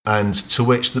And to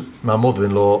which my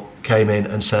mother-in-law came in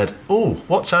and said, "Oh,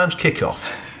 what time's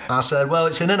kick-off?" I said, "Well,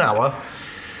 it's in an hour."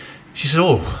 She said,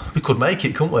 "Oh, we could make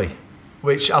it, couldn't we?"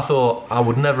 Which I thought I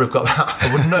would never have got that.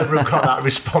 I would never have got that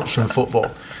response from football,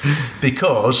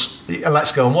 because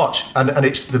let's go and watch. And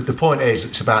it's the point is,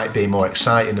 it's about it being more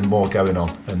exciting and more going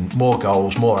on and more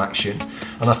goals, more action.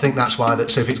 And I think that's why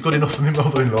that. So if it's good enough for my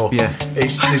mother-in-law,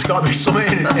 there's got to be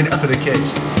something in it for the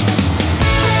kids.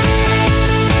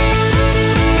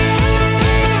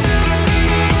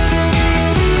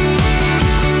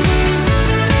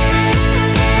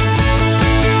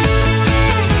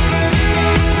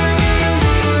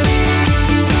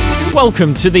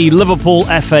 Welcome to the Liverpool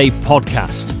FA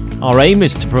podcast. Our aim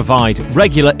is to provide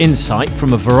regular insight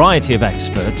from a variety of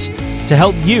experts to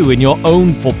help you in your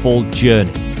own football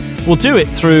journey. We'll do it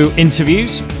through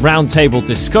interviews, roundtable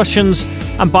discussions,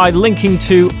 and by linking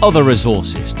to other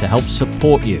resources to help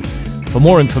support you. For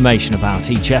more information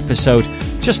about each episode,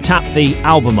 just tap the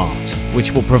album art,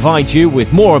 which will provide you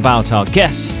with more about our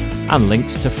guests and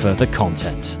links to further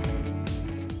content.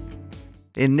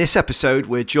 In this episode,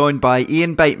 we're joined by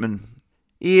Ian Bateman.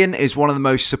 Ian is one of the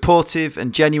most supportive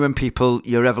and genuine people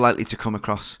you're ever likely to come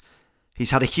across.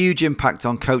 He's had a huge impact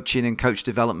on coaching and coach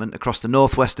development across the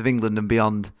northwest of England and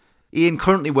beyond. Ian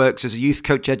currently works as a youth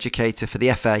coach educator for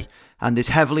the FA and is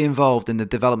heavily involved in the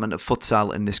development of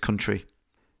futsal in this country.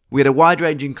 We had a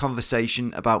wide-ranging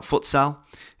conversation about futsal,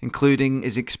 including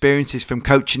his experiences from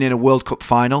coaching in a World Cup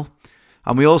final,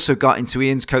 and we also got into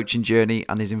Ian's coaching journey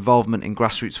and his involvement in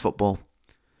grassroots football.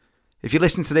 If you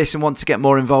listen to this and want to get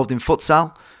more involved in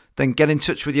futsal, then get in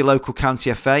touch with your local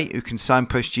county FA who can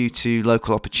signpost you to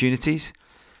local opportunities.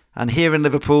 And here in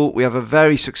Liverpool, we have a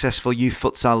very successful youth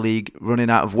futsal league running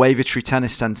out of Wavertree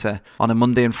Tennis Centre on a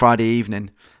Monday and Friday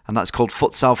evening, and that's called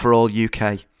Futsal for All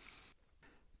UK.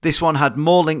 This one had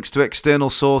more links to external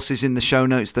sources in the show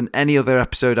notes than any other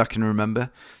episode I can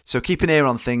remember, so keep an ear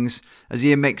on things as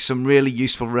Ian makes some really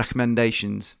useful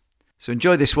recommendations. So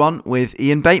enjoy this one with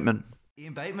Ian Bateman.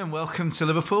 Ian Bateman, welcome to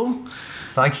Liverpool.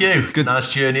 Thank you. Good. Nice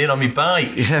journey in on my bike.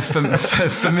 Yeah,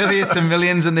 familiar to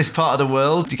millions in this part of the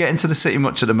world. Do you get into the city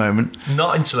much at the moment?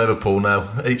 Not into Liverpool now.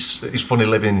 It's funny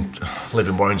living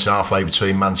Warrington halfway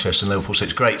between Manchester and Liverpool, so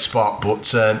it's a great spot,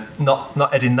 but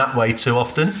not heading that way too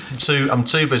often. I'm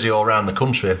too busy all around the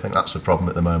country. I think that's the problem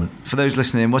at the moment. For those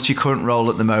listening, what's your current role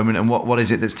at the moment, and what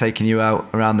is it that's taking you out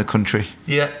around the country?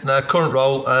 Current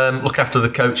role, look after the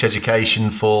coach education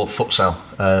for futsal.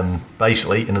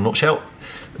 Basically, in a nutshell,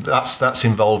 that's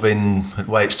involving, the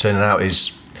way it's turning out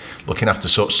is looking after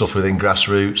sort of stuff within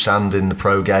grassroots and in the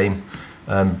pro game,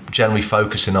 generally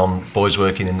focusing on boys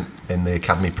working in the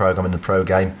academy programme in the pro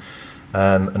game,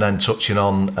 and then touching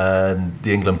on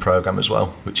the England programme as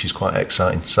well, which is quite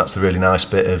exciting. So that's the really nice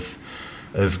bit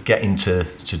of getting to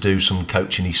do some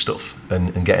coaching-y stuff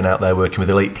and getting out there working with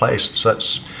elite players. So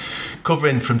that's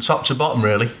covering from top to bottom,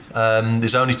 really.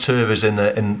 There's only two of us in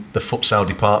the futsal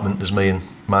department. There's me and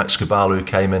Mike Scubala, who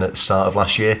came in at the start of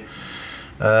last year.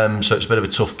 So it's a bit of a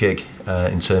tough gig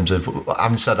in terms of.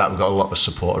 Having said that, we've got a lot of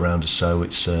support around us, so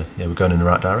it's we're going in the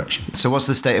right direction. So what's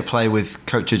the state of play with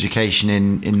coach education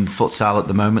in futsal at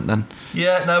the moment then?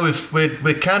 Yeah, no,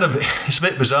 we're kind of. It's a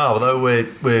bit bizarre, although we're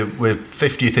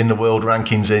 50th in the world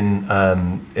rankings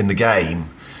in the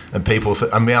game. And people,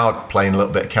 and we are playing a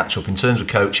little bit of catch up in terms of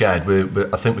coach ed.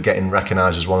 I think we're getting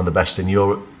recognised as one of the best in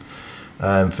Europe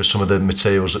for some of the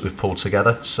materials that we've pulled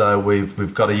together. So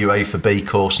we've got a UEFA B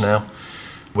course now,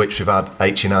 which we've had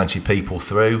 80-90 people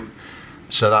through.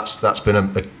 So that's been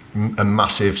a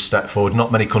massive step forward.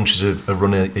 Not many countries have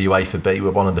run a UEFA B.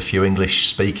 We're one of the few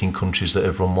English-speaking countries that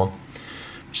have run one.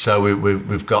 So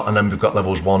we've got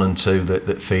levels 1 and 2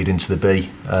 that feed into the B.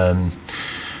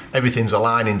 Everything's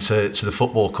aligning to the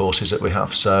football courses that we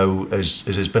have. So as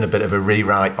there's been a bit of a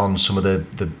rewrite on some of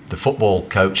the football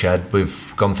coach ed,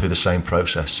 we've gone through the same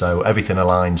process. So everything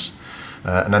aligns.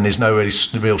 And then there's no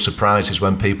real surprises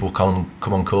when people come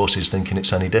on courses thinking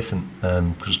it's any different,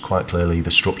 because quite clearly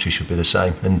the structure should be the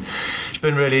same. And it's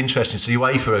been really interesting. So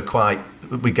UEFA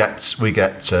we get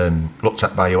looked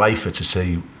at by UEFA to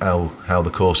see how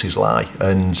the courses lie,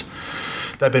 and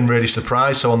they've been really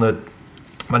surprised. So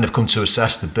when they've come to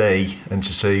assess the B and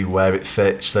to see where it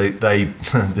fits, they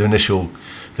the initial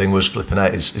thing was flipping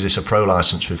out, is this a pro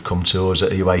licence we've come to, or is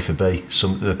it a UEFA B?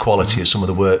 The quality of some of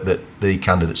the work that the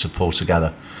candidates have pulled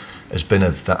together has been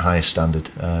of that highest standard.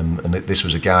 And this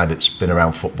was a guy that's been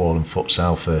around football and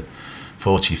futsal for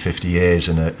 40, 50 years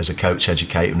and as a coach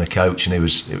educator and a coach, and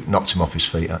it knocked him off his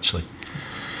feet, actually.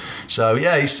 So,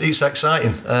 yeah, it's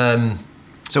exciting.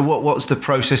 So what's the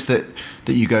process that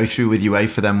you go through with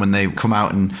UEFA then when they come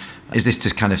out and Is this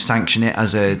to kind of sanction it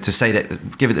to say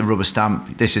that, give it the rubber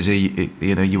stamp, this is a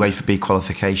UEFA B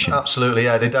qualification? Absolutely,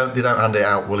 yeah. They don't hand it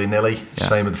out willy-nilly. Yeah.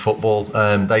 Same with the football.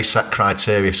 They set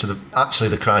criteria. So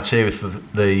the criteria for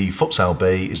the futsal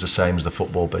B is the same as the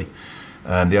football B.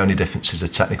 The only difference is the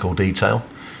technical detail.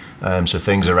 So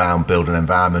things around building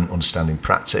environment, understanding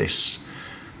practice,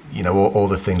 all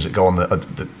the things that go on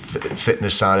the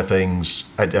fitness side of things,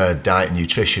 diet and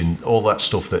nutrition, all that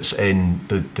stuff that's in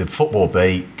the football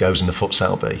B goes in the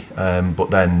futsal B.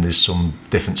 But then there's some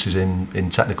differences in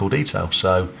technical detail.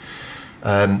 So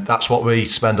that's what we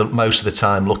spend most of the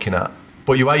time looking at.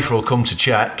 But UEFA will come to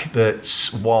check that,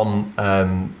 one,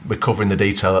 we're covering the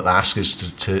detail that they ask us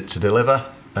to deliver,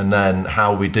 and then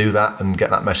how we do that and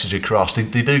get that message across. They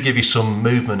do give you some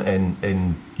movement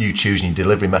in you choosing your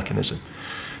delivery mechanism.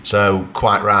 So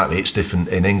quite rightly, it's different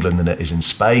in England than it is in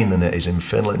Spain than it is in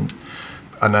Finland.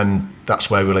 And then that's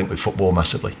where we link with football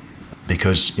massively,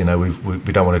 because we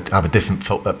don't want to have a different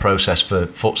process for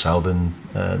futsal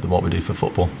than what we do for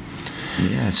football.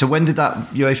 Yeah. So when did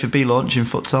that UEFA B launch in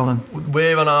futsal then?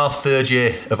 We're on our third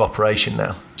year of operation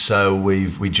now. So we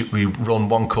run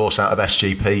one course out of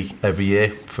SGP every year,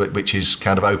 which is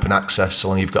kind of open access, so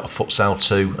long you've got a futsal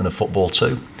 2 and a football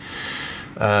 2.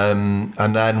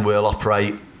 And then we'll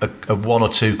operate a 1 or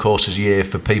 2 courses a year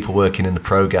for people working in the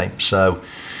pro game. So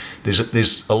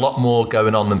there's a lot more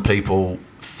going on than people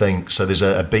think. So there's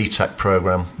a BTEC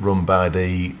program run by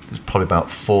there's probably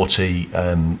about 40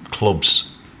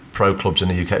 pro clubs in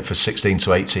the UK for 16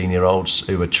 to 18 year olds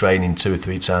who are training 2 or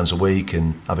 3 times a week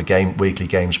and have a weekly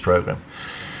games program.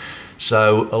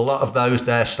 So a lot of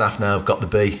their staff now have got the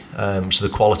B. So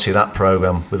the quality of that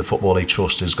program with the Football League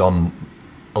Trust has gone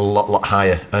a lot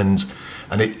higher, and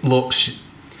it looks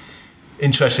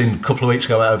interesting. A couple of weeks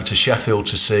ago I went over to Sheffield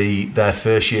to see their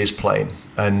first years playing,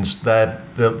 and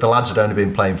the lads had only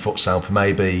been playing futsal for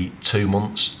maybe 2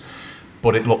 months,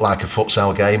 but it looked like a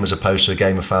futsal game as opposed to a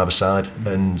game of five-a-side,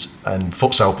 and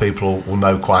futsal people will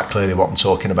know quite clearly what I'm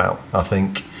talking about, I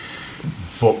think.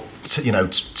 But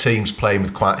teams playing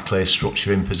with quite a clear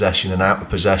structure in possession and out of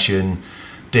possession,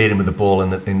 dealing with the ball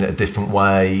in a different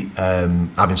way,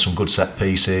 having some good set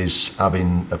pieces,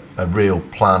 having a real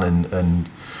plan, and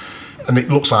it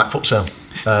looks like futsal.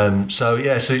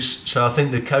 So I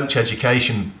think the coach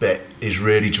education bit is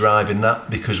really driving that,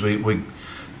 because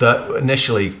that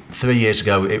initially 3 years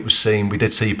ago it was we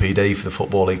did CPD for the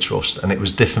Football League Trust, and it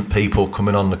was different people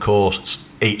coming on the course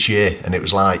each year, and it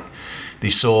was like they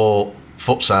saw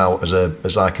futsal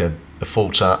as like a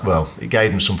full-time, well, it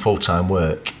gave them some full-time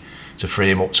work to free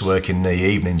them up to work in the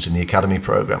evenings in the academy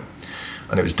programme.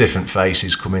 And it was different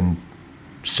faces coming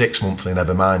 6 monthly,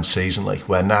 never mind seasonally,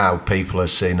 where now people are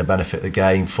seeing the benefit of the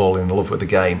game, falling in love with the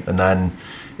game, and then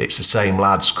it's the same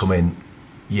lads coming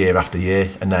year after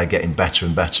year, and they're getting better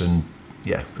and better, and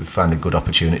yeah, we're finding good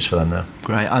opportunities for them now.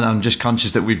 Great. And I'm just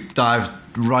conscious that we've dived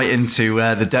right into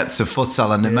the depths of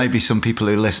futsal, and there may be some people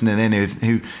who are listening in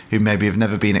who maybe have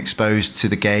never been exposed to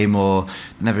the game or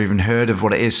never even heard of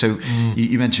what it is. So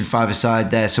you mentioned five-a-side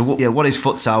there. So what is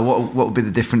futsal? What would be the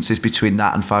differences between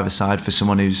that and five-a-side for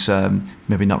someone who's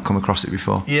maybe not come across it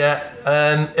before? Yeah,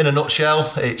 in a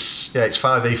nutshell, it's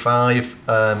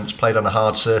 5v5. It's played on a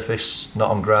hard surface, not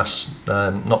on grass,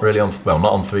 not on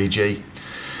 3G.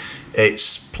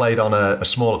 It's played on a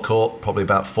smaller court, probably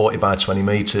about 40 by 20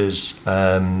 metres.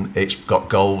 It's got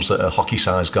goals that are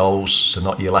hockey-sized goals, so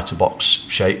not your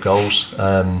letterbox-shaped goals.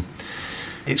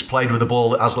 It's played with a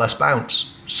ball that has less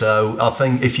bounce. So I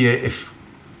think if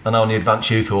I know on the Advanced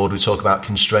Youth Award we talk about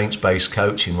constraints-based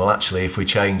coaching. Well, actually, if we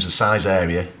change the size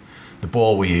area, the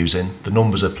ball we're using, the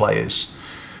numbers of players,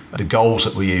 the goals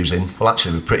that we're using, well,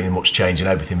 actually, we're pretty much changing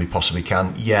everything we possibly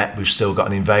can. Yet we've still got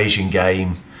an invasion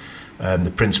game.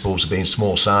 The principles of being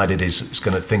small-sided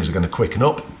things are going to quicken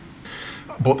up,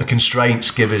 but the constraints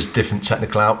give us different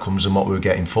technical outcomes than what we were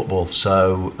getting in football.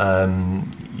 So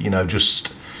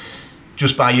just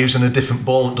by using a different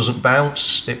ball that doesn't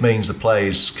bounce, it means the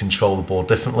players control the ball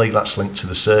differently. That's linked to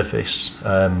the surface.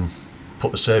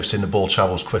 Put the surface in, the ball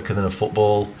travels quicker than a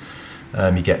football.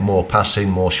 You get more passing,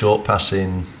 more short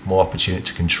passing, more opportunity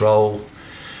to control.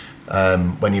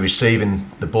 When you're receiving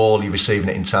the ball, you're receiving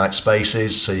it in tight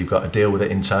spaces, so you've got to deal with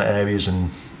it in tight areas. And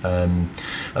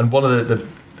one of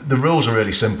the rules are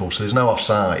really simple. So there's no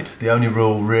offside. The only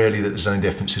rule really that there's any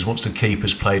difference is once the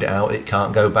keeper's played it out, it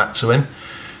can't go back to him.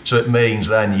 So it means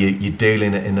then you're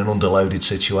dealing it in an underloaded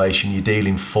situation. You're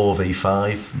dealing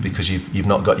 4v5 because you've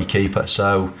not got your keeper.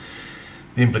 So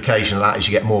the implication of that is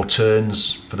you get more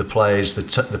turns for the players.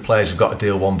 The players have got to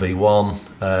deal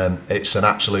 1v1. It's an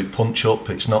absolute punch-up.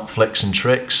 It's not flicks and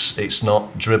tricks. It's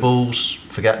not dribbles.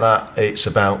 Forget that. It's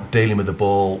about dealing with the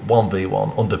ball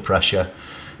 1v1 under pressure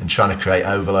and trying to create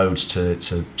overloads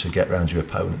to get around your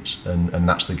opponents. And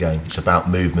that's the game. It's about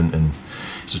movement, and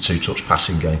it's a two-touch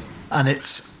passing game. And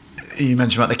you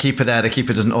mentioned about the keeper there. The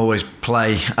keeper doesn't always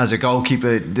play as a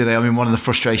goalkeeper, do they? I mean, one of the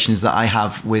frustrations that I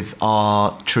have with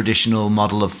our traditional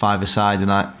model of five-a-side,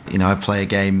 and I play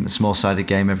a small-sided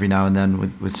game every now and then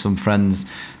with some friends,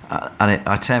 and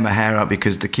I tear my hair out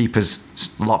because the keeper's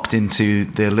locked into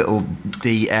the little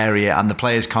D area and the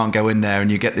players can't go in there, and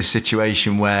you get this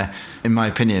situation where, in my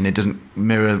opinion, it doesn't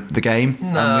mirror the game.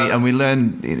 No. And we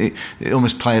learn, it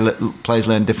almost players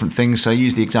learn different things. So I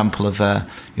use the example of,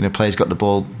 players got the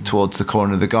ball towards the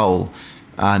corner of the goal,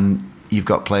 and you've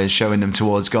got players showing them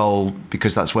towards goal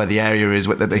because that's where the area is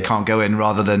that they can't go in,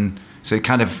 rather than, so it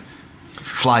kind of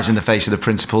flies in the face of the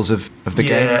principles of the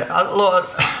game.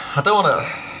 I don't want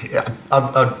to.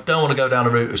 I don't want to go down a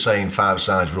route of saying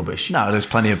five-a-side's rubbish. No, there's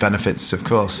plenty of benefits, of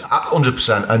course.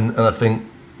 100%. And I think,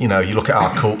 you look at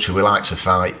our culture, we like to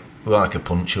fight, we like a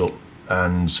punch-up,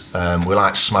 and we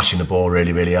like smashing the ball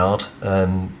really, really hard.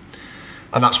 And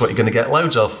that's what you're going to get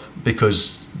loads of,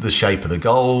 because the shape of the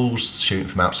goals, shooting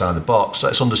from outside the box.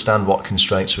 Let's understand what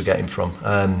constraints we're getting from.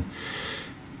 And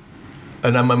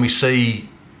then when we've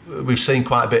seen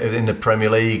quite a bit in the Premier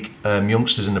League,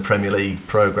 youngsters in the Premier League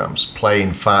programmes playing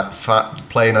in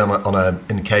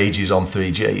cages on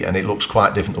 3G, and it looks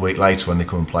quite different a week later when they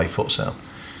come and play futsal.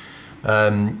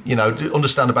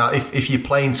 Understand about if you're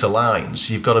playing to lines,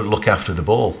 you've got to look after the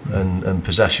ball, and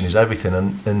possession is everything.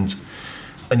 And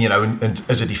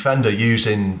as a defender,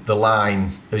 using the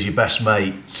line as your best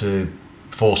mate to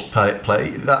force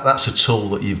play, that's a tool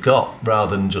that you've got,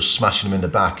 rather than just smashing them in the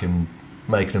back and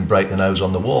making them break the nose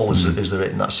on the wall as they're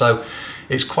hitting that. So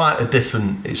it's quite a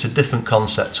different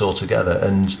concept altogether,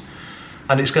 and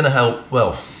it's going to help.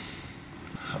 Well,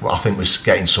 I think we're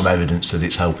getting some evidence that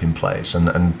it's helping players, and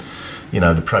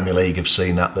the Premier League have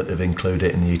seen that have included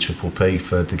it in the EPPP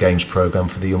for the games programme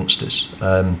for the youngsters.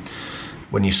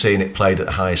 When you're seeing it played at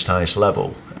the highest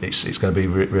level, it's going to be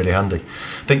really handy.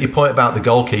 I think your point about the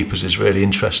goalkeepers is really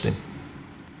interesting.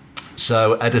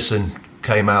 So Edison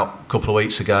came out a couple of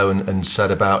weeks ago and said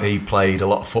about he played a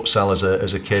lot of futsal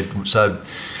as a kid. So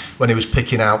when he was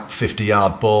picking out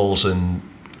 50-yard balls and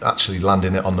actually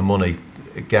landing it on the money,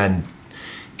 again,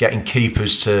 getting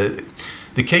keepers to...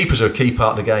 The keepers are a key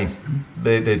part of the game.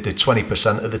 They're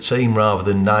 20% of the team rather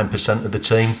than 9% of the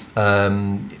team.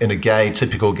 In a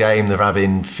typical game, they're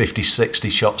having 50, 60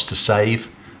 shots to save,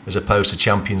 as opposed to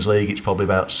Champions League, it's probably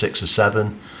about 6 or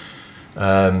 7.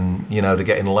 They're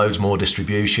getting loads more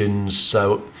distributions.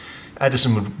 So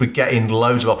Edison would be getting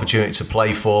loads of opportunity to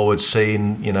play forward,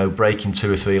 seeing, breaking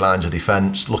 2 or 3 lines of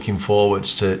defence, looking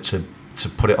forwards to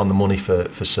put it on the money for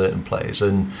certain players.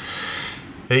 And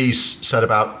he's said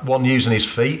about using his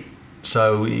feet.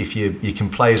 So if you can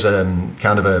play as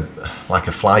kind of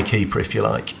a fly keeper, if you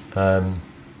like.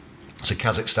 So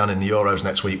Kazakhstan in the Euros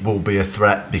next week will be a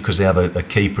threat because they have a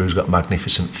keeper who's got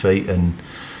magnificent feet, and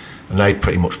they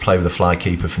pretty much play with a fly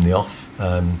keeper from the off.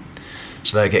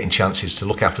 So they're getting chances to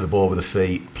look after the ball with the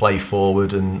feet, play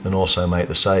forward, and also make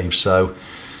the save. So,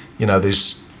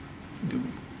 there's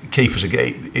keepers.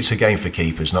 It's a game for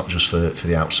keepers, not just for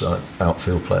the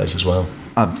outfield players as well.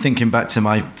 I'm thinking back to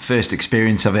my first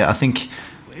experience of it. I think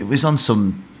it was on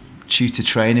some tutor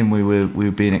training we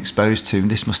were being exposed to.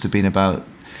 This must have been about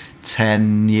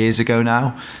 10 years ago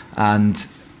now, and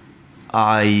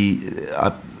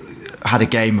I had a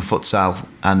game of futsal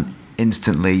and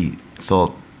instantly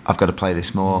thought, I've got to play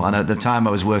this more. And at the time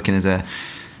I was working as a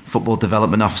football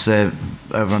development officer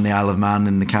over on the Isle of Man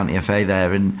in the County FA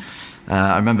there, and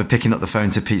I remember picking up the phone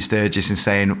to Pete Sturgis and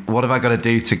saying, what have I got to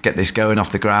do to get this going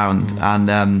off the ground?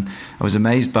 And I was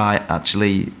amazed by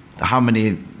actually how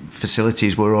many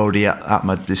facilities were already at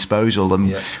my disposal,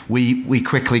 and we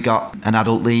quickly got an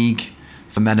adult league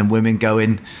for men and women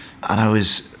going. And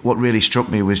what really struck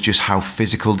me was just how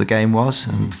physical the game was.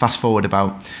 And fast forward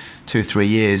about 2 or 3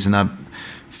 years, and I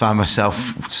found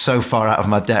myself so far out of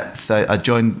my depth. I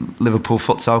joined Liverpool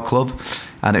Futsal Club,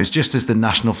 and it was just as the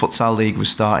National Futsal League was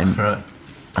starting. Right.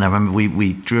 And I remember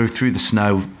we drove through the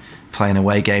snow playing an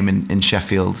away game in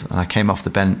Sheffield, and I came off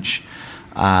the bench,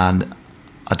 and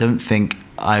I don't think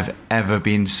I've ever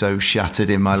been so shattered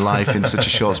in my life in such a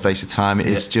short space of time.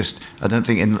 It's just, I don't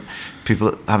think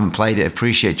people that haven't played it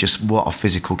appreciate just what a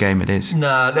physical game it is.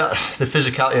 No, the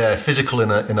physical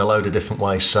in a load of different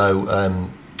ways. So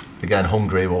again,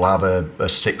 Hungary will have a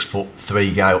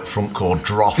 6'3" guy up front called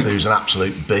Droth, who's an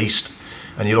absolute beast.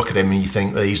 and you look at him and you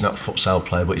think, well, he's not a futsal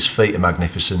player, but his feet are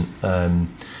magnificent,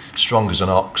 strong as an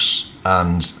ox,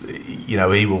 and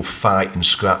he will fight and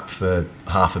scrap for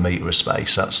half a metre of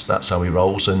space. That's how he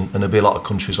rolls, and there'll be a lot of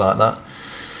countries like that.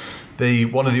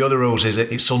 One of the other rules is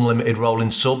it's unlimited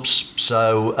rolling subs.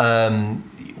 So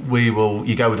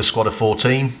you go with a squad of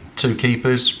 14, 2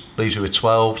 keepers, leaves you with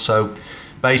 12. So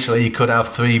basically you could have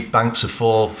 3 banks of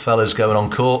 4 fellas going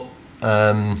on court.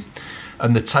 And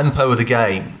the tempo of the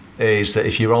game is that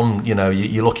if you're on,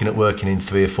 you're looking at working in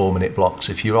 3 or 4 minute blocks.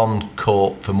 If you're on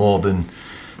court for more than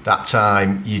that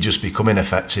time, you just become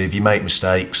ineffective, you make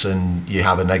mistakes, and you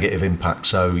have a negative impact.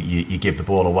 So you give the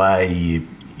ball away,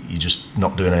 you're just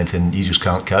not doing anything, you just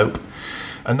can't cope.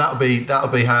 And that'll be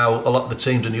how a lot of the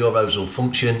teams in the Euros will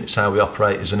function. It's how we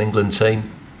operate as an England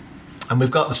team. And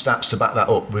we've got the stats to back that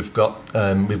up. We've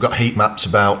got heat maps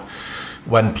about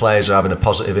when players are having a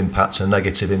positive impact and a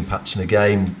negative impact in a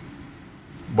game.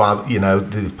 While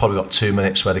they've probably got 2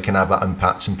 minutes where they can have that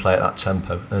impact and play at that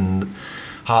tempo. And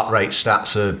heart rate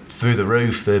stats are through the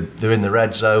roof. They're in the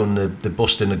red zone. They're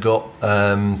busting the gut.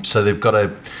 So they've got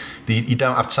to. You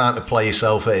don't have time to play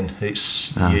yourself in.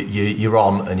 It's you're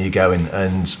on and you're going,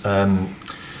 and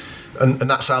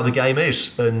that's how the game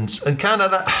is. And kind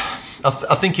of that.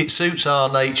 I think it suits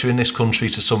our nature in this country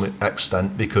to some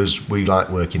extent, because we like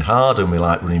working hard and we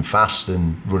like running fast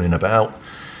and running about.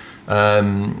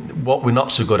 What we're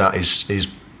not so good at is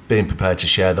being prepared to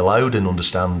share the load and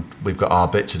understand we've got our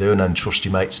bit to do, and then trust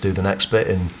your mate to do the next bit.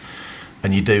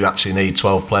 And you do actually need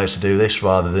 12 players to do this,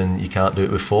 rather than you can't do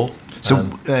it with 4.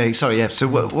 So, So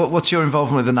what's your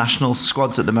involvement with the national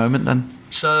squads at the moment then?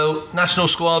 So, national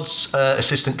squads,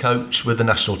 assistant coach with the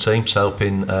national team, so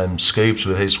helping Scoobs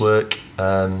with his work.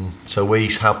 So we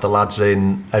have the lads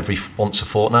in once a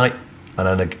fortnight, and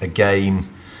then a game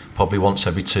probably once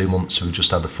every 2 months. So we just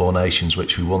had the 4 Nations,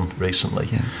 which we won recently.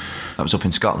 Yeah, that was up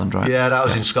in Scotland, right? Yeah, that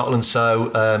was in Scotland.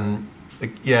 So.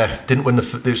 Didn't win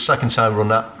the second time run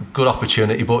that. Good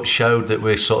opportunity, but showed that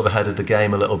we're sort of ahead of the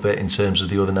game a little bit in terms of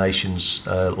the other nations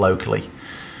locally,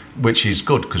 which is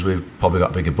good because we've probably got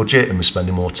a bigger budget and we're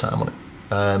spending more time on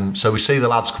it. So we see the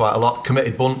lads quite a lot.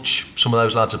 Committed bunch. Some of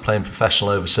those lads are playing professional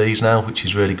overseas now, which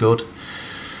is really good.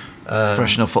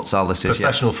 Professional futsal, this is.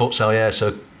 Professional futsal, yeah. So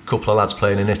a couple of lads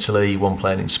playing in Italy, one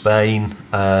playing in Spain.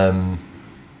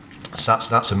 So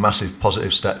that's a massive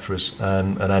positive step for us.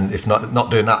 And then if not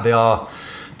doing that, they are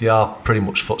pretty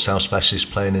much futsal specialists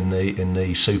playing in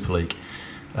the Super League.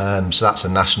 So that's a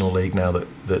national league now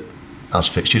that has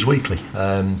fixtures weekly.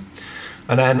 And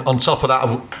then on top of that,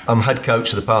 I'm head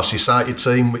coach of the Parsty Cited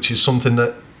team, which is something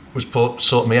that was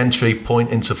sort of my entry point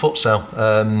into futsal.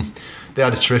 They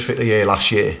had a terrific year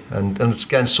last year, and it's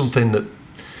again something that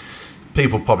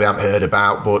people probably haven't heard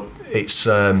about, but it's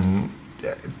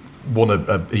won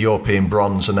a European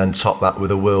bronze and then topped that with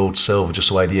a world silver just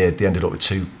the way they ended up with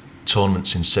 2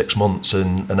 tournaments in 6 months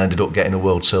and ended up getting a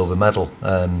world silver medal,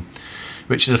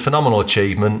 which is a phenomenal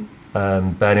achievement.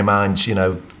 Bearing in mind,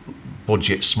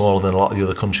 budget's smaller than a lot of the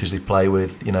other countries they play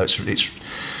with. It's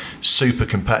super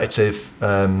competitive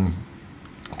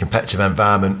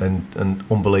environment and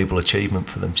unbelievable achievement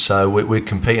for them. So we're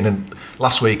competing. And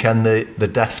last weekend, the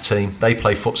deaf team, they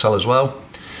play futsal as well.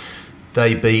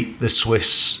 They beat the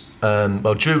Swiss.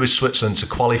 Drew with Switzerland to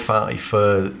qualify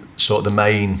for sort of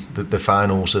the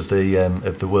finals of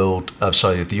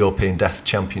the European Deaf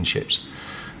Championships.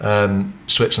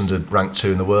 Switzerland are ranked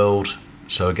 2 in the world.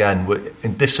 So again,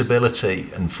 in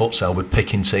disability and futsal, we're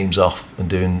picking teams off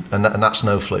and that's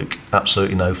no fluke,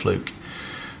 absolutely no fluke.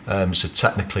 So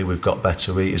technically, we've got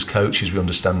better. As coaches, we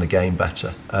understand the game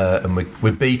better, and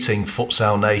we're beating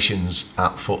futsal nations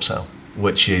at futsal,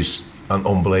 which is an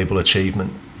unbelievable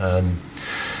achievement.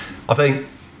 I think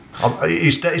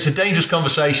it's a dangerous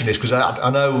conversation, this, because I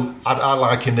know I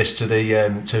liken this to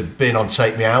being on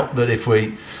Take Me Out. That if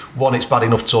it's bad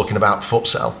enough talking about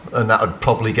futsal, and that would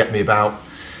probably get me about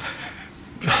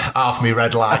half me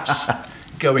red lights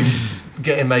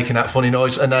making that funny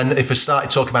noise. And then if I started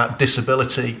talking about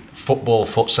disability football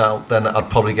futsal, then I'd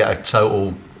probably get a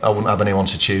total. I wouldn't have anyone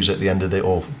to choose at the end of it,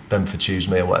 or them for choose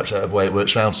me, or whatever way it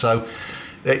works around. So.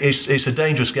 It's a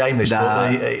dangerous game, this, but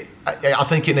I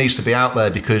think it needs to be out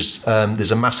there because there's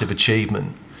a massive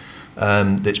achievement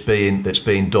that's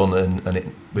being done,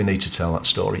 and we need to tell that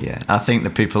story. Yeah, I think the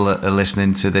people that are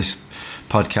listening to this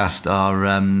podcast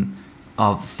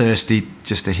are thirsty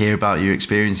just to hear about your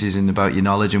experiences and about your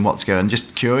knowledge and what's going on,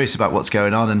 just curious about what's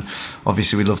going on, and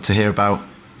obviously we'd love to hear about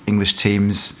English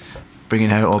teams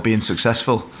bringing out or being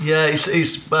successful. Yeah, it's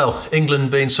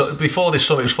England being before this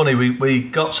summit. It was funny. We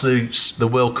got to the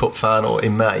World Cup final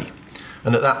in May,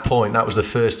 And at that point, that was the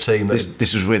first team that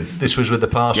this was with the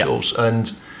Partials,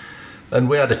 and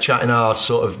we had a chat in our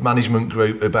sort of management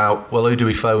group about, well, who do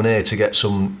we phone here to get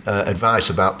some advice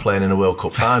about playing in a World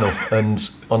Cup final? And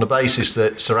on the basis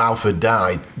that Sir Alfred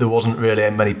died, there wasn't really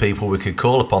many people we could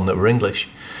call upon that were English.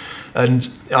 And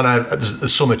I know the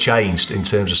summer changed in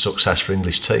terms of success for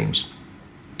English teams.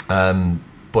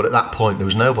 But at that point, there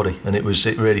was nobody, and it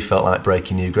really felt like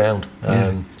breaking new ground.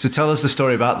 So tell us the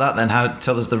story about that then.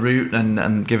 Tell us the route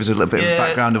and give us a little bit of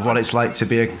background of what it's like to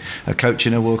be a coach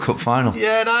in a World Cup final.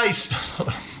 Yeah, nice.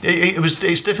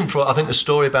 It's different. I think the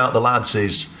story about the lads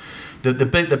is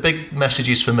the big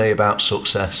messages for me about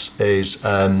success is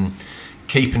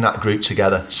keeping that group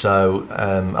together. So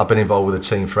I've been involved with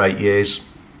the team for 8 years.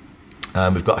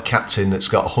 We've got a captain that's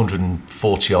got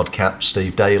 140 odd caps,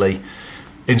 Steve Daly.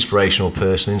 Inspirational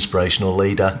person, inspirational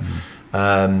leader.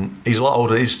 He's a lot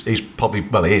older. He's probably,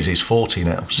 well, he's 40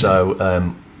 now.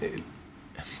 So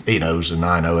he knows, and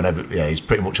I know, and he's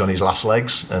pretty much on his last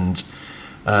legs. And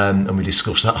we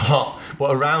discussed that a lot.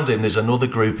 But around him, there's another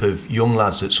group of young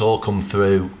lads that's all come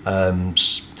through.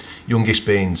 Youngest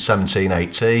being 17,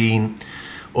 18.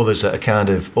 Others that are kind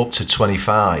of up to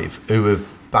 25, who have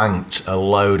banked a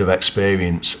load of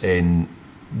experience in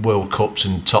World Cups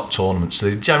and top tournaments. So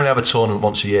they generally have a tournament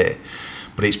once a year,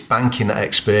 but it's banking that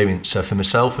experience. So for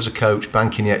myself as a coach,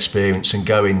 banking the experience and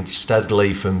going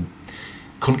steadily from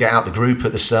couldn't get out the group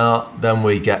at the start, then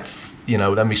we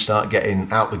start getting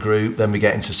out the group, then we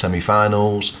get into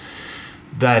semi-finals.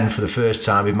 Then for the first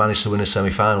time we've managed to win a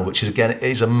semi-final, which is again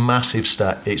is a massive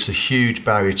step. It's a huge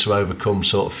barrier to overcome,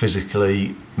 sort of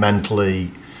physically,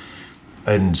 mentally,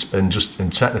 and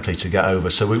technically to get over.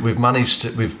 So we've managed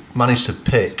to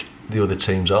pick the other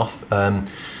teams off.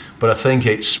 But I think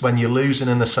it's when you're losing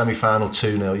in the semi-final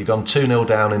 2-0, you've gone 2-0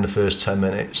 down in the first 10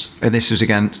 minutes. And this is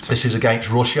against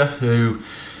Russia, who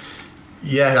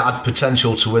had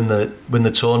potential to win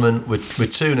the tournament. We're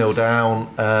 2-0 down.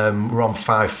 We're on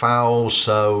 5 fouls.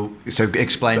 So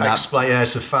explain that.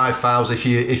 So 5 fouls. If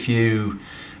you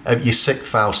your 6th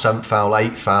foul, 7th foul,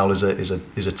 8th foul is a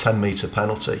 10-metre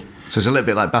penalty. So it's a little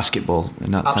bit like basketball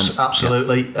in that sense.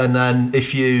 Absolutely. Yeah. And then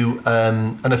if you...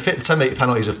 and a 10-metre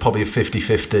penalties are probably a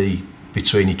 50-50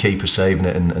 between your keeper saving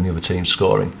it and the other team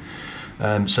scoring.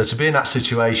 So to be in that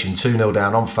situation, 2-0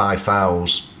 down on 5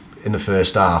 fouls in the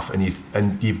first half,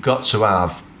 and you've got to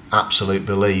have absolute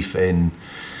belief in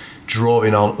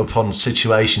drawing upon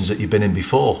situations that you've been in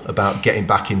before about getting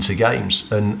back into games.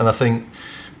 And I think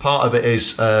part of it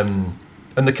is...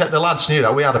 and the lads knew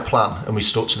that we had a plan, and we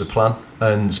stuck to the plan,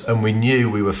 and we knew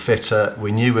we were fitter,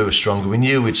 we knew we were stronger, we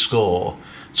knew we'd score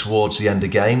towards the end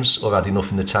of games or had enough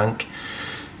in the tank.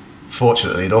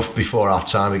 Fortunately enough, before half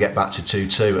time we get back to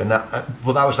 2-2, and that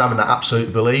was having that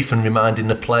absolute belief and reminding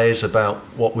the players about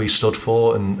what we stood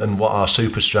for and what our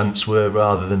super strengths were,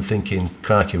 rather than thinking,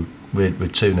 crikey, we're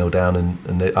 2-0 down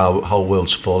and our whole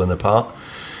world's falling apart.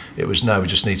 It was, no, we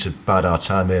just need to bide our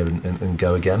time here and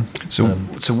go again. So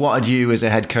what had you as a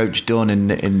head coach done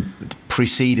in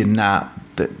preceding that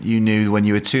you knew when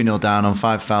you were 2-0 down on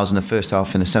 5 fouls in the first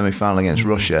half in the semi-final against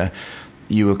Russia,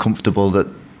 you were comfortable that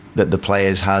the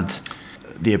players had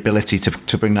the ability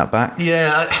to bring that back?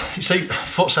 Yeah, see,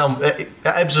 futsal, it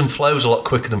ebbs and flows a lot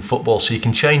quicker than football, so you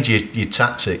can change your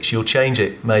tactics. You'll change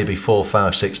it maybe 4,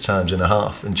 5, 6 times in a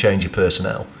half and change your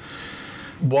personnel.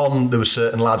 One, there were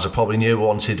certain lads I probably knew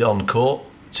wanted on court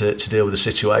to deal with the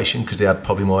situation because they had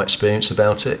probably more experience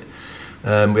about it.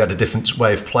 We had a different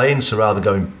way of playing, so rather than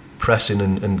going pressing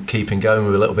and keeping going, we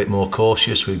were a little bit more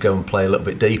cautious. We'd go and play a little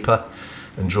bit deeper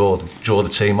and draw the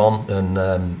team on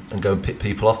and go and pick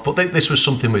people off. But this was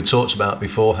something we'd talked about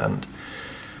beforehand.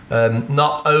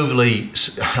 Not overly,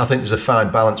 I think there's a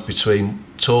fine balance between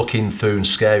talking through and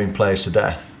scaring players to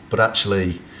death, but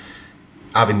actually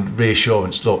having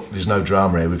reassurance, look, there's no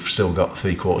drama here, we've still got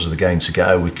 3/4 of the game to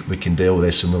go, we can deal with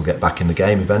this and we'll get back in the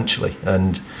game eventually.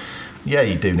 And yeah,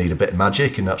 you do need a bit of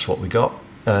magic, and that's what we got,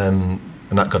 and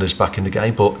that got us back in the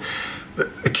game. But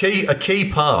a key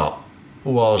part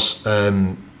was,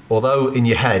 although in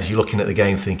your head you're looking at the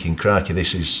game thinking, crikey,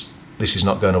 this is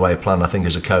not going away plan, I think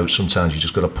as a coach sometimes you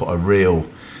just got to put a real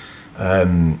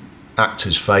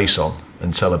actor's face on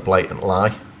and tell a blatant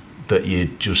lie that you're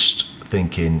just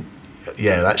thinking,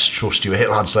 yeah, let's trust you here,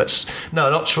 lads.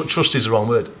 Trust is the wrong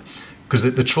word, because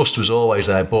the trust was always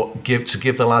there, but give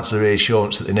the lads the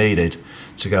reassurance that they needed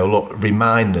to go, look,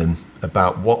 remind them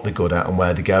about what they're good at and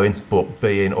where they're going, but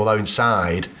although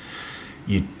inside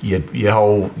your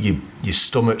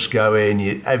stomach's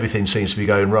going, everything seems to be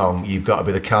going wrong, you've got to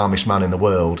be the calmest man in the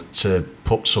world to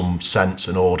put some sense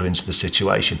and order into the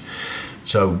situation.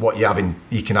 So what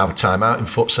you can have a timeout in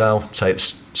futsal, take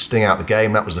sting out the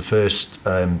game. That was the first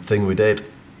thing we did.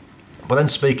 But then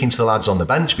speaking to the lads on the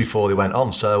bench before they went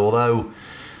on. So although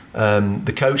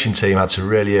the coaching team had to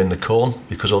really earn the corn,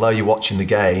 because although you're watching the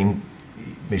game,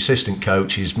 the assistant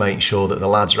coach is making sure that the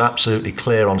lads are absolutely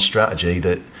clear on strategy,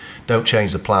 that don't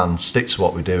change the plan, stick to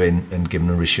what we're doing, and give them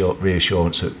a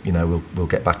reassurance that we'll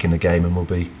get back in the game and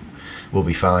we'll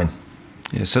be fine.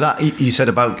 Yeah. So that you said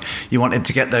about you wanted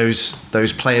to get those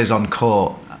players on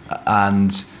court,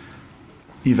 and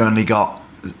you've only got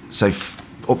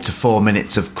up to 4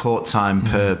 minutes of court time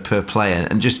per player,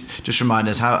 and just remind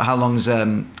us how long's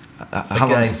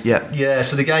Yeah,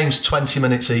 so the game's 20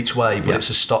 minutes each way, but it's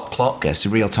a stop clock. Yeah, it's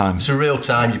real time. It's a real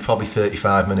time. You're probably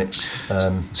 35 minutes.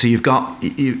 So you've got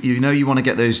you want to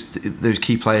get those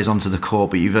key players onto the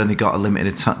court, but you've only got a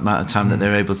limited amount of time that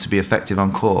they're able to be effective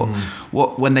on court.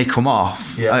 When they come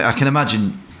off, I can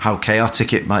imagine how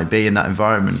chaotic it might be in that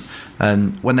environment.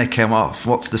 And when they come off,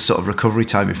 what's the sort of recovery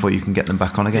time before you can get them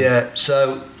back on again? Yeah,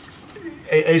 so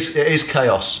it is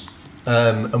chaos.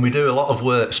 And we do a lot of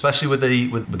work, especially with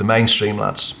the mainstream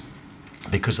lads,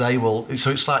 because they will.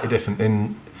 So it's slightly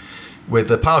different. With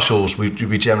the partials,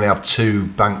 we generally have two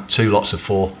lots of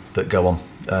 4 that go on.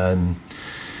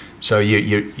 So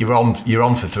you're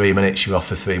on for 3 minutes, you're off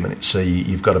for 3 minutes. So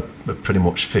you've got a pretty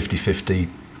much 50-50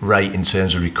 rate in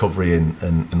terms of recovery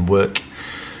and work.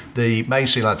 The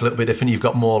mainstream lads a little bit different. You've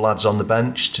got more lads on the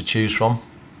bench to choose from.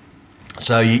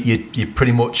 So you're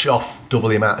pretty much off double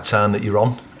the amount of time that you're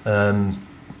on.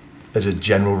 As a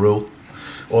general rule,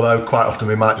 although quite often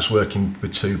we might just work in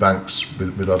with 2 banks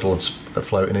with other lads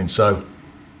floating in. So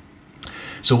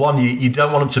one, you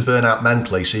don't want them to burn out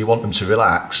mentally, so you want them to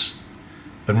relax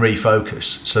and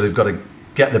refocus. So they've got to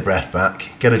get their breath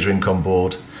back, get a drink on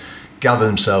board, gather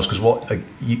themselves, because what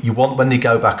you want when they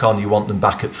go back on, you want them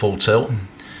back at full tilt.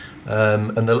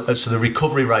 So the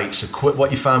recovery rates are quick. What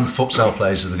you find with futsal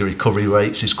players is the recovery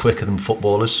rates is quicker than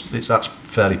footballers. That's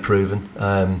fairly proven.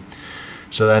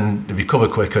 So then they recover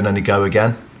quicker and then they go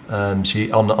again. So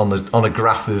on a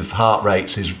graph of heart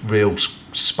rates, there's real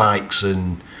spikes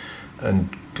and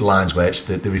lines where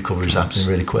the recovery is happening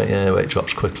really quick. Yeah, where it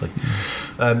drops quickly.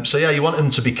 You want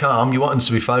them to be calm, you want them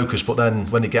to be focused, but then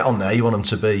when they get on there, you want them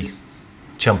to be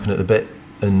champing at the bit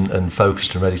and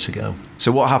focused and ready to go.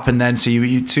 So what happened then? So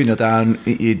you 2-0 down.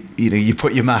 You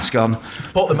put your mask on.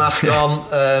 Put the mask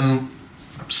on.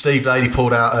 Steve Daly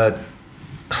pulled out a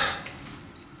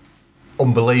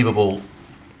unbelievable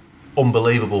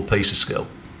piece of skill,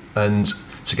 and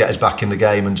to get us back in the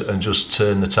game and just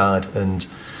turn the tide. And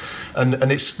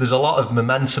there's a lot of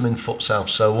momentum in futsal.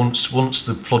 So once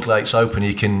the floodgates open,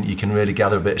 you can really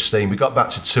gather a bit of steam. We got back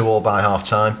to 2-2 by half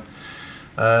time.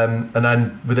 And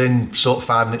then within sort of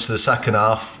 5 minutes of the second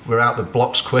half, we're out the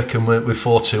blocks quick and we're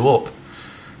 4-2 up,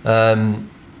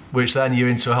 which then you're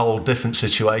into a whole different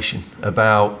situation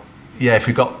about, if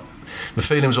we got, the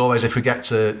feeling was always if we get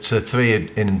to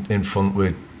 3 in front,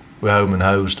 we're home and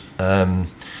hosed.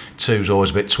 2's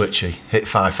always a bit twitchy. Hit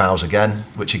 5 fouls again,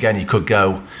 which again you could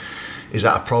go, is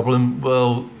that a problem?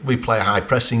 Well, we play a high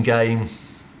pressing game,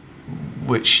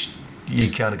 which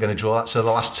you're kind of going to draw that. So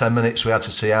the last 10 minutes we had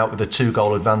to see out with a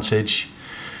 2-goal advantage.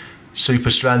 Super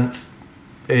strength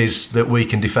is that we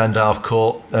can defend half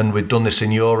court, and we've done this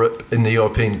in Europe, in the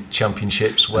European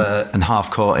Championships, where and half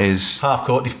court is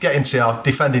getting to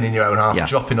defending in your own half,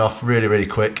 dropping off really, really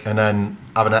quick, and then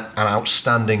having an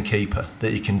outstanding keeper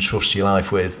that you can trust your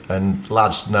life with, and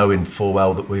lads knowing full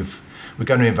well that we're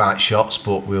going to invite shots,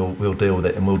 but we'll deal with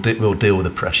it, and we'll deal with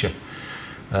the pressure.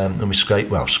 And we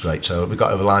scraped. So we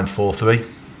got over the line 4-3.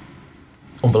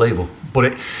 Unbelievable.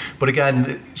 But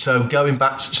again, so going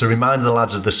back to remind the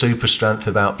lads of the super strength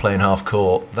about playing half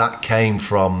court, that came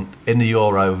from in the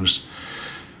Euros.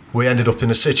 We ended up in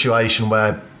a situation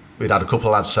where we'd had a couple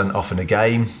of lads sent off in a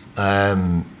game.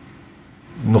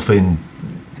 Nothing,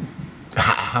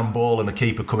 handball and a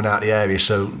keeper coming out of the area.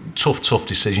 So tough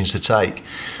decisions to take.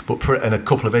 And a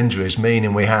couple of injuries,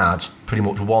 meaning we had pretty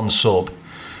much one sub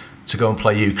to go and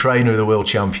play Ukraine, who are the world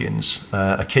champions,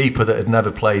 a keeper that had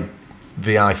never played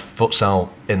VI futsal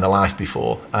in their life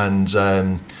before, and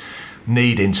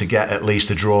needing to get at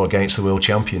least a draw against the world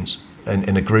champions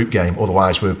in a group game.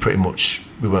 Otherwise, we weren't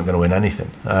going to win anything.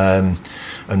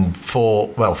 And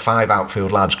 5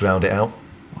 outfield lads ground it out.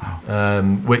 Wow.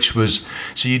 Which was,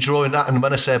 so you're drawing that, and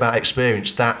when I say about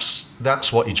experience,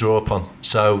 that's what you draw upon.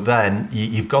 So then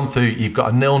you've got a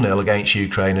 0-0 against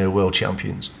Ukraine, who are world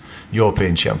champions,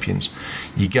 European champions.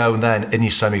 You go and then in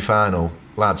your semi-final,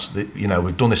 lads,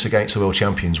 we've done this against the world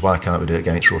champions. Why can't we do it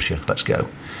against Russia? Let's go.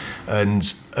 And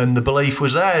the belief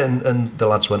was there, and the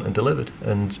lads went and delivered.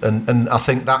 And I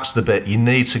think that's the bit. You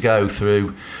need to go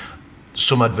through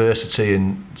some adversity,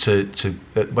 and to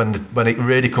when it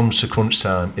really comes to crunch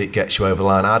time, it gets you over the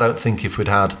line. I don't think if we'd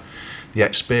had the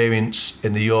experience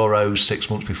in the Euros 6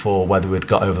 months before, whether we'd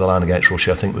got over the line against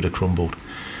Russia, I think we'd have crumbled.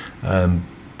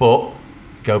 But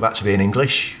go back to being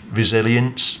English,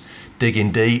 resilience,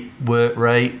 digging deep, work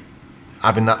rate,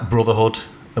 having that brotherhood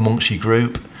amongst your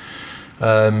group.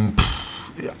 Got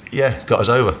us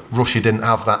over. Russia didn't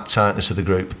have that tightness of the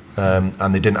group,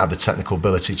 and they didn't have the technical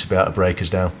ability to be able to break us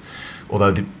down.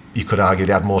 Although you could argue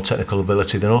they had more technical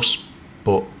ability than us,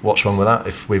 but what's wrong with that?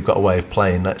 If we've got a way of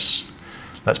playing, let's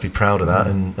be proud of that.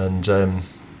 And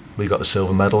we got the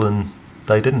silver medal, and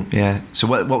they didn't. Yeah. So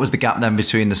what was the gap then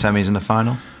between the semis and the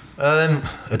final?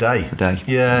 A day. A day.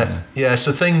 Yeah.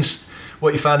 So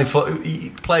what you find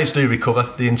in players do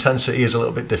recover. The intensity is a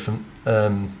little bit different.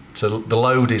 So the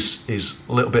load is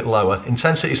a little bit lower.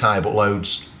 Intensity is higher, but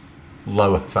load's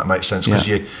lower, if that makes sense, because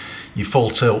you full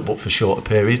tilt, but for shorter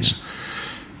periods.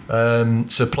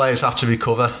 So players have to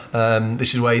recover.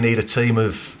 This is where you need a team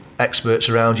of experts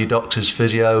around you, doctors,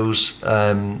 physios,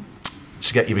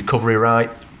 to get your recovery right.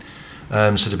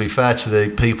 So to be fair to the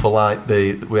people,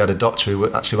 we had a doctor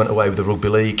who actually went away with the Rugby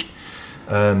League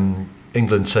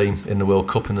England team in the World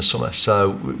Cup in the summer.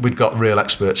 So we'd got real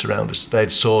experts around us. They'd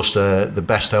sourced the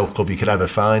best health club you could ever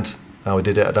find. How we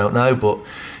did it, I don't know, but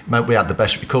it meant we had the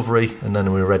best recovery, and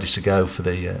then we were ready to go for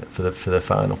the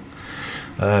final.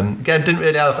 Again, didn't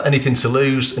really have anything to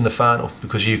lose in the final,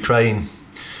 because Ukraine.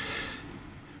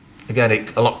 Again,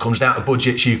 a lot comes down to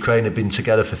budgets. Ukraine had been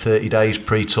together for 30 days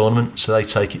pre-tournament, so they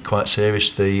take it quite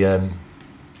serious. They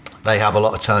have a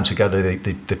lot of time together.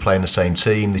 They play in the same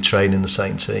team. They train in the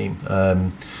same team.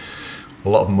 A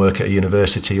lot of them work at a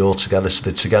university all together, so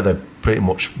they're together pretty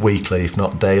much weekly, if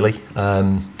not daily.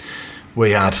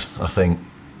 We had, I think,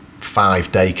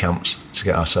 5 day camps to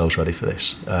get ourselves ready for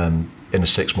this in a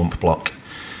 6-month block.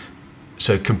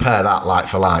 So compare that like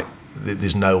for like.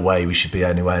 There's no way we should be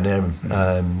anywhere near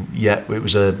them. We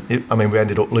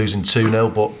ended up losing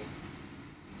 2-0, but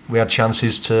we had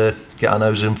chances to get our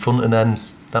nose in front, and then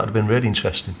that would have been really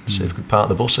interesting to see if we could park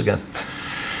the bus again.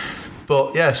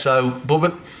 But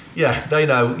they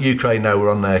know, Ukraine know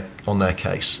we're on their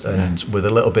case, and with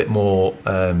a little bit more,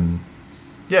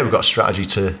 we've got a strategy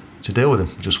to deal with them.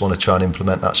 We just want to try and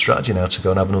implement that strategy now to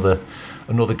go and have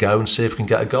another go and see if we can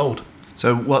get a gold.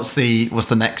 So what's the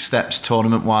next steps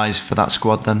tournament wise for that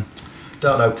squad then?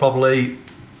 Don't know. Probably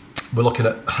we're looking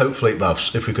at hopefully,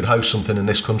 if we could host something in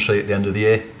this country at the end of the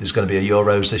year. There's going to be a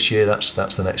Euros this year. That's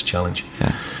the next challenge.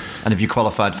 Yeah. And have you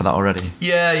qualified for that already?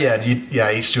 Yeah.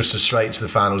 It's just straight to the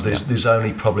finals. There's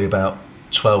only probably about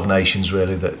 12 nations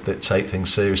really that take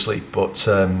things seriously. But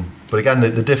again,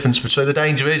 the difference between the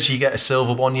danger is you get a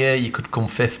silver one year, you could come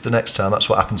 5th the next time. That's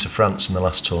what happened to France in the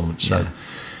last tournament. So. Yeah.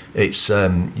 It's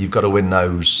you've got to win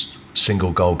those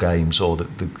single goal games, or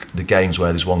the games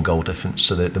where there's 1 goal difference.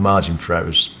 So the margin for error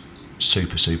is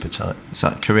super tight. Is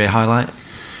that a career highlight?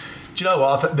 Do you know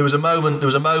what? There was a moment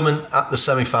at the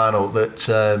semi-final that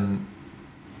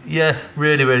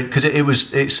really, because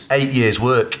it's 8 years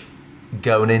work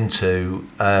going into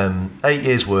 8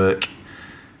 years work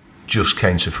just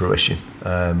came to fruition,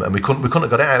 and we couldn't have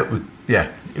got it out.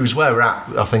 It was where we're at,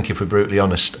 I think, if we're brutally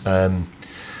honest.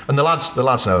 And the lads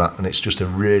know that, and it's just a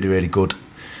really, really good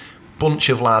bunch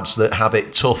of lads that have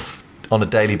it tough on a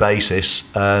daily basis.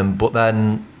 But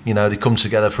then, they come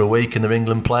together for a week and they're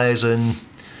England players, and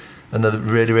they're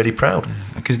really, really proud.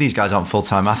 Because these guys aren't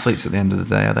full-time athletes at the end of the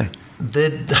day, are they?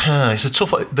 It's a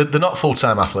tough. They're not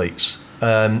full-time athletes.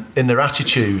 In their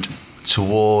attitude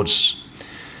towards,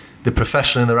 they're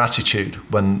professional in their attitude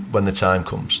when the time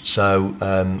comes. So,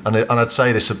 and I'd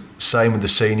say this same with the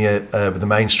senior, with the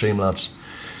mainstream lads.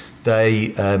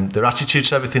 Their attitude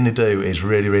to everything they do is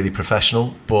really, really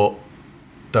professional, but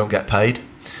don't get paid.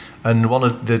 And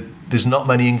there's not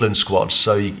many England squads,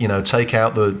 so take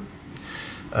out you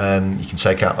can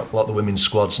take out a lot of the women's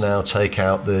squads now. Take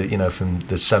out from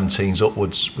the 17s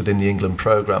upwards within the England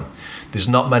programme. There's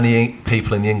not many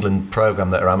people in the England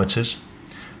programme that are amateurs,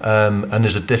 and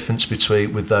there's a difference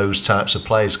with those types of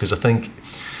players, because I think.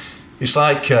 It's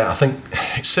like, I think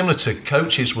it's similar to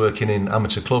coaches working in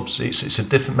amateur clubs. It's a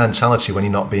different mentality when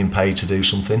you're not being paid to do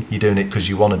something. You're doing it because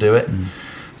you want to do it.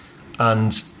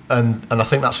 And I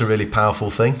think that's a really powerful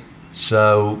thing.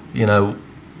 So,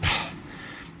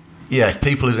 if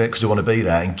people are doing it because they want to be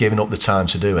there and giving up the time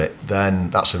to do it,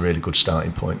 then that's a really good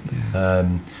starting point.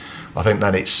 Yeah. I think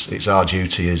then it's our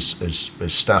duty as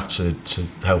staff to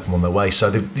help them on their way. So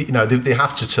they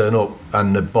have to turn up,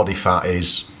 and the body fat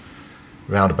is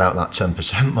round about that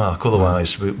 10% mark.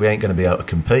 Otherwise, we ain't going to be able to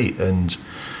compete. And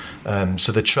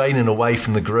so the training away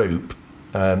from the group,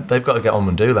 they've got to get on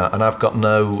and do that. And I've got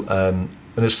no, and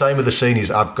the same with the seniors.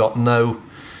 I've got no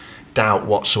doubt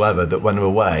whatsoever that when they're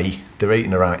away, they're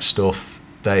eating the right stuff.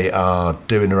 They are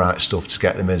doing the right stuff to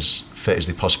get them as fit as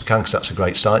they possibly can, because that's a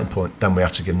great starting point. Then we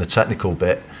have to give them the technical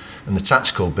bit and the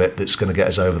tactical bit that's going to get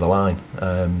us over the line,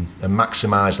 and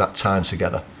maximise that time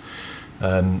together.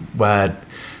 And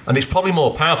it's probably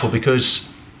more powerful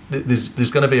because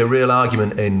there's going to be a real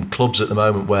argument in clubs at the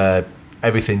moment where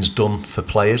everything's done for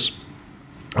players,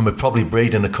 and we're probably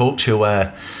breeding a culture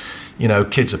where, you know,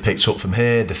 kids are picked up from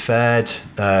here, they're fed,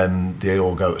 they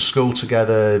all go to school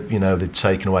together, you know, they're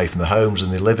taken away from their homes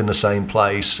and they live in the same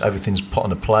place, everything's put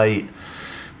on a plate.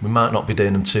 We might not be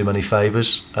doing them too many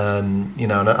favours, you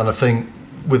know, and I think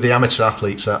with the amateur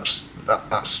athletes, that's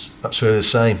really the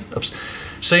same. I've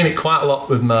seen it quite a lot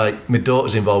with my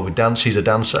daughter's involved with dance. She's a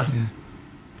dancer, yeah.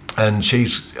 And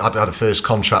she's had her first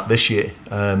contract this year.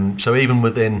 So even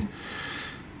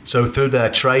through their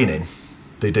training,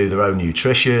 they do their own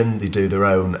nutrition, they do their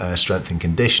own strength and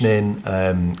conditioning.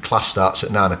 Class starts at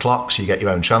 9 o'clock, so you get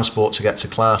your own transport to get to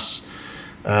class.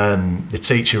 The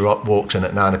teacher walks in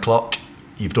at 9 o'clock,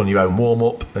 you've done your own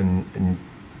warm-up, and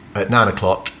at 9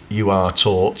 o'clock you are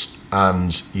taught,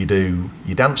 and you do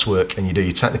your dance work and you do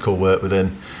your technical work with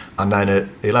them, and then at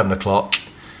 11 o'clock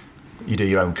you do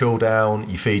your own cool down,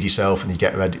 you feed yourself, and you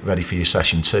get ready for your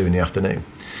session 2 in the afternoon.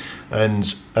 And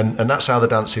that's how the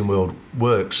dancing world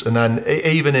works. And then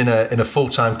even in a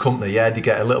full-time company, yeah, they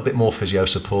get a little bit more physio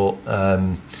support.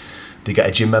 They get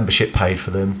a gym membership paid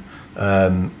for them,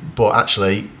 but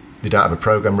actually they don't have a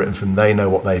program written for them. They know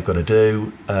what they've got to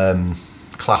do.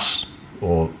 Class,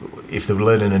 or if they're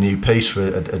learning a new piece for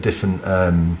a different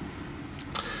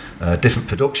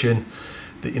production,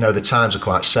 you know, the times are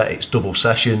quite set. It's double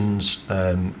sessions.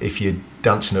 If you're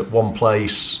dancing at one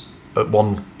place at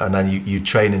one, and then you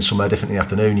train in somewhere different in the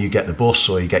afternoon, you get the bus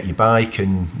or you get your bike,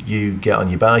 and you get on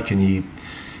your bike and you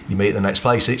meet at the next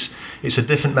place. It's a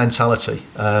different mentality,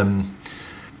 and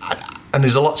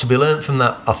there's a lot to be learnt from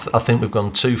that. I think we've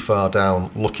gone too far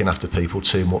down looking after people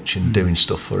too much and doing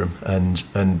stuff for them,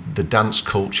 and the dance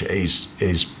culture is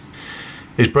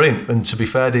brilliant. And to be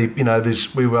fair,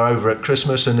 we were over at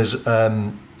Christmas, and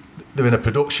they're in a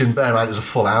production. Bear in mind, it was a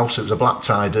full house. It was a black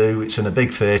tie do. It's in a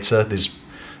big theatre. There's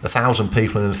 1,000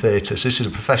 people in the theatre. So this is a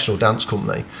professional dance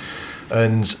company,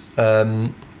 and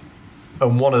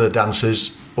one of the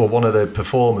dancers or one of the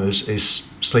performers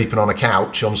is sleeping on a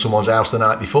couch on someone's house the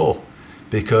night before,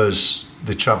 because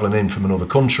they're travelling in from another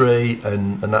country,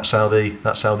 and that's how they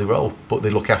roll. But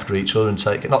they look after each other and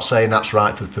take it. Not saying that's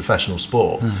right for professional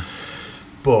sport,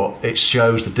 but it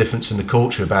shows the difference in the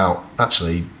culture about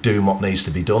actually doing what needs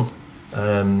to be done.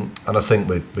 And I think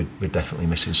we're definitely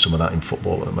missing some of that in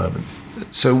football at the moment.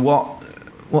 So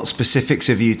what specifics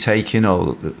have you taken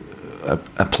or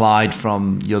applied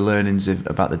from your learnings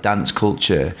about the dance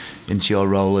culture into your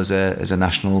role as a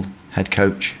national head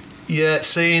coach? Yeah,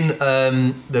 seeing the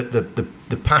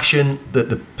passion that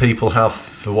the people have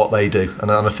for what they do, and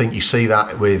I think you see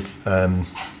that with. I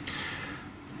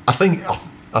think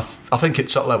at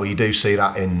top level you do see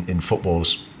that in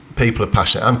footballers. People are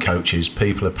passionate, and coaches.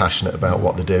 People are passionate about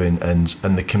what they're doing, and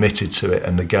they're committed to it,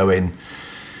 and they go in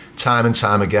time and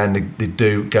time again. They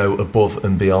do go above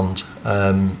and beyond.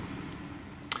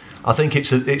 I think it's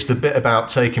the bit about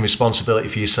taking responsibility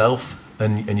for yourself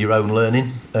and your own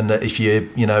learning. And that if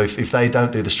if they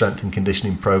don't do the strength and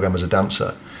conditioning program as a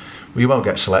dancer, well, you won't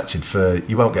get selected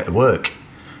you won't get to work.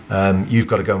 You've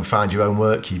got to go and find your own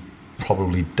work. You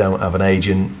probably don't have an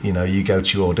agent. You go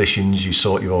to your auditions, you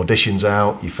sort your auditions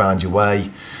out, you find your way,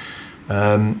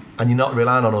 and you're not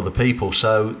relying on other people.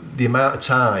 So the amount of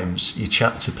times you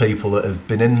chat to people that have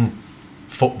been in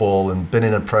football and been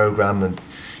in a program, and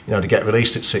to get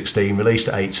released at 16, released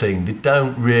at 18, they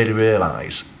don't really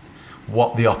realise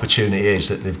what the opportunity is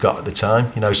that they've got at the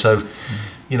time. So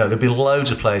there'll be loads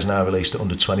of players now released at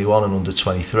under 21 and under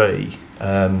 23,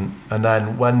 and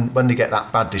then when they get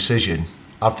that bad decision,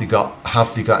 have they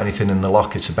got anything in the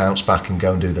locker to bounce back and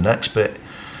go and do the next bit?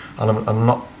 And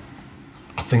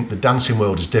I think the dancing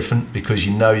world is different, because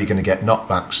you're going to get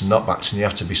knockbacks, and you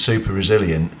have to be super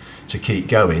resilient to keep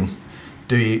going.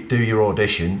 Do your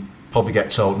audition, probably get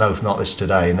told no, not this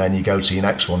today, and then you go to your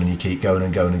next one and you keep going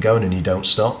and going and going, and you don't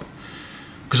stop.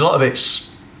 Because a lot of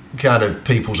it's kind of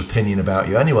people's opinion about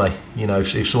you anyway.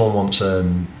 If someone wants a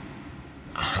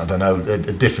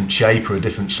different shape or a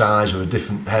different size or a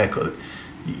different haircut,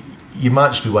 you might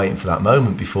just be waiting for that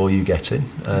moment before you get in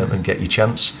and get your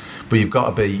chance. But you've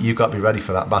got to be ready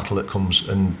for that battle that comes,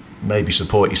 and maybe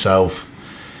support yourself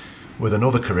with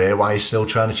another career while you're still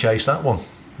trying to chase that one.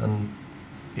 And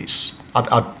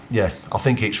I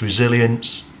think it's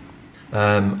resilience.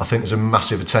 I think there's a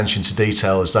massive attention to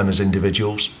detail as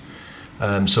individuals.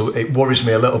 So it worries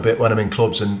me a little bit when I'm in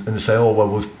clubs and they say, oh, well,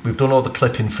 we've done all the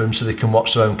clipping for them so they can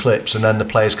watch their own clips, and then the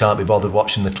players can't be bothered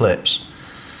watching the clips.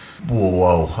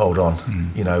 Whoa, hold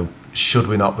on. You know, should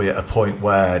we not be at a point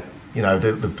where, you know,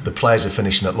 the players are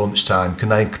finishing at lunchtime? Can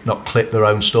they not clip their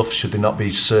own stuff? Should they not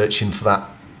be searching for that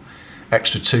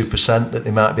extra 2% that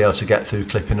they might be able to get through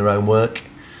clipping their own work?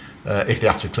 If they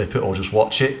have to clip it or just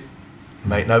watch it,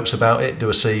 make notes about it. Do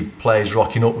I see players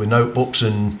rocking up with notebooks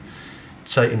and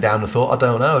taking down the thought? I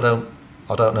don't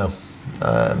know.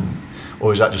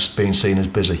 Or is that just being seen as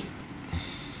busy?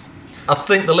 I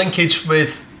think the linkage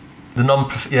with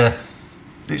the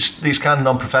it's kind of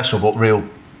non-professional but real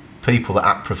people that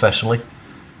act professionally.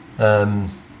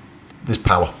 There's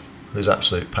power. There's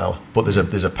absolute power, but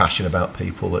there's a passion about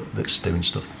people that's doing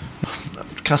stuff.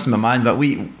 Casting my mind, but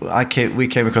we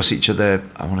came across each other,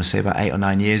 I want to say about 8 or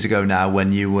 9 years ago now,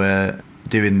 when you were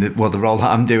doing the role that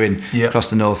I'm doing across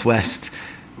the Northwest.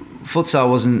 Futsal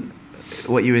wasn't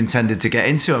what you intended to get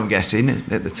into, I'm guessing,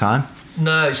 at the time.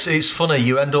 No, it's funny.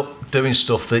 You end up doing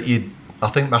stuff that I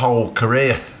think my whole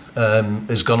career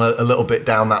has gone a little bit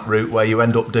down that route, where you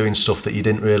end up doing stuff that you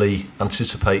didn't really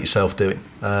anticipate yourself doing.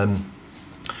 But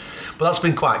that's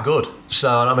been quite good. So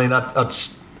I mean,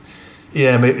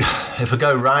 if I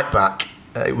go right back,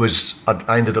 I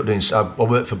ended up doing. I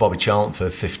worked for Bobby Charlton for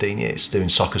 15 years, doing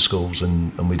soccer schools,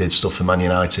 and we did stuff for Man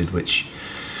United, which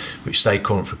stayed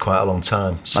current for quite a long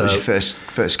time. So that was your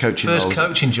first coaching role? First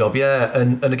coaching job, yeah.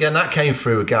 And again, that came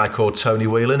through a guy called Tony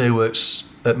Whelan, who works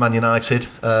at Man United,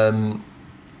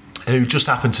 who just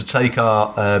happened to take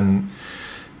the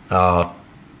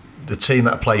team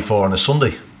that I play for on a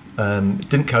Sunday.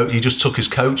 Didn't coach. He just took his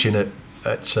coaching at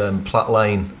Platt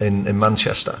Lane in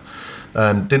Manchester.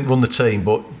 Didn't run the team,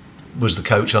 but was the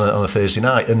coach on a Thursday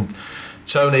night. And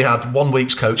Tony had 1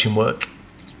 week's coaching work.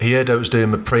 He heard I was doing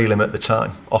my prelim at the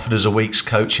time, offered us a week's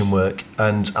coaching work,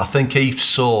 and I think he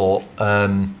saw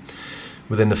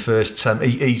within the first 10.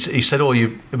 He said,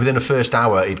 within the first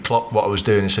hour, he'd clocked what I was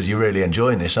doing and said, "You're really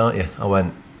enjoying this, aren't you?" I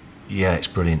went, "Yeah, it's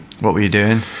brilliant." What were you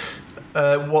doing?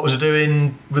 What was I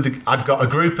doing? I'd got a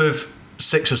group of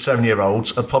 6 or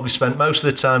 7-year-olds. I'd probably spent most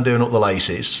of the time doing up the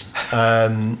laces.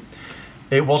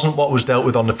 It wasn't what was dealt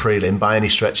with on the prelim by any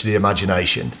stretch of the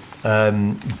imagination.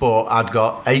 But I'd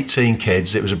got 18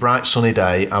 kids. It was a bright sunny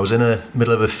day. I was in the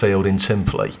middle of a field in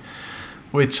Timperley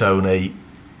with Tony,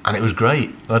 and it was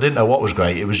great. I didn't know what was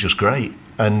great. It was just great.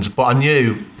 But I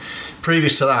knew,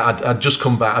 previous to that, I'd just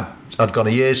come back. I'd gone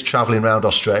a year's travelling around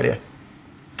Australia.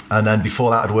 And then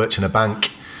before that, I'd worked in a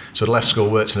bank. So I'd left school,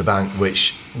 worked in a bank,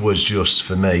 which was just,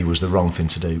 for me, was the wrong thing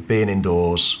to do. Being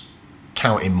indoors,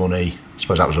 counting money, I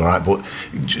suppose that was all right, but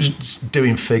just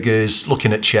doing figures,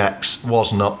 looking at checks,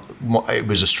 it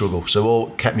was a struggle. So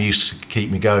all kept me used to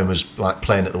keep me going was like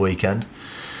playing at the weekend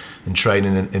and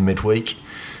training in midweek.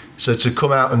 So to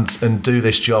come out and do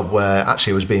this job where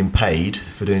actually I was being paid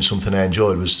for doing something I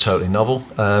enjoyed was totally novel.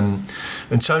 And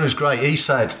Tony was great. He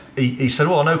said,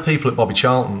 well, I know people at Bobby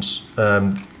Charlton's. Do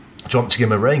you want me to give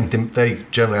them a ring? They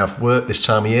generally have work this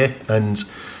time of year, and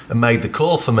made the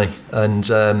call for me. And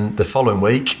the following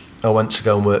week, I went to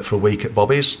go and work for a week at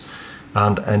Bobby's,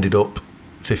 and ended up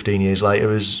 15 years later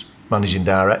as managing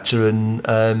director, and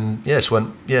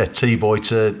went T-boy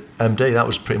to MD. That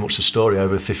was pretty much the story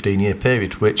over a 15-year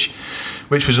period, which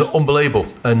was unbelievable,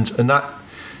 and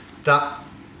that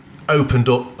opened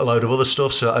up a load of other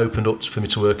stuff. So it opened up for me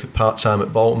to work part-time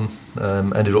at Bolton.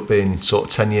 Ended up being sort of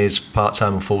 10 years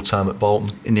part-time and full-time at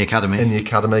Bolton. In the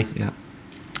academy? Yeah.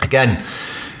 Again,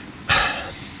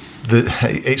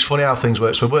 it's funny how things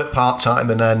work. So I worked part-time,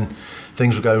 and then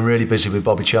things were going really busy with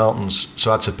Bobby Charlton's,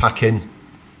 so I had to pack in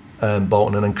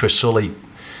Bolton, and then Chris Sully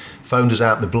phoned us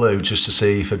out in the blue just to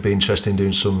see if I'd be interested in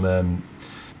doing some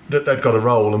that they'd got a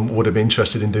role and would have been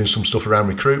interested in doing some stuff around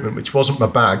recruitment, which wasn't my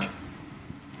bag,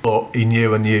 but he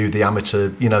knew the amateur,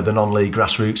 the non-league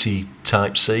grassrootsy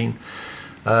type scene.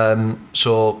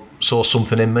 Saw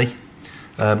something in me,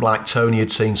 like Tony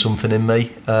had seen something in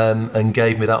me, and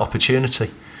gave me that opportunity.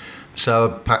 So I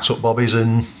packed up Bobby's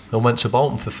and went to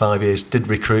Bolton for 5 years. Did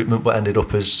recruitment, but ended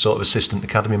up as sort of assistant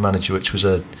academy manager, which was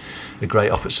a great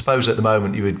offer. I suppose at the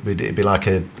moment it'd be like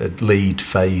a lead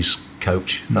phase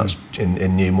coach. That's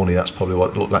in new money. That's probably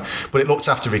what it looked like. But it looked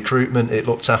after recruitment. It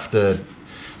looked after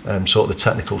sort of the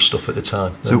technical stuff at the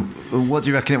time. So what do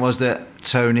you reckon it was that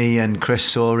Tony and Chris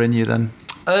saw in you then?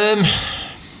 I've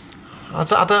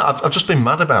just been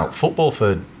mad about football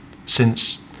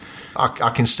since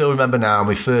I can still remember now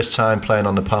my first time playing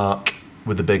on the park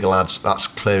with the bigger lads. That's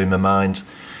clear in my mind.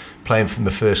 Playing from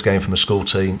the first game from a school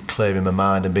team, clear in my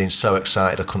mind, and being so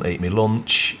excited I couldn't eat my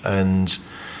lunch, and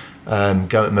going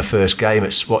to my first game,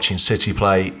 it's watching City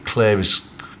play, clear as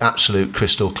absolute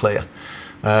crystal clear,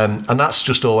 and that's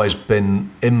just always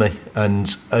been in me,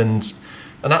 and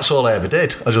that's all I ever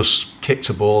did. I just kicked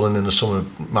a ball, and in the summer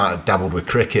might have dabbled with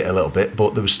cricket a little bit,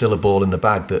 but there was still a ball in the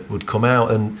bag that would come out,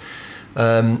 and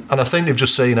I think they've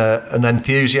just seen an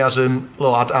enthusiasm.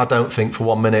 Look, I don't think for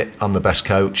 1 minute I'm the best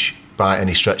coach by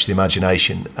any stretch of the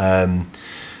imagination,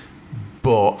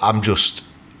 but I'm just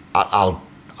I've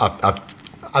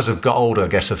as I've got older, I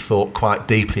guess I've thought quite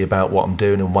deeply about what I'm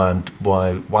doing and why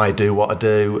I do what I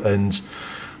do, and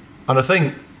I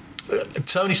think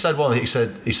Tony said one. He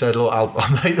said, look, I'll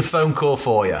make the phone call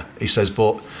for you. He says,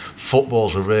 but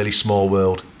football's a really small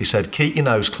world. He said, keep your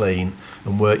nose clean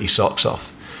and work your socks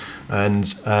off. And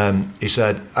he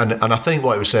said, and I think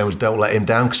what he was saying was don't let him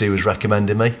down, because he was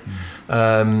recommending me.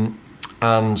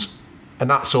 And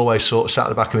that's always sort of sat at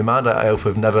the back of my mind. I hope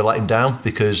I've never let him down,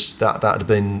 because that'd have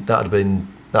been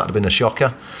a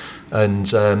shocker, and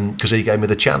because he gave me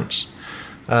the chance.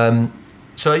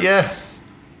 So yeah,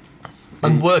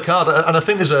 and work hard. And I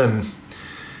think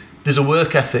there's a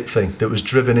work ethic thing that was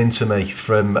driven into me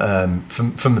from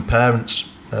the parents,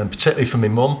 particularly from my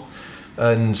mum,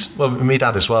 and well, my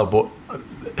dad as well. But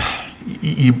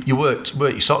you worked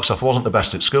your socks off. I wasn't the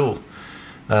best at school,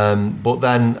 but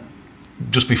then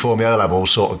just before my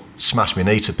O-levels, sort of smashed my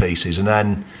knee to pieces, and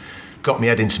then got my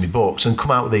head into my books and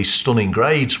come out with these stunning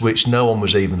grades, which no one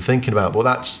was even thinking about.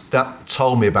 But that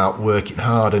told me about working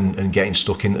hard and getting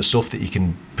stuck into stuff that you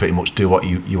can pretty much do what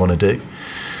you want to do.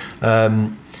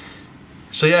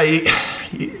 So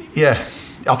yeah,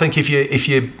 I think if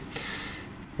you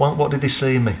what did they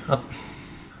see in me? I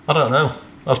don't know.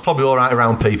 I was probably all right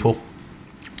around people.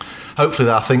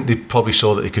 Hopefully, I think they probably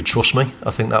saw that they could trust me.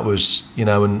 I think that was,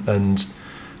 and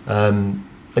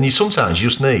you sometimes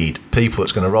just need people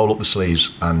that's going to roll up the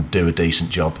sleeves and do a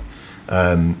decent job,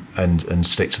 and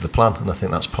stick to the plan. And I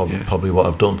think that's probably what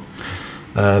I've done.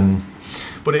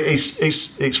 But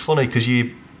it's funny because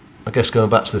I guess going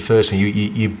back to the first thing,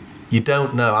 you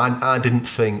don't know. I didn't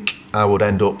think I would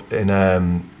end up in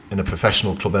a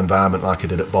professional club environment like I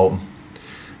did at Bolton,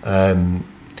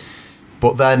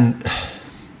 but then.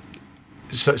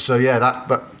 So yeah,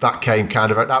 that came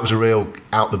kind of, that was a real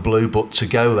out the blue. But to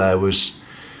go there was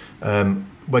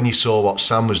when you saw what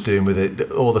Sam was doing with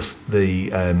it, all the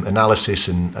analysis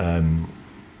and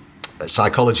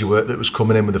psychology work that was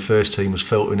coming in with the first team was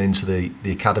filtering into the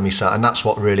academy side, and that's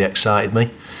what really excited me.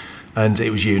 And it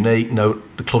was unique. No,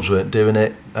 the clubs weren't doing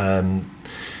it.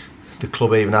 The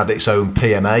club even had its own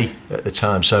PMA at the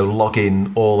time, so log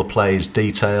in all the players'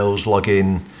 details, log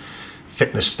in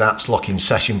fitness stats, log in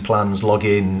session plans, log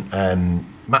in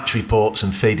match reports,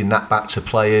 and feeding that back to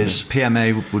players.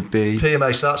 PMA would be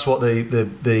PMA. So that's what the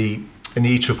in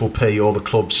the EPPP, all the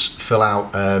clubs fill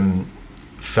out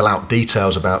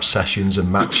details about sessions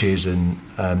and matches, and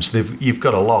so you've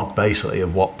got a log basically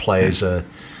of what players are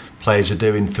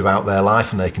doing throughout their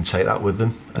life, and they can take that with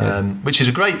them, which is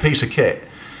a great piece of kit.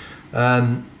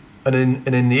 And in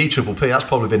the EPPP, that's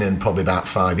probably been in about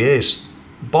 5 years.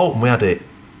 Bolton, we had it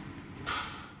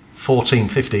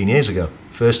 14-15 years ago,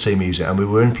 first team used it, and we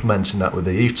were implementing that with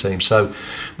the youth team, so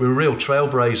we were real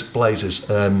trailblazers.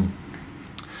 And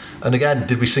again,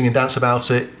 did we sing and dance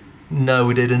about it? No,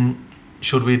 we didn't.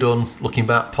 Should we have done? Looking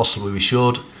back, possibly we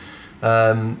should,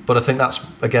 but I think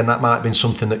that might have been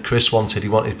something that Chris wanted. He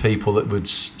wanted people that would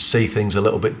see things a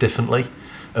little bit differently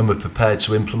and were prepared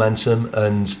to implement them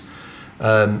and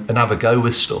have a go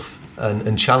with stuff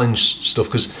and challenge stuff,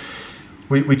 because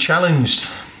we challenged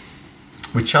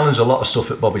a lot of stuff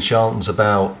at Bobby Charlton's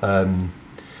about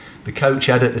the coach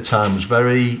Ed at the time was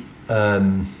very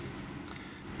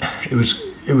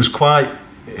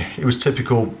it was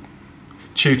typical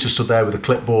tutor stood there with a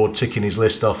clipboard ticking his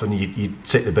list off, and you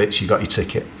tick the bits, you got your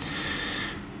ticket,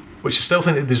 which I still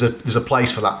think that there's a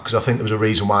place for that, because I think there was a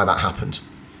reason why that happened,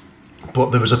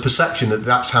 but there was a perception that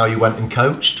that's how you went and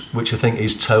coached, which I think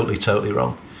is totally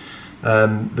wrong.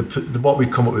 What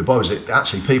we'd come up with, Bob, is that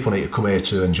actually people need to come here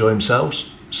to enjoy themselves.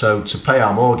 So to pay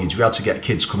our mortgage, we had to get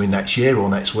kids coming next year or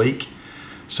next week.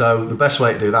 So the best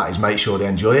way to do that is make sure they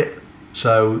enjoy it.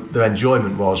 So their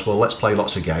enjoyment was, well, let's play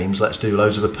lots of games, let's do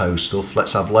loads of opposed stuff,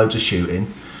 let's have loads of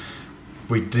shooting.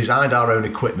 We designed our own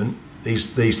equipment,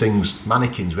 these things,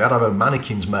 mannequins. We had our own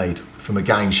mannequins made from a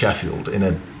guy in Sheffield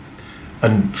in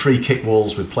and free kick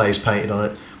walls with players painted on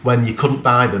it. When you couldn't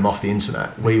buy them off the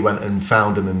internet, we went and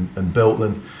found them and built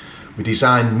them. We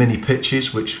designed mini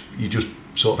pitches, which you just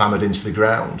sort of hammered into the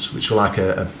ground, which were like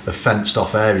a fenced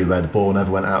off area where the ball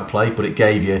never went out of play, but it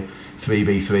gave you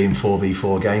 3v3 and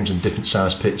 4v4 games and different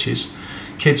sized pitches.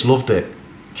 Kids loved it.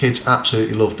 Kids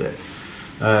absolutely loved it.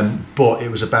 But it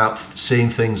was about seeing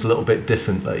things a little bit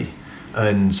differently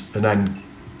and then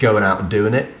going out and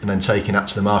doing it and then taking that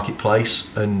to the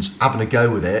marketplace and having a go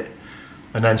with it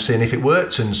and then seeing if it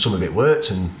worked, and some of it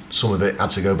worked and some of it had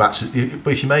to go back to.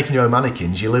 But if you're making your own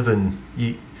mannequins, you live in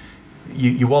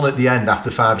you want at the end,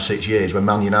 after 5 or 6 years, when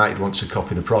Man United wants to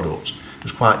copy the product, it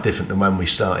was quite different than when we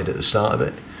started at the start of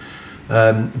it.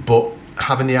 But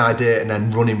having the idea and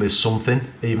then running with something,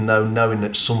 even though knowing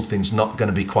that something's not going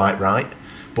to be quite right,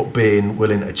 but being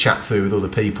willing to chat through with other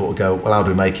people to go, well, how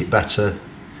do we make it better?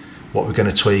 What we're going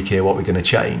to tweak here, what we're going to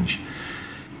change.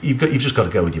 You've just got to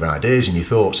go with your ideas and your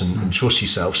thoughts and trust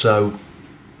yourself. So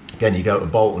again, you go to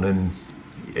Bolton, and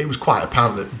it was quite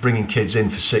apparent that bringing kids in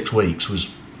for 6 weeks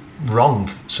was wrong.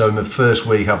 So in the first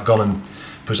week, I've gone and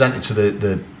presented to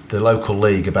the local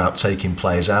league about taking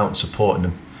players out and supporting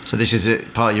them. So this is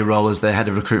part of your role as the head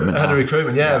of recruitment? Head of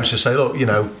recruitment, yeah. I was just say, look,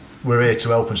 we're here to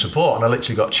help and support, and I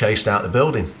literally got chased out the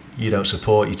building. You don't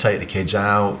support, you take the kids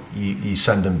out, you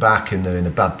send them back and they're in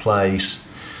a bad place.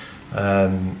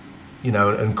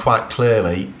 And quite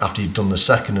clearly, after you've done the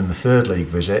second and the third league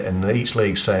visit, and each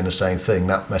league's saying the same thing,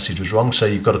 that message was wrong. So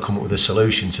you've got to come up with a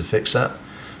solution to fix that.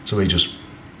 So we just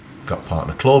got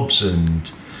partner clubs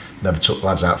and never took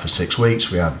lads out for 6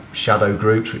 weeks. We had shadow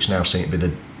groups, which now seem to be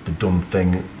the done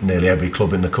thing nearly every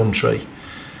club in the country.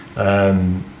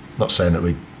 Not saying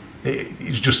that it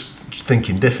was just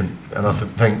thinking different, and I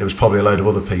think there was probably a load of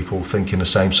other people thinking the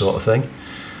same sort of thing.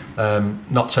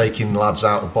 Not taking lads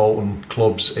out of Bolton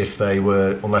clubs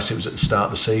unless it was at the start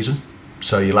of the season.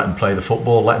 So you let them play the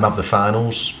football, let them have the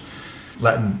finals,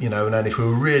 let them, and then if we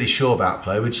were really sure about a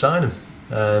player, we'd sign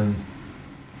them.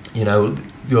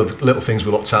 The other little things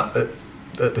we looked at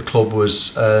the club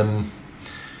was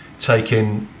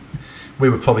we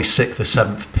were probably 6th or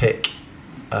 7th pick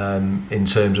in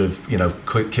terms of,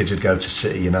 kids would go to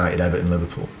City, United, Everton,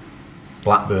 Liverpool.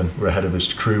 Blackburn were ahead of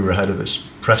us, Crewe were ahead of us,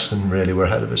 Preston really were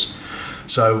ahead of us.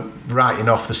 So writing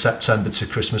off the September to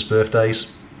Christmas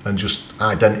birthdays, and just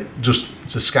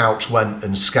the scouts went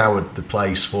and scoured the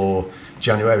place for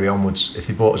January onwards. If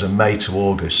they bought us in May to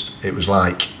August, it was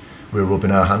like we were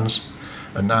rubbing our hands.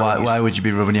 And now why would you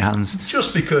be rubbing your hands?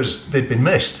 Just because they'd been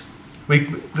missed.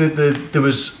 There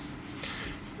was,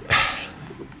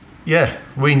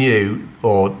 we knew,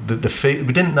 or we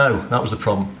didn't know. That was the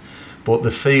problem. But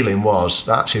the feeling was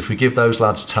that actually, if we give those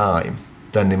lads time,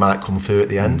 then they might come through at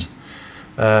the end.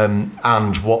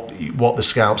 And what the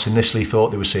scouts initially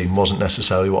thought they were seeing wasn't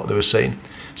necessarily what they were seeing.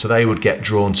 So they would get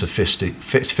drawn to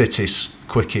fittest,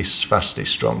 quickest,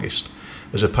 fastest, strongest,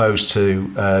 as opposed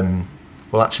to,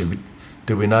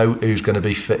 do we know who's going to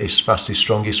be fittest, fastest,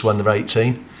 strongest when they're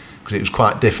 18? Because it was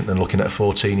quite different than looking at a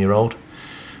 14-year-old.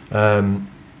 And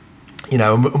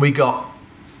we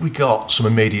got some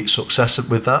immediate success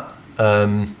with that.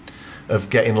 Of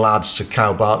getting lads to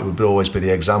Kyle Bartley would always be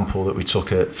the example that we took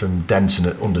from Denton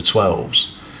at under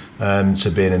 12s to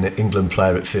being an England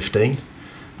player at 15,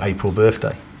 April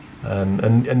birthday.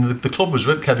 And the club was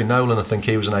with Kevin Nolan. I think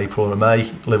he was in April and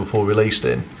May. Liverpool released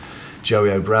him.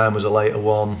 Joey O'Brien was a later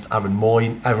one. Aaron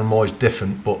Moy's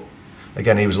different, but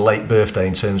again, he was a late birthday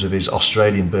in terms of his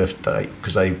Australian birthday,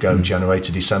 because they go January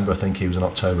to December. I think he was in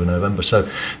October, November. So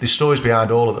there's stories behind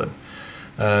all of them.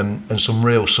 And some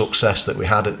real success that we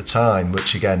had at the time,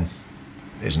 which again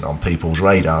isn't on people's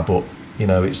radar, but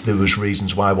there was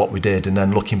reasons why what we did, and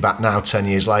then looking back now 10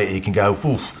 years later, you can go,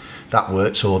 oof, that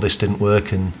worked, or this didn't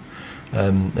work, and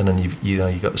then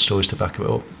you've got the stories to back it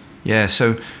up. Yeah.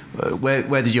 So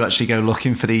where did you actually go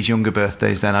looking for these younger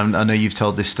birthdays then? I know you've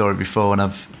told this story before, and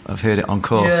I've heard it on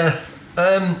course. Yeah.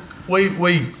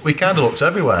 We kind of looked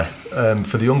everywhere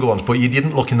for the younger ones, but you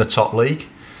didn't look in the top league.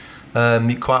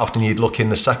 Quite often you'd look in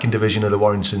the second division of the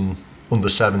Warrington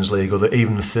Under-7s League, or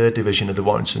even the third division of the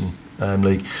Warrington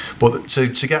League. But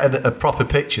to get a proper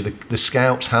picture, the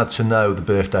scouts had to know the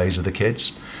birthdays of the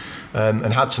kids,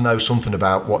 and had to know something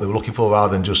about what they were looking for,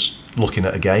 rather than just looking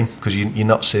at a game, because you're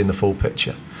not seeing the full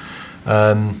picture.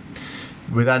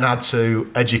 We then had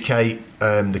to educate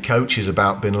the coaches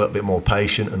about being a little bit more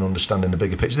patient and understanding the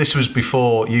bigger picture. This was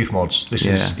before youth mods. This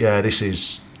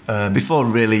is before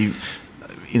really.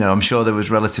 I'm sure there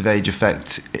was relative age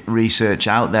effect research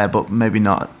out there, but maybe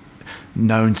not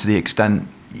known to the extent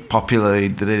popular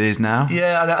that it is now.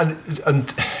 Yeah,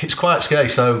 and it's quite scary.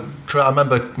 So I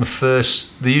remember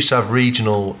they used to have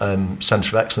regional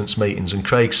Centre of Excellence meetings, and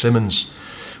Craig Simmons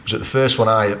was at the first one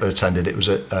I ever attended. It was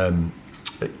at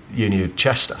Uni of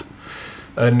Chester,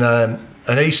 and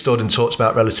he stood and talked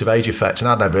about relative age effect, and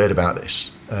I'd never heard about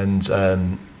this, and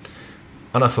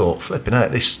I thought, flipping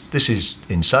out, this is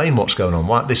insane. What's going on?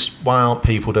 Why aren't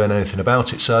people doing anything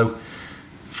about it? So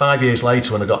 5 years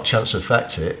later, when I got a chance to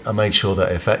affect it, I made sure that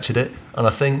I affected it. And I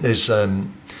think there's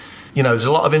there's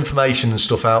a lot of information and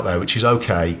stuff out there, which is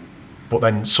okay, but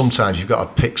then sometimes you've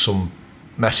got to pick some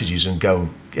messages and go,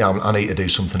 I need to do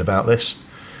something about this.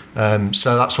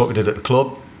 So that's what we did at the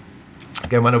club.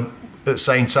 Again, at the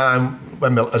same time,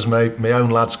 as my own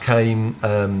lads came,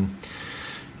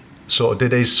 sort of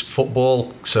did his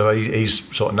football, so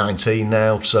he's sort of 19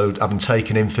 now. So having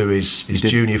taken him through his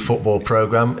junior football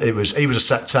programme, he was a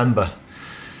September.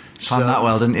 Planned that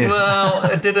well, didn't you? Well,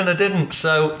 I did and I didn't.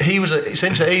 So he's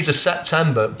a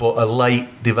September, but a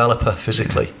late developer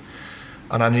physically.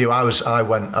 And I knew I was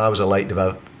a late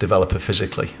developer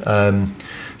physically.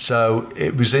 So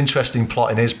it was interesting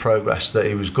plotting his progress, that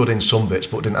he was good in some bits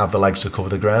but didn't have the legs to cover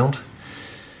the ground.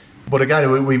 But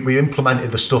again, we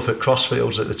implemented the stuff at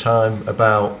Crossfields at the time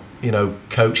about,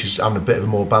 coaches having a bit of a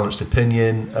more balanced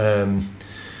opinion,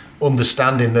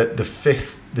 understanding that the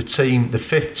fifth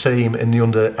team in the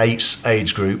under 8s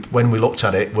age group, when we looked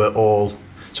at it, were all...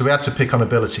 So we had to pick on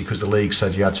ability because the league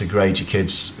said you had to grade your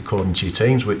kids according to your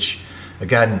teams, which,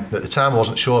 again, at the time I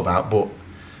wasn't sure about, but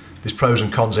there's pros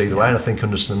and cons either way, and I think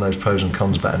understanding those pros and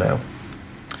cons better now.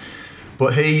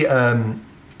 But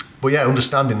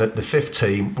understanding that the 5th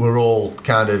team were all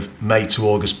kind of May to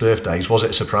August birthdays, was it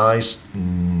a surprise?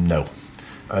 No.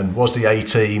 And was the A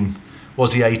team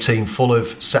full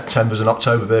of Septembers and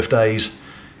October birthdays?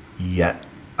 Yeah.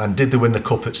 And did they win the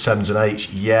cup at 7s and 8s?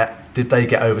 Yeah. Did they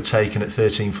get overtaken at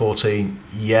 13, 14?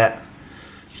 Yeah.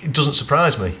 It doesn't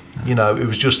surprise me. It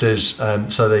was just as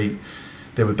so they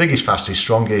were biggest, fastest,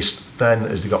 strongest. Then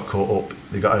as they got caught up,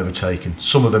 they got overtaken.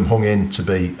 Some of them hung in to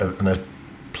be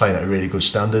playing at a really good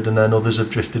standard, and then others have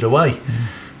drifted away.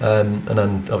 And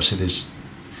then obviously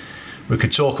we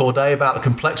could talk all day about the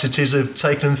complexities of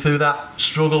taking them through that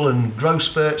struggle and growth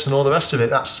spurts and all the rest of it.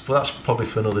 That's probably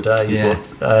for another day. Yeah.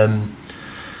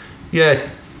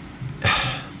 But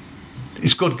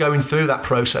it's good going through that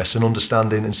process and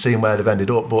understanding and seeing where they've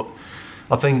ended up. But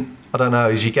I think, I don't know,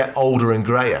 as you get older and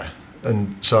greyer,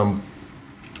 and so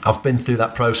I've been through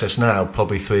that process now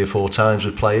probably 3 or 4 times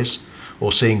with players,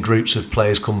 or seeing groups of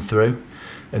players come through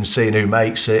and seeing who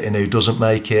makes it and who doesn't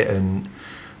make it, and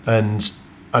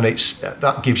it's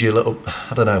that gives you a little,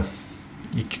 I don't know,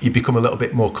 you become a little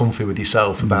bit more comfy with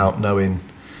yourself about knowing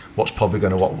what's probably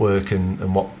going to work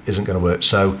and what isn't going to work.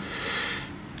 So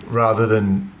rather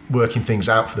than working things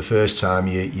out for the first time,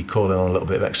 you call in on a little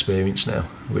bit of experience now,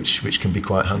 which can be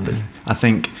quite handy. I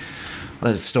think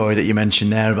the story that you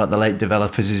mentioned there about the late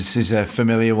developers is a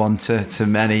familiar one to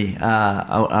many.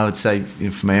 I would say,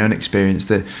 from my own experience,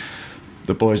 the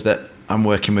boys that I'm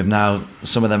working with now,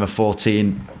 some of them are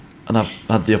 14, and I've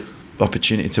had the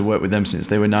opportunity to work with them since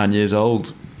they were 9 years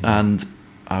old, and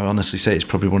I honestly say it's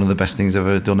probably one of the best things I've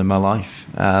ever done in my life.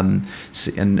 And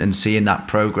seeing that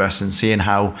progress and seeing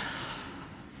how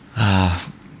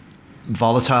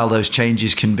volatile those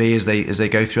changes can be as they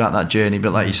go throughout that journey.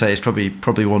 But like you say, it's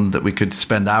probably one that we could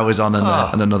spend hours on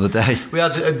another day. We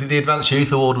had the Advanced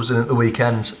Youth Award was in at the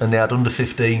weekend, and they had under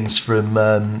 15s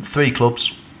from 3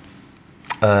 clubs: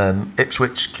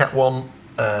 Ipswich, Cat 1,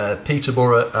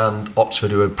 Peterborough, and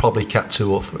Oxford, who were probably Cat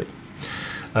 2 or 3.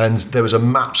 And there was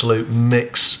an absolute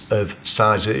mix of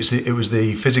sizes. It was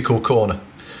the physical corner,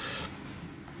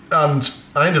 and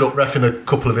I ended up reffing a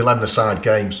couple of 11-a-side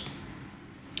games.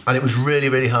 And it was really,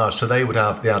 really hard. So they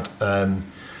had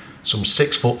some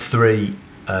 6'3"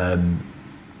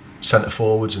 centre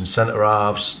forwards and centre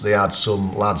halves. They had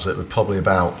some lads that were probably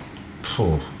about,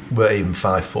 weren't even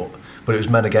 5 foot, but it was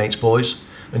men against boys.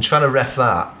 And trying to ref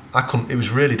that, I couldn't. It was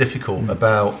really difficult.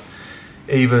 About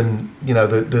even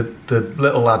the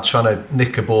little lad trying to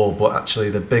nick a ball, but actually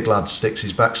the big lad sticks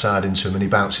his backside into him and he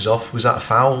bounces off. Was that a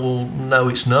foul? Well, no,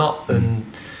 it's not. And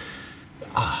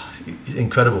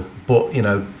incredible. But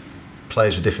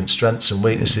players with different strengths and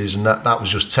weaknesses, and that was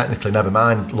just technically, never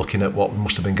mind looking at what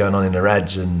must have been going on in their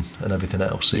heads and everything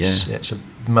else. It's a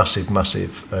massive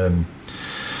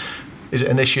is it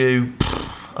an issue?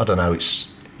 I don't know. It's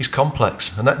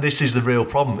complex, and this is the real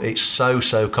problem. It's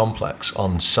so complex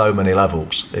on so many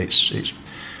levels. It's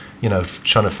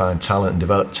trying to find talent and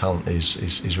develop talent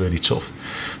is really tough.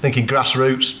 I think in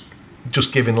grassroots,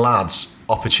 just giving lads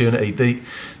opportunity.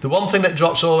 The one thing that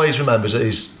Drops always remembers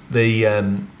is the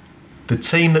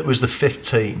team that was the 5th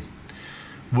team.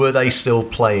 Were they still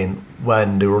playing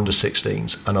when they were under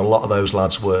 16s? And a lot of those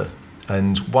lads were.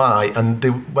 And why? And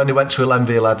when they went to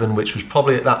 11v11, which was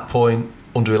probably at that point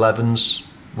under 11s,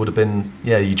 would have been,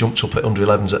 you jumped up at under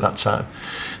 11s at that time.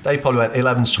 They probably went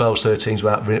 11s, 12s, 13s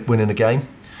without winning a game.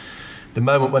 The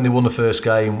moment when they won the first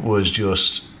game was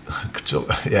just,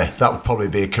 that would probably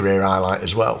be a career highlight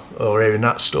as well, or hearing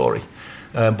that story.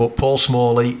 But Paul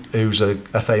Smalley, who's a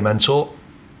FA mentor,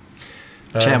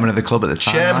 chairman of the club at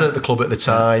the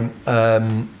time.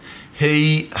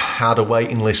 He had a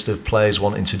waiting list of players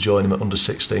wanting to join him at under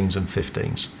 16s and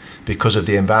 15s because of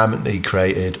the environment he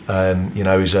created.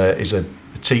 He's a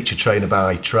teacher trainer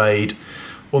by trade,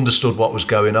 understood what was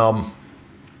going on,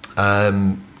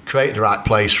 created the right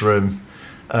place for him,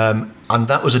 and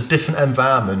that was a different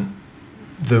environment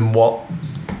than what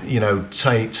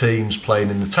teams playing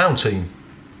in the town team,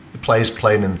 the players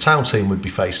playing in the town team would be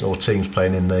facing, or teams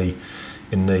playing in the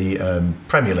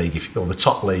Premier League or the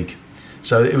top league.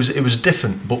 So it was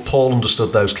different, but Paul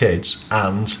understood those kids,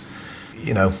 and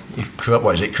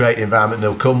create the environment and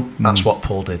they'll come. That's what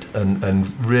Paul did,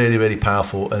 and really, really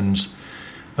powerful. And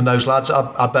those lads,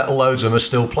 I bet loads of them are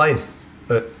still playing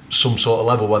at some sort of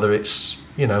level, whether it's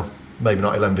maybe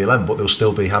not 11v11, but they'll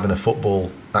still be having a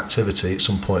football activity at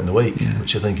some point in the week,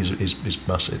 which I think is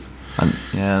massive.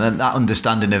 And that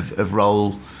understanding of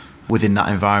role within that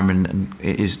environment and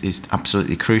is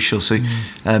absolutely crucial. So,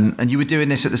 and you were doing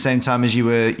this at the same time as you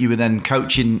were then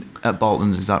coaching at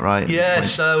Bolton, is that right? Yeah.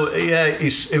 So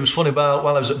it was funny. While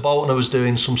I was at Bolton, I was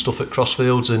doing some stuff at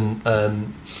Crossfields and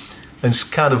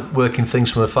kind of working things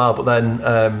from afar. But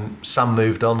then Sam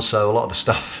moved on, so a lot of the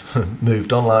staff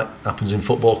moved on, like happens in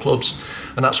football clubs,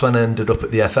 and that's when I ended up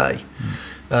at the FA.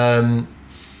 And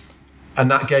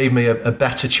that gave me a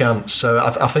better chance. So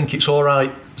I think it's all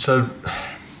right. So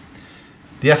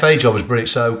the FA job was brilliant.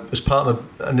 So as part of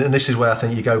and this is where I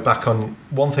think you go back on,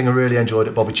 one thing I really enjoyed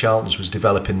at Bobby Charlton's was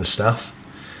developing the staff,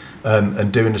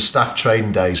 and doing the staff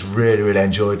training days. Really, really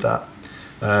enjoyed that.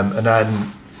 And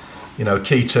then, a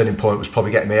key turning point was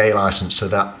probably getting my A licence, so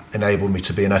that enabled me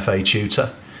to be an FA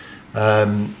tutor.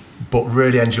 But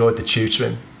really enjoyed the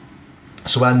tutoring.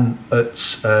 So when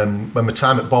my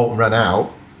time at Bolton ran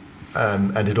out,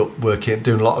 ended up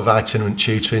doing a lot of itinerant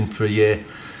tutoring for a year.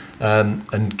 And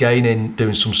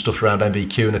doing some stuff around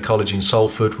MVQ in a college in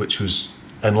Salford, which was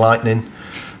enlightening,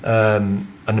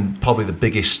 and probably the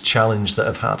biggest challenge that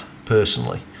I've had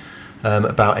personally,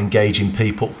 about engaging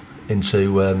people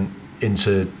into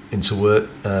work,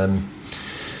 and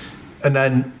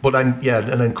then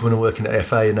coming and working at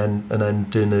FA, and then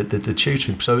doing the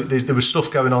tutoring. So there was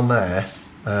stuff going on there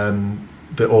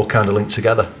that all kind of linked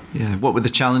together. Yeah. What were the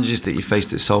challenges that you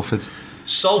faced at Salford?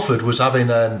 Salford was having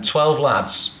 12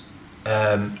 lads.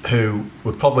 Who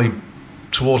were probably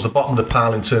towards the bottom of the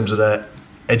pile in terms of their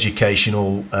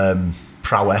educational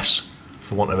prowess,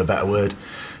 for want of a better word.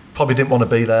 Probably didn't want to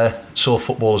be there. Saw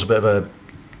football as a bit of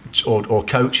or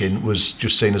coaching was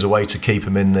just seen as a way to keep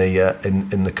them in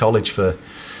the college for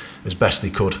as best they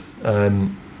could,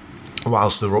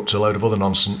 whilst they were up to a load of other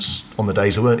nonsense on the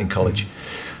days they weren't in college.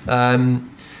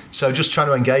 So just trying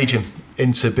to engage them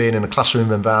into being in a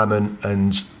classroom environment,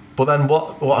 but then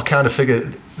what I kind of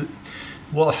figured.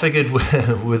 What I figured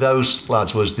with those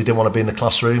lads was they didn't want to be in the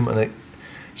classroom,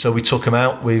 so we took them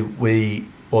out. The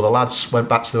lads went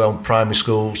back to their own primary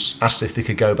schools, asked if they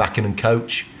could go back in and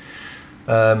coach.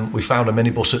 We found a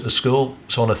minibus at the school,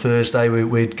 so on a Thursday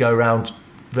we'd go around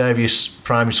various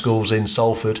primary schools in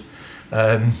Salford,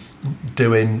 they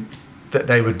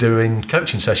were doing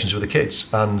coaching sessions with the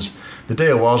kids. And the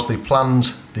deal was they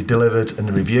planned, they delivered, and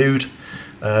they reviewed.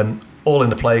 All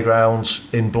in the playground,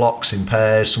 in blocks, in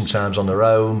pairs, sometimes on their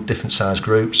own, different size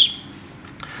groups.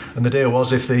 And the deal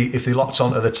was if they locked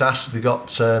onto the task, we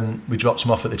dropped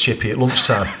them off at the chippy at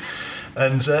lunchtime.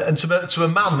 And to a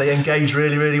man, they engaged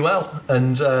really, really well.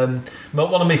 And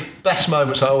one of my best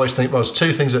moments, I always think, was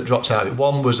two things that dropped out.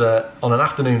 One was on an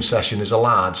afternoon session as a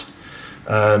lad.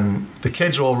 The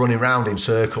kids are all running around in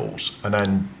circles, and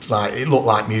then it looked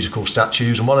like musical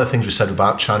statues. And one of the things we said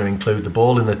about trying to include the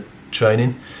ball in the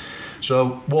training.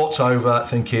 So walked over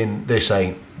thinking this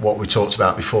ain't what we talked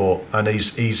about before, and he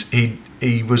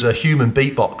was a human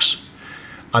beatbox,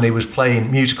 and he was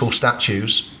playing musical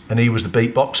statues, and he was the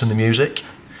beatbox and the music,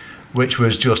 which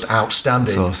was just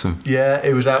outstanding. That's awesome. Yeah,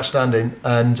 it was outstanding,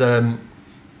 and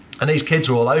these kids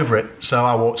were all over it. So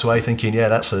I walked away thinking, yeah,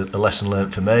 that's a lesson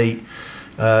learnt for me.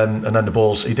 And then the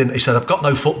balls, he said, I've got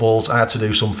no footballs, I had to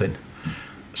do something.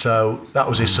 So that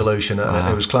was his solution, and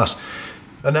it was class.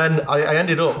 And then I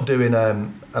ended up doing,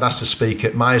 I'd asked to speak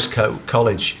at Myerscough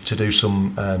College to do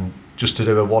some, just to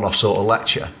do a one-off sort of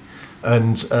lecture.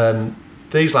 And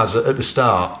these lads at the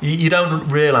start, you don't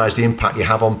realise the impact you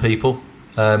have on people.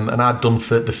 And I'd done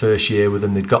for the first year with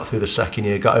them, they'd got through the second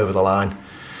year, got over the line.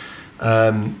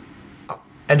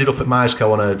 Ended up at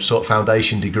Myerscough on a sort of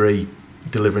foundation degree,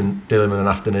 delivering an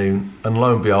afternoon. And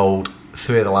lo and behold,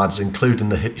 3 of the lads, including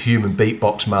the human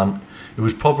beatbox man, who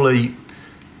was probably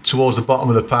towards the bottom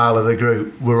of the pile of the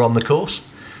group, were on the course.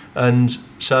 And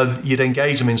so you'd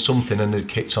engage them in something and they'd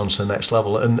kicked on to the next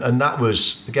level. And that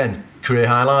was, again, career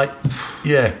highlight.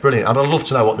 Yeah, brilliant. And I'd love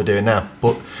to know what they're doing now.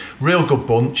 But real good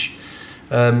bunch,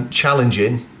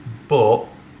 challenging, but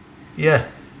yeah,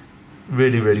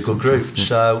 really, really good group.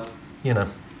 So, you know,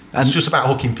 it's just about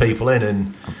hooking people in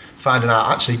and finding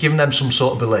out, actually giving them some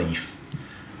sort of belief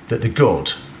that they're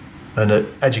good. And that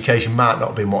education might not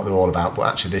have been what they're all about, but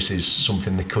actually this is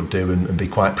something they could do and be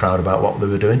quite proud about what they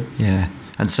were doing. Yeah.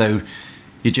 And so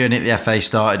your journey at the FA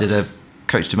started as a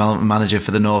coach development manager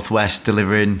for the Northwest,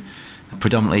 delivering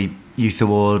predominantly Youth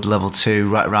Award Level 2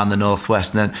 right around the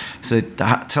Northwest. And then, so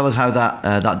tell us how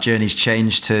that journey's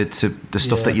changed to the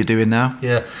stuff that you're doing now.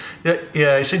 Yeah.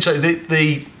 It's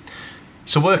interesting.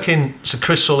 So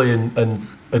Chris Sully and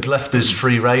had left us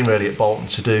free rein really at Bolton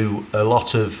to do a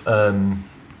lot of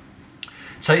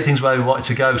take things where we wanted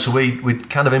to go. So we'd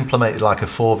kind of implemented like a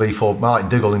 4v4. Martin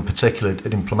Diggle in particular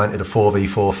had implemented a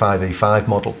 4v4, 5v5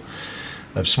 model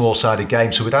of small-sided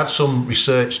games. So we'd had some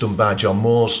research done by John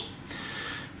Moores,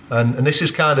 and this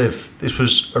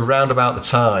was around about the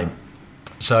time.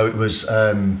 So it was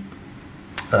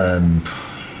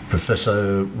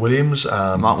Professor Williams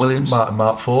and Mark Williams,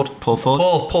 Mark Ford, Paul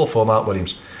Ford, Mark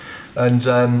Williams, and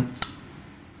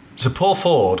so Paul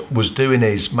Ford was doing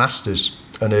his masters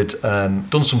and had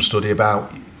done some study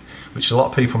about, which a lot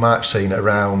of people might have seen,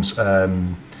 around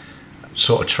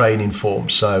sort of training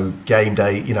forms. So game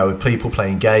day, you know, people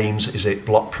playing games. Is it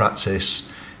block practice?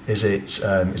 Is it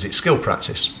skill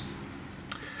practice?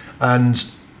 And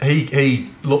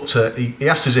he looked at. He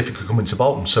asked us if he could come into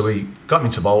Bolton. So we got him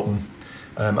into Bolton.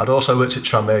 I'd also worked at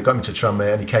Tranmere, got him to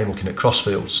Tranmere, and he came looking at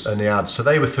Crossfields. And so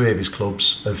they were 3 of his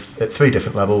clubs at 3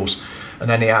 different levels, and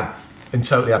then in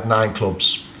total he had 9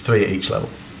 clubs. 3 at each level.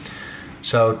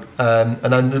 So,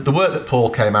 and then the work that Paul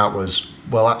came out was,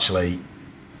 well, actually,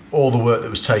 all the work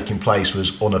that was taking place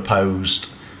was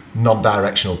unopposed,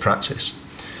 non-directional practice.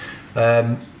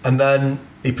 And then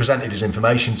he presented his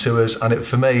information to us, and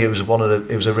for me, it was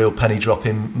a real penny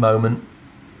dropping moment.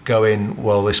 Going,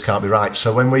 well, this can't be right.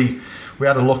 So when we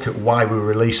had a look at why we were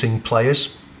releasing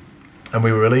players, and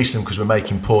we were releasing them because we're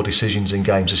making poor decisions in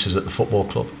games. This is at the football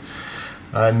club,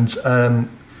 and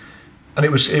it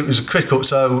was a critical.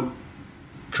 So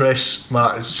Chris,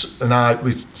 Mark, and I,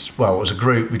 as a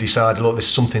group, we decided, look,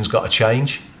 something's got to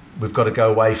change. We've got to go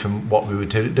away from what we were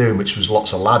doing, which was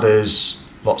lots of ladders,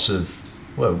 lots of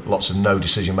no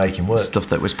decision making work, stuff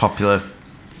that was popular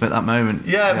at that moment.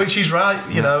 Yeah, which is right,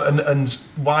 you know. And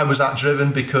why was that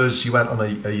driven? Because you went on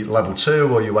a level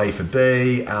 2 or you A for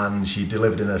B, and you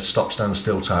delivered in a stop, stand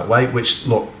still type way. Which,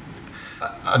 look,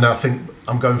 and I think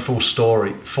I'm going full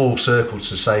circle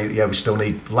to say, yeah, we still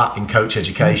need that in coach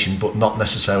education, but not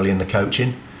necessarily in the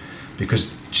coaching,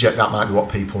 because that might be what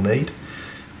people need.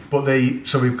 But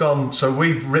so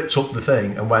we've ripped up the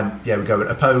thing and went, yeah, we go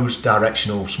with opposed,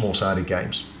 directional, small-sided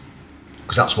games,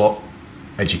 because that's what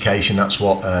education, that's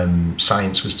what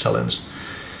science was telling us.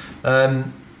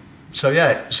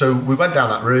 So we went down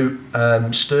that route.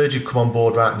 Sturge had come on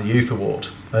board right in the Youth Award,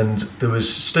 and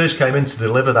Sturge came in to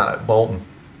deliver that at Bolton,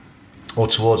 or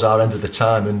towards our end of the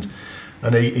time,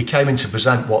 and he came in to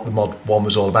present what the Mod 1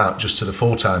 was all about, just to the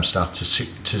full-time staff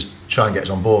to try and get us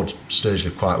on board. Sturge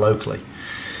lived quite locally,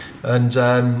 and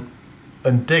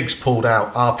Diggs pulled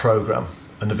out our programme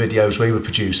and the videos we were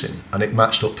producing, and it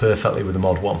matched up perfectly with the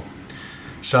Mod 1.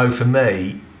 So for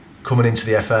me, coming into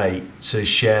the FA to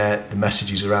share the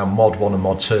messages around Mod 1 and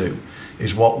Mod 2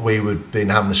 is what we would been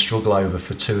having a struggle over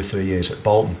for 2 or 3 years at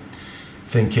Bolton.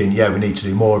 Thinking, yeah, we need to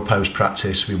do more post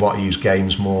practice, we want to use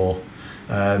games more,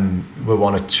 we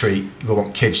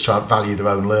want kids to value their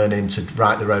own learning, to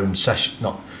write their own session.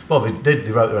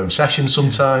 They wrote their own sessions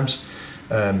sometimes,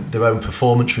 their own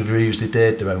performance reviews they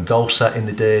did, their own goal setting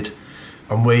they did,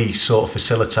 and we sort of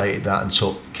facilitated that and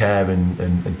took care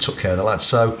and took care of the lads.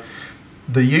 So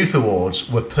the Youth Awards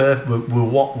were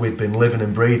what we'd been living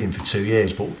and breathing for 2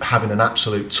 years, but having an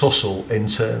absolute tussle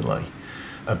internally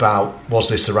about, was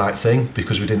this the right thing,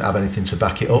 because we didn't have anything to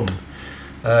back it up.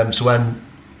 So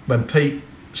when Pete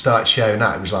started sharing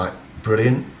that, it was like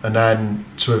brilliant. And then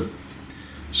to have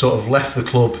sort of left the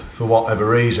club for whatever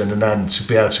reason, and then to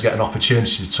be able to get an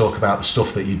opportunity to talk about the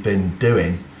stuff that you'd been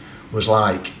doing was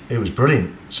like, it was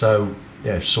brilliant. So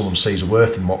yeah, if someone sees a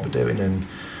worth in what we're doing,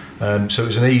 and so it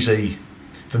was an easy,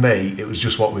 for me, it was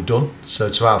just what we'd done. So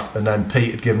to have, and then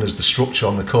Pete had given us the structure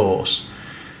on the course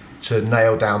to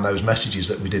nail down those messages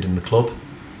that we did in the club.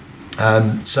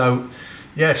 So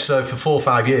for 4 or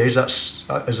 5 years, that's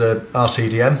as a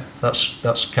RCDM,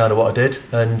 that's kind of what I did,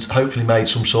 and hopefully made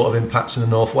some sort of impact in the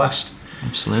Northwest.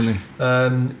 Absolutely.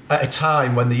 At a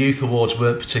time when the youth awards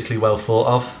weren't particularly well thought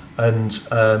of,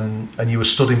 and you were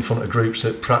stood in front of groups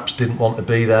that perhaps didn't want to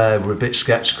be there, were a bit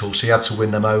sceptical, so you had to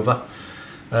win them over.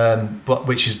 But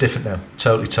which is different now,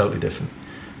 totally different.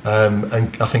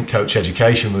 And I think coach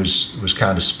education was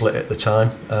kind of split at the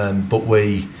time, but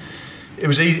it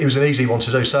was an easy one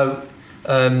to do. So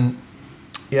so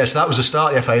that was the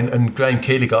start of the FA, and Graham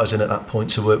Keeley got us in at that point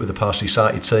to work with the partially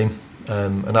sighted team,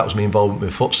 and that was my involvement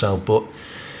with futsal, but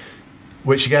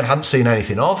which again hadn't seen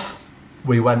anything of.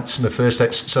 We went to my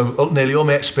first, so nearly all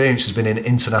my experience has been in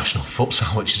international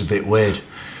futsal, which is a bit weird.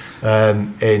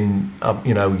 In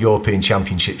European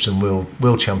championships and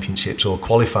world championships, or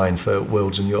qualifying for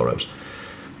worlds and Euros,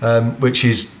 which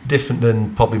is different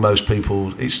than probably most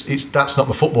people. It's that's not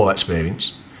my football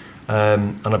experience,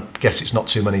 and I guess it's not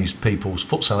too many people's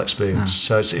futsal experience.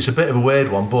 So it's a bit of a weird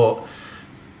one. But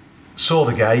saw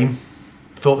the game,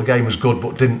 thought the game was good,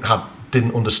 but didn't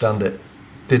understand it.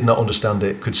 Did not understand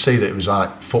it. Could see that it was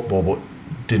like football, but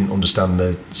didn't understand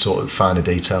the sort of finer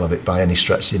detail of it by any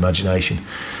stretch of the imagination.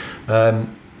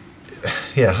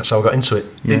 That's how I got into it.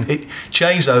 Yeah. It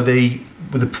changed though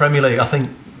with the Premier League. I think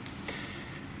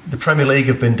the Premier League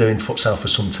have been doing futsal for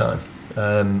some time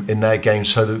in their games.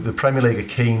 So the Premier League are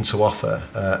keen to offer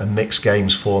a mixed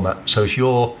games format. So if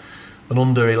you're an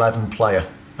under 11 player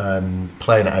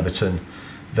playing at Everton,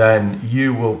 then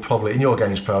you will probably, in your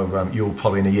games programme, you will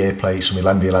probably in a year play some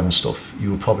 11v11 stuff.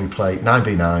 You will probably play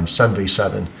 9v9,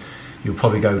 7v7. You'll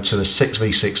probably go to a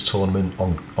 6v6 tournament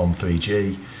on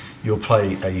 3G. You'll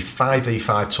play a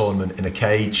 5v5 tournament in a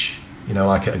cage,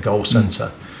 like at a goal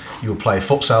centre. You'll play a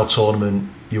futsal tournament.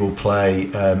 You will play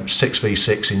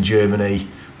 6v6 in Germany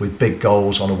with big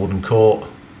goals on a wooden court,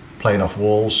 playing off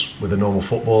walls with a normal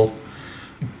football.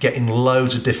 Getting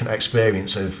loads of different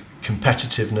experience of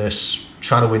competitiveness,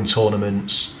 trying to win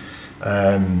tournaments,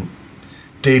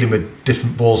 dealing with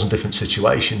different balls and different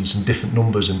situations and different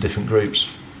numbers and different groups.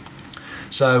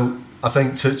 So I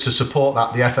think to support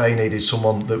that, the FA needed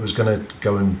someone that was going to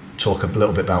go and talk a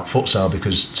little bit about futsal,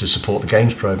 because to support the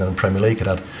games programme Premier League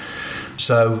had.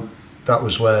 So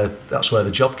that's where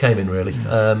the job came in, really.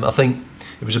 I think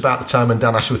it was about the time when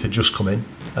Dan Ashworth had just come in.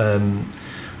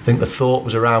 I think the thought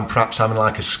was around perhaps having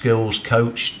like a skills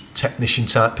coach, technician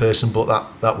type person, but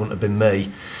that wouldn't have been me.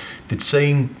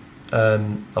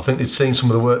 I think they'd seen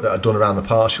some of the work that I'd done around the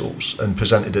partials and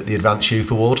presented at the Advanced Youth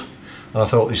Award, and I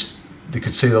thought they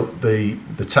could see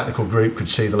the technical group could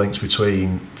see the links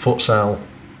between futsal,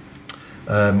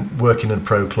 working in a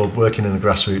pro club, working in a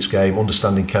grassroots game,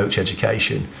 understanding coach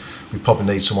education. We probably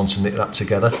need someone to knit that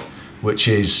together, which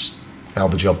is how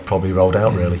the job probably rolled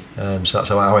out, really. So that's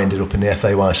how I ended up in the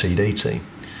FAYCD team,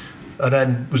 and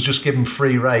then was just given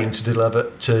free rein to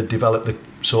develop the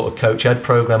sort of coach ed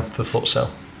programme for futsal,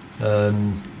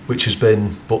 which has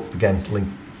been, but again,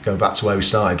 going back to where we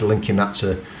started, linking that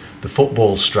to the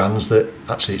football strands, that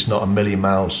actually it's not a million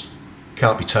miles,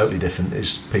 can't be totally different.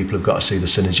 Is people have got to see the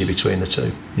synergy between the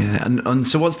two. Yeah, and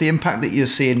so what's the impact that you're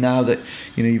seeing now that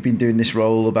you've been doing this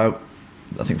role about,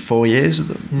 I think, 4 years?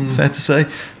 Fair to say.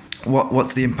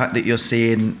 What's the impact that you're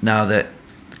seeing now that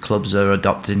the clubs are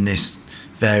adopting this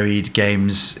varied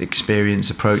games experience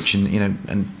approach, and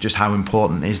and just how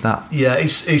important is that? Yeah,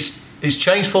 it's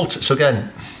changed full. So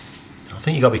again, I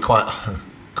think you got to be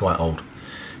quite old.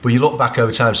 But you look back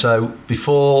over time, so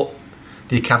before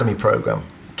the academy programme,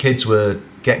 kids were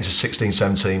getting to 16,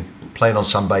 17, playing on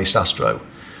sand-based Astro,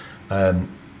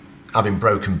 having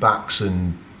broken backs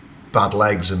and bad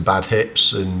legs and bad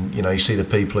hips, and you see the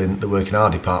people that work in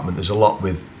our department, there's a lot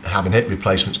with having hip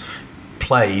replacements.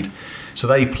 So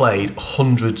they played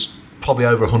hundreds, probably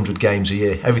over 100 games a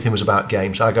year. Everything was about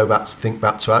games. I think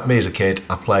back to me as a kid,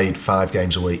 I played 5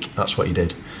 games a week. That's what you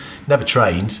did. Never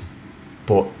trained,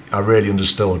 but I really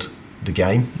understood the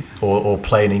game or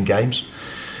playing in games.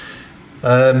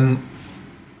 So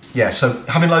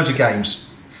having loads of games,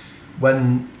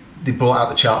 when they brought out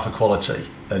the chart for quality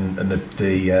and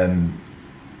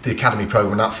the academy programme,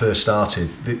 when that first started,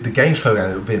 the games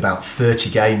programme, it would be about 30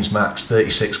 games max,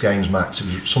 36 games max. It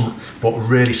was but a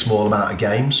really small amount of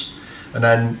games. And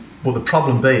then, but the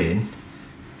problem being,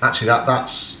 actually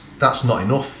that's that's not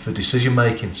enough for decision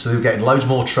making. So they were getting loads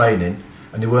more training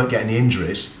and they weren't getting the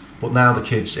injuries. But now the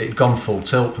kids, it had gone full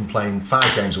tilt from playing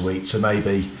 5 games a week to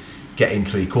maybe getting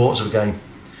 3/4 of a game.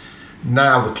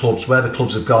 Now the clubs, where the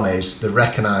clubs have gone is they're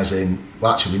recognising,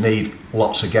 well, actually we need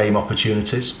lots of game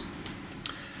opportunities.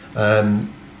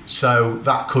 So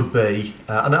that could be,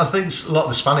 and I think a lot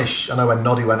of the Spanish, I know when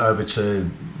Noddy went over to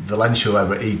Valencia,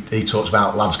 wherever, he talks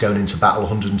about lads going into battle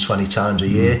 120 times a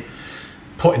year,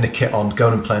 putting the kit on,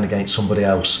 going and playing against somebody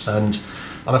else. And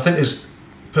I think there's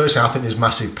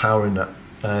massive power in that,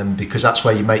 because that's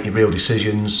where you make your real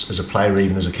decisions as a player,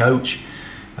 even as a coach.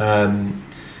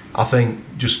 I think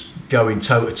just going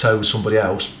toe to toe with somebody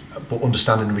else, but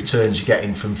understanding the returns you're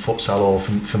getting from futsal or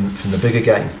from the bigger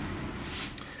game.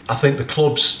 I think the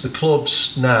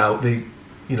clubs now,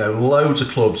 loads of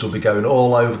clubs will be going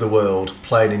all over the world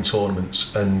playing in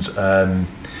tournaments and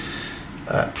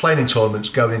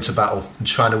going into battle and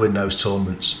trying to win those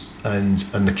tournaments, and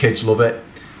the kids love it.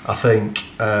 I think,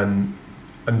 and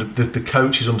the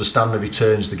coaches understand the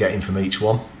returns they're getting from each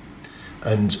one,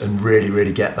 and really,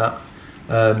 really get that.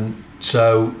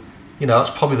 So, that's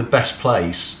probably the best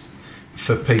place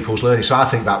for people's learning. So I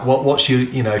think that what's your,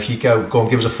 if you go and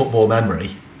give us a football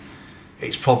memory,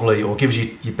 it's probably, or gives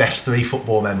you your best 3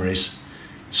 football memories,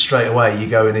 straight away I'm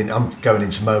going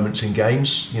into moments in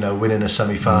games, winning a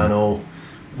semi-final,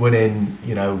 winning,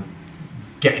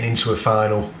 getting into a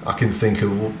final. I can think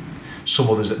of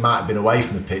some others that might have been away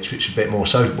from the pitch, which is a bit more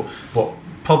social, but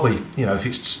probably, if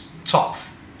it's top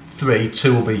 3,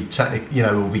 2 will be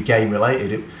will be game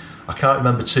related. I can't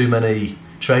remember too many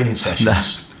training sessions. No.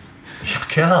 I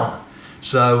can't.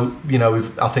 So,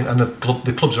 I think, and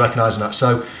the clubs are recognising that.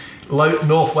 So,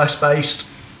 northwest based,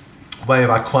 where I've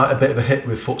had quite a bit of a hit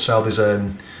with futsal.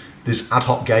 There's ad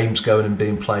hoc games going and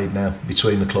being played now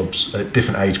between the clubs at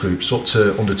different age groups, up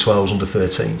to under 12s, under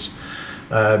 13s.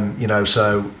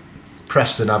 So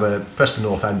Preston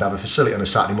North End have a facility on a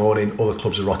Saturday morning. Other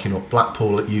clubs are rocking up.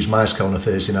 Blackpool use Myerscough on a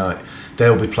Thursday night.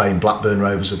 They'll be playing Blackburn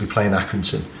Rovers. They'll be playing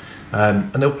Accrington,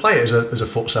 and they'll play it as a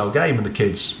futsal game, and the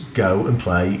kids go and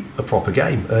play a proper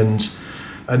game, and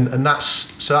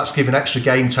that's giving extra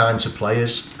game time to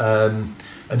players, and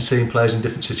seeing players in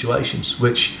different situations.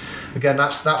 Which, again,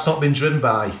 that's not been driven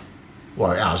by,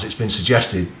 well, it has. It's been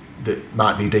suggested that it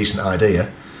might be a decent idea,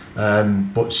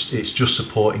 but it's just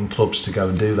supporting clubs to go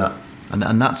and do that.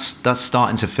 And that's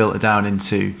starting to filter down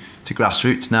into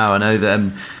grassroots now. I know that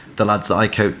the lads that I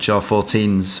coach, our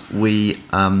 14s, we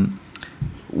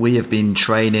have been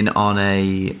training on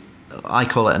I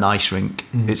call it an ice rink.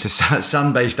 It's a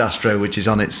sand-based Astro, which is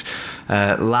on its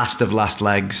last of last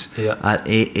legs. Yeah.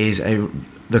 It is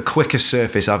the quickest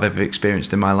surface I've ever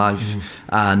experienced in my life.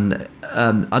 And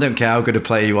I don't care how good a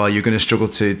player you are, you're going to struggle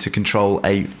to control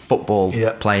a football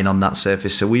playing on that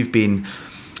surface. So we've been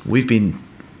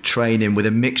training with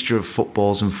a mixture of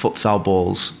footballs and futsal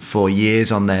balls for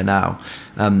years on there now.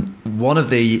 One of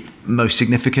the most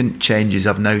significant changes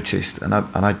I've noticed, and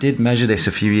I did measure this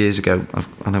a few years ago,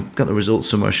 and I've got the results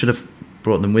somewhere. I should have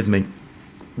brought them with me.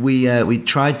 We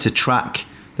tried to track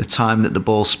the time that the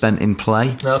ball spent in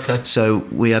play. Okay. So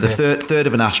we had a third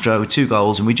of an Astro, 2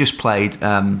 goals, and we just played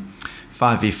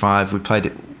 5v5. We played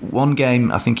it one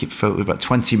game, I think it for about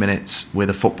 20 minutes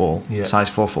with a football, size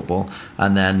 4 football,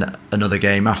 and then another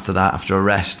game after that, after a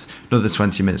rest, another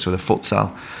 20 minutes with a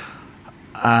futsal.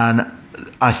 And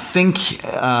I think,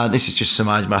 this is just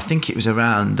surmising, but I think it was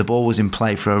the ball was in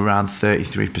play for around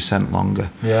 33% longer.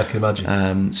 Yeah, I can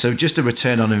imagine. So just a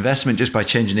return on investment just by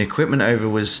changing the equipment over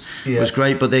was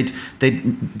great, but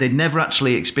they'd never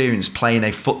actually experienced playing a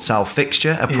futsal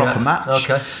fixture, a proper match.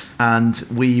 Okay. And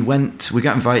we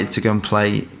got invited to go and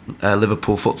play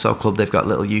Liverpool Futsal Club. They've got a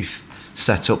little youth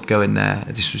set up going there.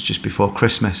 This was just before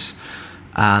Christmas,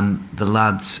 and the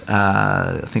lads,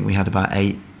 I think we had about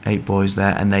eight boys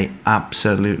there, and they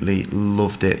absolutely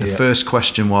loved it. The first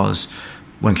question was,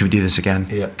 when can we do this again?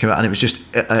 And it was just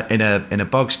in a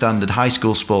bog standard high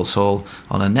school sports hall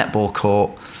on a netball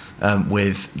court,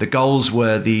 with the goals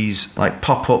were these like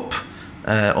pop up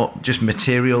just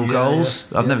material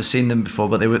goals. I've never seen them before,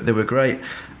 but they were great.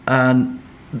 And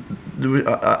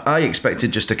I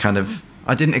expected just a kind of,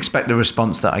 I didn't expect the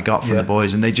response that I got from the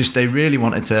boys, and they really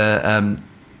wanted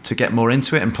to get more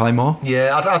into it and play more.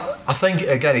 Yeah, I think,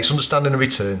 again, it's understanding the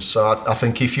returns. So I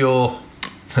think if you're...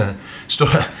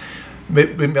 my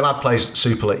lad plays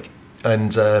Super League,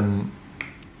 and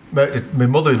my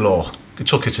mother-in-law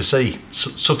took her to see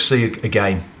a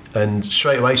game, and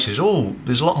straight away she says, "Oh,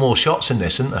 there's a lot more shots in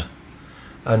this, isn't there?"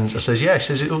 And I says, "Yeah."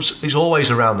 She says, "It's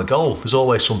always around the goal. There's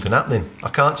always something happening. I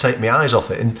can't take my eyes off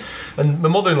it." And my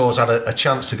mother-in-law's had a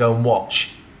chance to go and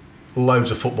watch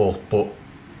loads of football, but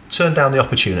turned down the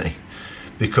opportunity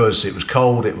because it was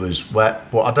cold, it was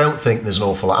wet, but I don't think there's an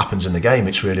awful lot happens in the game.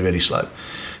 It's really, really slow.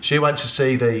 She went to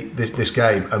see this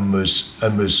game and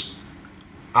was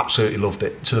absolutely loved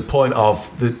it, to the point of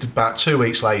about 2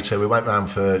 weeks later we went round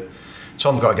for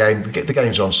Tom got a game. The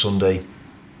game's on Sunday.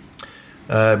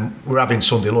 We're having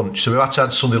Sunday lunch, so we had to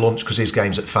have Sunday lunch because his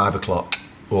game's at 5 o'clock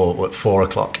or at 4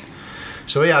 o'clock.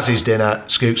 So he has his dinner,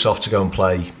 scoots off to go and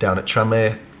play down at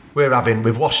Tranmere.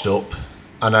 We've washed up,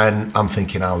 and then I'm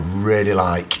thinking I would really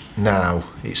like now.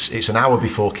 It's an hour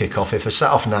before kick-off. If I set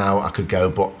off now, I could go,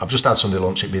 but I've just had Sunday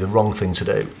lunch. It'd be the wrong thing to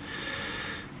do.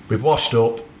 We've washed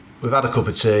up. We've had a cup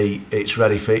of tea. It's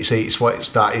ready for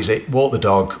it. Walk the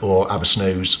dog or have a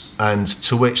snooze. And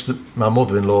to which my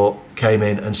mother-in-law came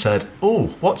in and said, "Oh,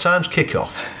 what time's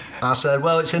kick-off?" I said,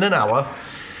 "Well, it's in an hour."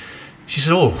 She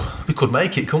said, "Oh, we could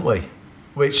make it, couldn't we?"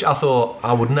 Which I thought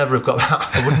I would never have got that.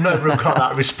 I would never have got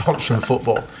that response from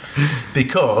football,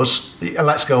 because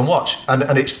let's go and watch.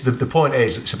 And it's the point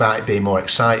is, it's about it being more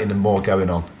exciting and more going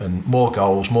on and more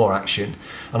goals, more action.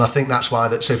 And I think that's why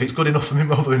so if it's good enough for my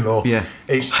mother-in-law,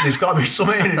 there's got to be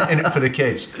something in it for the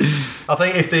kids. I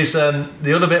think if there's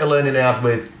the other bit of learning I had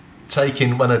with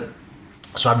taking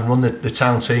having run the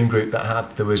town team group that I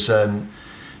had, there was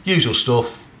usual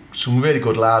stuff. Some really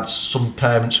good lads, some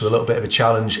parents who were a little bit of a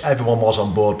challenge. Everyone was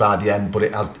on board by the end, but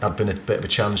it had been a bit of a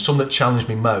challenge. Some that challenged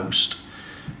me most,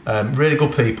 really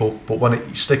good people, but when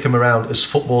you stick them around as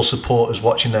football supporters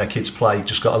watching their kids play,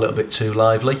 just got a little bit too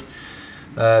lively.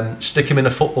 Stick them in a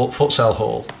futsal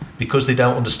hall because they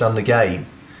don't understand the game.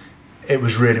 It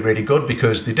was really, really good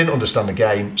because they didn't understand the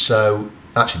game, so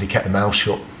actually they kept their mouth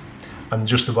shut. And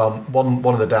just one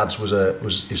of the dads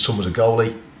his son was a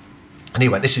goalie, and he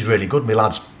went, "This is really good. My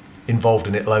lad's involved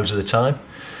in it loads of the time."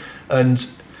 And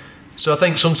so I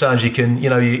think sometimes you can,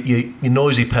 you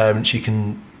noisy parents, you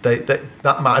can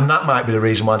that might be the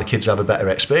reason why the kids have a better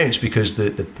experience, because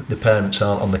the parents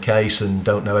aren't on the case and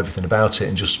don't know everything about it,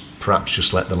 and perhaps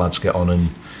just let the lads get on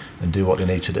and do what they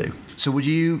need to do. So would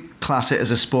you class it as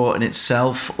a sport in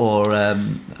itself, or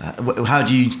how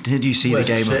do you see the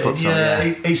game of futsal?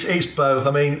 Yeah, it's both.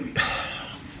 I mean,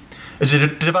 as a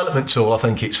development tool, I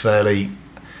think it's fairly.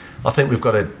 I think we've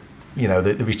got to,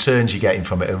 the returns you're getting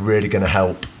from it are really going to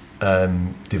help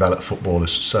develop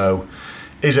footballers. So,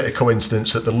 is it a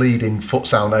coincidence that the leading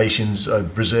futsal nations are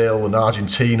Brazil and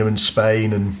Argentina and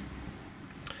Spain and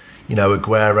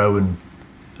Aguero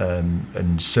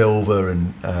and Silva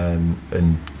and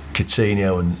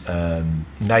Coutinho and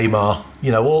Neymar?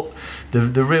 All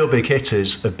the real big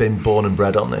hitters have been born and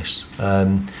bred on this.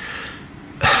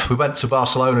 We went to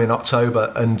Barcelona in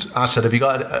October, and I said,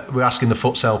 we're asking the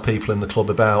futsal people in the club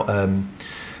about,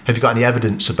 have you got any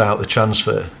evidence about the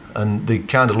transfer? And they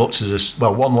kind of looked at us,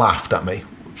 well, one laughed at me,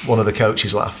 one of the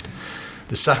coaches laughed.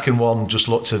 The second one just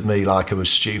looked at me like I was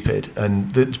stupid,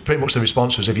 and pretty much the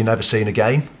response was, "Have you never seen a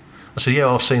game?" I said, "Yeah,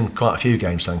 I've seen quite a few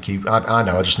games, thank you. I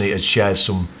know, I just need to share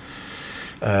some,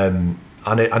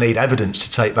 I need evidence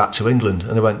to take back to England."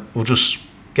 And they went, "We'll just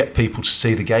get people to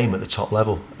see the game at the top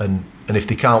level, and if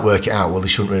they can't work it out, well, they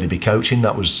shouldn't really be coaching."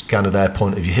 That was kind of their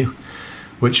point of view,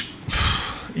 which,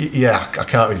 I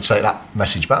can't really take that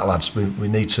message back, lads. We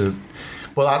need to,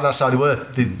 but that's how they were.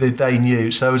 They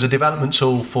knew. So as a development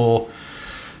tool for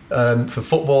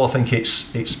football, I think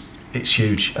it's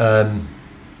huge.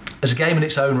 As a game in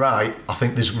its own right, I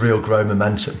think there's real growing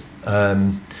momentum.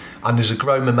 And there's a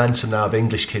growing momentum now of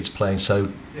English kids playing. So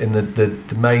in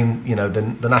the main,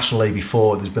 the National League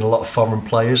before, there's been a lot of foreign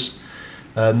players.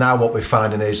 Now what we're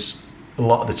finding is a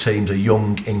lot of the teams are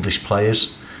young English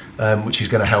players, which is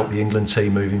going to help the England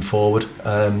team moving forward.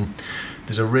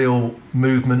 There's a real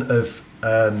movement of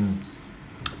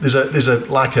there's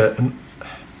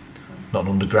not an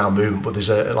underground movement, but there's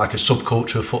a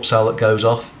subculture of futsal that goes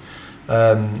off,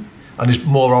 and there's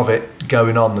more of it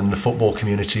going on than the football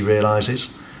community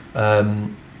realises.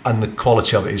 And the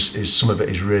quality of it is some of it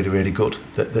is really, really good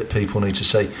that people need to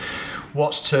see.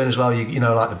 What's turned as well,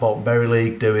 like the Bolton Berry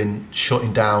League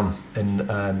shutting down in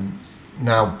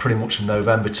now pretty much from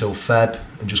November till Feb,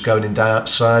 and just going in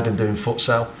outside and doing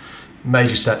futsal.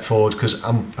 Major step forward, because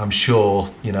I'm sure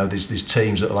there's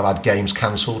teams that will have had games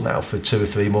cancelled now for 2 or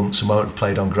 3 months and won't have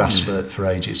played on grass for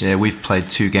ages. Yeah, we've played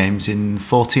 2 games in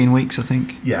 14 weeks, I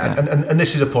think. Yeah. And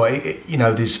this is a point.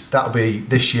 That'll be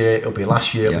this year. It'll be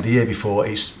last year. It'll be the year before.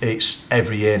 It's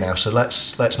every year now. So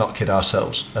let's not kid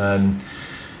ourselves.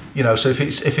 So if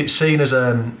it's seen as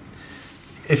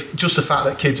if just the fact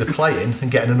that kids are playing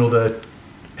and getting another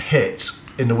hit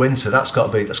in the winter, that's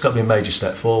got to be a major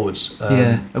step forwards.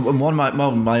 And one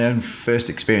of my own first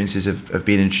experiences of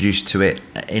being introduced to it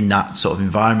in that sort of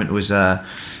environment was a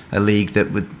league that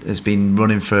has been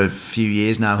running for a few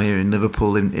years now here in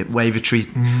Liverpool at Wavertree.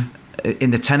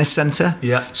 In the tennis centre.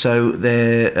 Yeah. So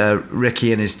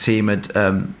Ricky and his team had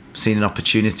seen an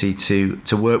opportunity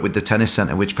to work with the tennis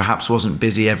centre, which perhaps wasn't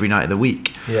busy every night of the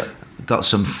week. Yeah. Got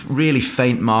some really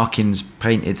faint markings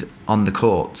painted on the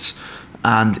courts,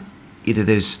 and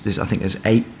there's I think there's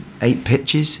eight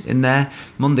pitches in there,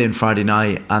 Monday and Friday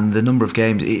night, and the number of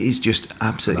games is just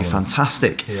absolutely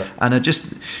fantastic. Yeah. And I just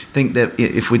think that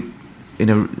if we,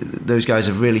 those guys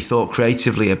have really thought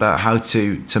creatively about how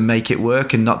to make it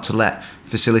work and not to let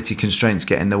facility constraints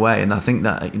get in the way. And I think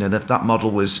that that model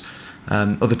was,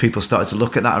 other people started to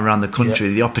look at that around the country.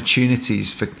 Yeah. The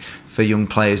opportunities for young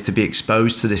players to be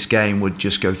exposed to this game would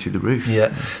just go through the roof.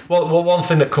 Yeah. Well, one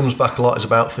thing that comes back a lot is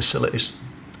about facilities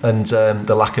and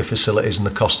the lack of facilities and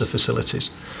the cost of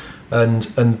facilities, and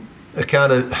a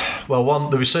kind of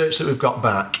the research that we've got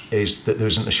back is that there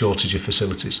isn't a shortage of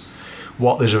facilities.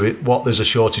 What there's a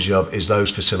shortage of is those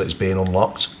facilities being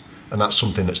unlocked, and that's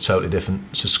something that's totally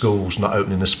different. So schools not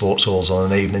opening the sports halls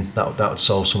on an evening, that would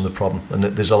solve some of the problem, and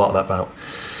there's a lot of that about.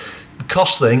 The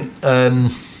cost thing,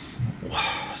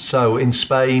 so in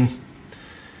Spain,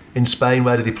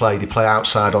 where do they play? They play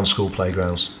outside on school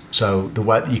playgrounds. So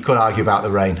you could argue about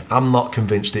the rain. I'm not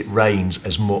convinced it rains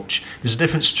as much. There's a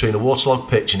difference between a waterlogged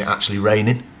pitch and it actually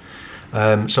raining.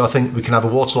 So I think we can have a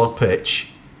waterlogged pitch,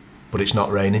 but it's not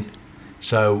raining.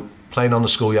 So playing on the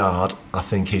schoolyard, I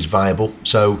think, is viable.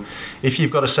 So if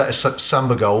you've got a set of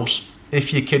samba goals,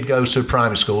 if your kid goes to a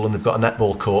primary school and they've got a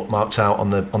netball court marked out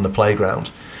on the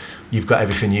playground, you've got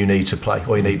everything you need to play.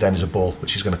 All you need then is a ball,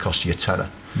 which is going to cost you a tenner.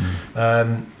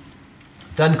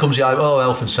 Then comes the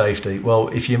health and safety. Well,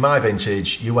 if you're my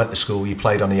vintage, you went to school, you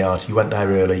played on the yard, you went there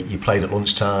early, you played at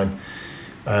lunchtime,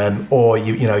 or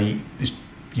you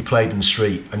played in the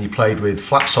street and you played with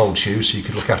flat-soled shoes so you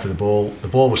could look after the ball. The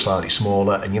ball was slightly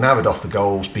smaller and you narrowed off the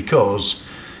goals because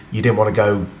you didn't want to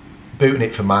go booting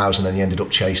it for miles and then you ended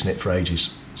up chasing it for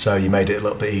ages. So you made it a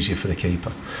little bit easier for the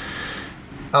keeper.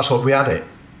 That's what we had it.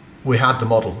 We had the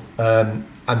model and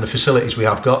the facilities we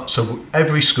have got. So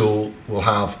every school will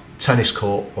have tennis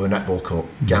court or a netball court,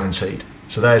 guaranteed.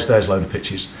 So there's a load of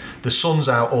pitches. The sun's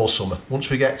out all summer.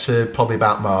 Once we get to probably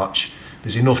about March,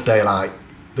 there's enough daylight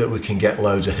that we can get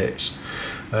loads of hits.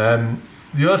 The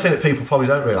other thing that people probably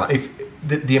don't realise, if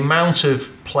the amount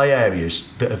of play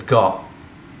areas that have got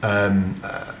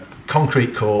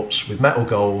concrete courts with metal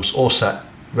goals all set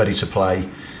ready to play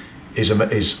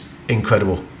is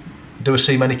incredible. Do I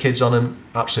see many kids on them?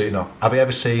 Absolutely not. Have I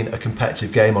ever seen a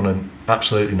competitive game on them?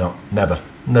 Absolutely not.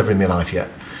 Never in my life yet.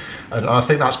 And I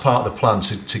think that's part of the plan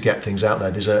to get things out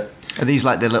there. Are these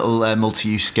like the little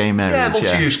multi-use game areas? Yeah,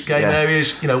 multi-use game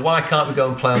areas. Why can't we go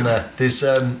and play on there? There's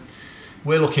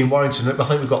we're looking in Warrington. I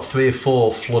think we've got 3 or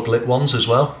 4 floodlit ones as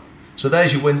well. So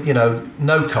there's your win.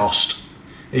 No cost.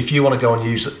 If you want to go and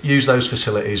use those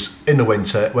facilities in the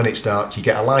winter when it's dark, you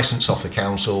get a licence off the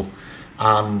council,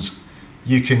 and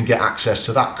you can get access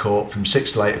to that court from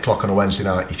 6 to 8 o'clock on a Wednesday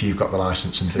night if you've got the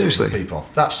licence and do the people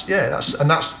off. That's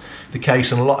the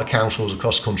case in a lot of councils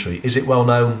across the country. Is it well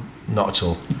known? Not at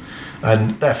all.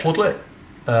 And they're floodlit,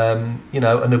 and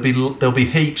there'll be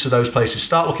heaps of those places.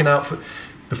 Start looking out for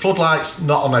the floodlights.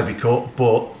 Not on every court,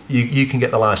 but you can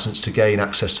get the licence to gain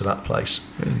access to that place.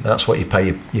 Really? That's what you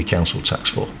pay your council tax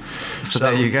for. So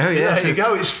there you go. Yeah, there you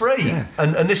go. It's free,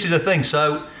 and this is the thing.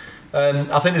 So.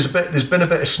 I think there's been a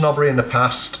bit of snobbery in the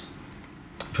past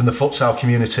from the futsal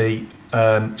community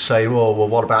saying, "Oh, well,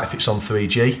 what about if it's on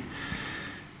 3G?"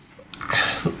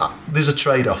 There's a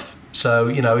trade-off. So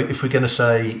if we're going to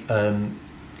say,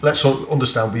 let's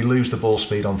understand we lose the ball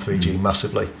speed on 3G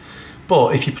massively,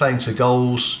 but if you're playing to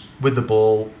goals with the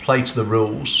ball, play to the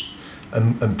rules,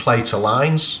 and play to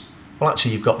lines, well,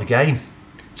 actually you've got the game.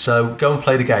 So go and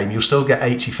play the game. You'll still get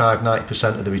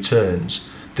 85-90% of the returns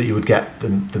that you would get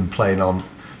than playing on.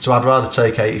 So I'd rather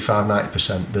take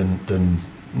 85-90% than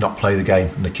not play the game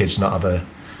and the kids not have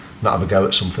a go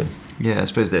at something. Yeah, I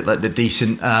suppose that the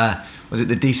decent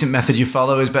the decent method you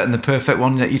follow is better than the perfect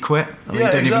one that you quit. You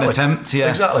don't even attempt. Yeah,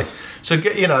 exactly. So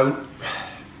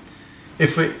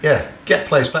if we get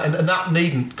players better, and that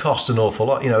needn't cost an awful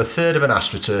lot. A third of an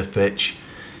AstroTurf pitch,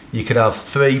 you could have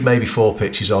 3, maybe 4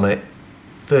 pitches on it,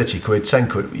 30 quid, 10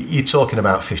 quid. You're talking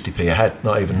about 50p a head,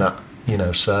 not even that.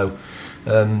 So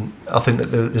I think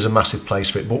that there's a massive place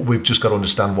for it, but we've just got to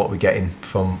understand what we're getting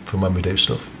from when we do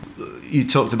stuff. You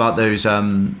talked about those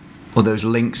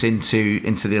links into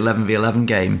the 11v11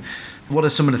 game. What are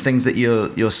some of the things that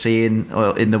you're seeing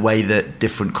in the way that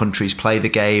different countries play the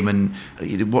game, and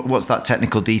what's that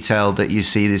technical detail that you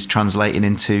see is translating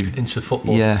into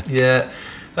football? Yeah.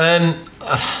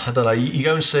 I don't know. You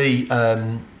go and see.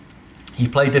 You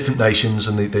play different nations,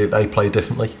 and they play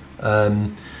differently.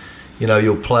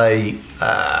 You'll play.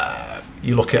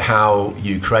 You look at how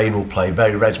Ukraine will play,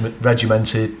 very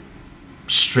regimented,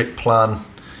 strict plan,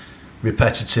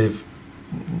 repetitive.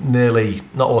 Nearly,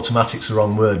 not automatic's the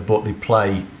wrong word, but they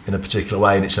play in a particular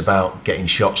way, and it's about getting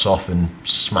shots off and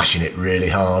smashing it really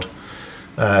hard,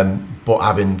 but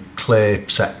having clear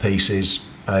set pieces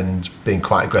and being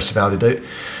quite aggressive how they do it.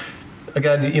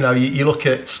 Again, you look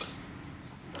at,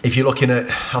 if you're looking at,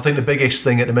 I think the biggest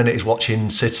thing at the minute is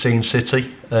seeing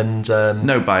City, and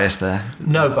no bias there.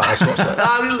 No bias whatsoever.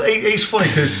 It's funny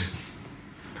because,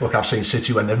 look, I've seen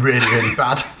City when they're really, really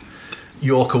bad.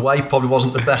 York away probably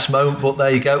wasn't the best moment, but there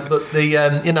you go. But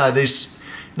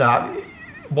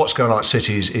what's going on at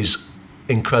City is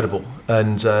incredible,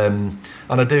 and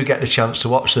I do get the chance to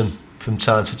watch them from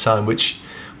time to time.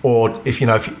 Or if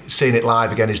seeing it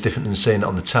live again is different than seeing it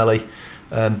on the telly.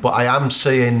 But I am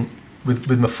seeing, with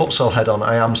my futsal head on,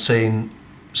 I am seeing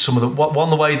some of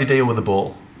the way they deal with the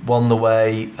ball, the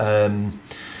way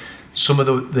some of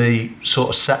the sort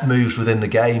of set moves within the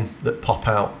game that pop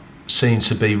out seem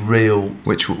to be real.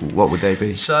 What would they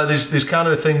be? So there's kind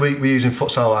of a thing we use in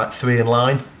futsal, like 3 in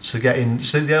line. So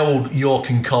the old York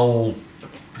and Cole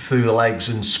through the legs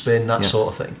and spin, that sort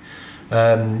of thing.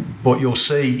 But you'll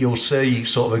see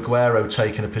sort of Aguero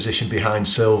taking a position behind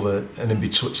Silva,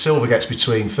 and Silva gets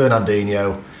between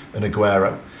Fernandinho and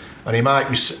Aguero, and he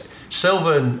might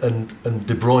Silva and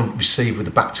De Bruyne receive with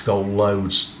the back to goal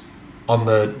loads on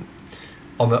the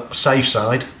safe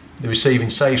side. The receiving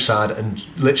safe side, and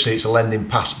literally it's a lending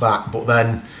pass back, but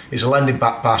then it's a lending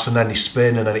back pass and then they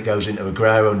spin and then it goes into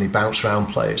Aguero and they bounce around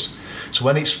players. So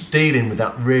when it's dealing with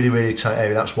that really, really tight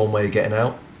area, that's one way of getting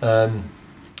out.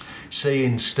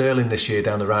 Seeing Sterling this year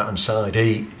down the right hand side,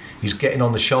 he's getting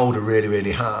on the shoulder really,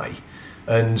 really high,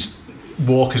 and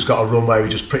Walker's got a run where he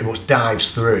just pretty much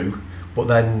dives through, but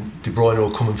then De Bruyne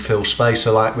will come and fill space.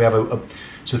 So like we have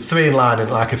so 3 in line and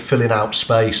like a filling out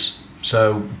space.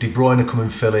 So De Bruyne will come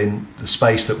and fill in the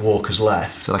space that Walker's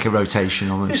left. So like a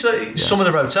rotation almost. Some of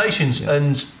the rotations,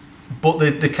 but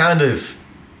the kind of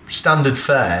standard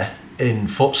fare in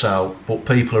futsal, but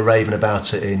people are raving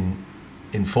about it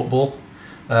in football.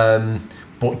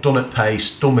 But done at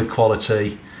pace, done with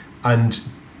quality, and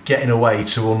getting away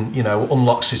to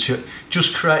unlock situation.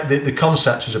 Just create the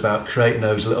concept was about creating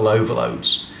those little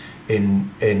overloads in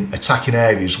attacking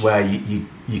areas where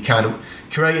you kind of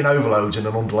creating overloads in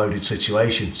an underloaded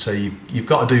situation. So you've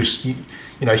got to do,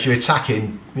 if you're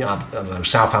attacking, I don't know,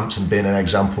 Southampton being an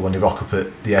example when they rock up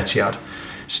at the Etihad,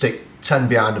 stick 10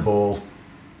 behind the ball,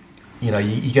 you're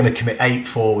going to commit 8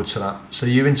 forward to that. So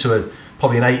you're into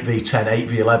probably an 8v10,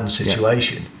 8v11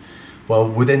 situation. Yeah. Well,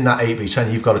 within that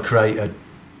 8v10, you've got to create a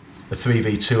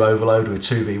 3v2 overload or a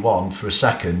 2v1 for a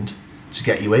second to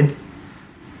get you in.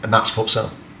 And that's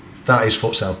futsal. That is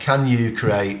futsal. Can you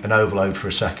create an overload for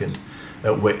a second,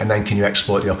 and then can you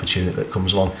exploit the opportunity that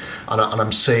comes along? And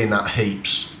I'm seeing that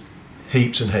heaps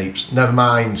and heaps. Never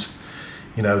mind,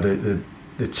 the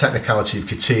technicality of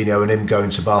Coutinho and him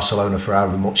going to Barcelona for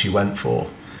however much he went for.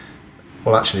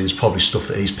 Well, actually, there's probably stuff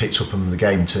that he's picked up in the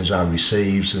game in terms of how he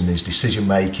receives and his decision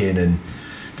making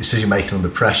under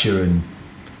pressure. And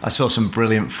I saw some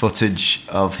brilliant footage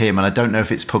of him, and I don't know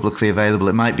if it's publicly available.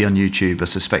 It might be on YouTube. I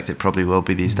suspect it probably will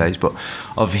be these days. But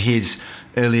of his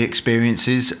early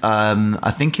experiences,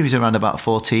 I think he was around about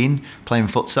 14 playing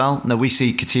futsal. Now we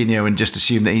see Coutinho and just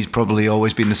assume that he's probably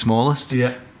always been the smallest.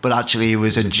 Yeah. But actually, he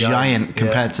was a giant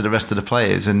compared to the rest of the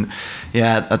players. And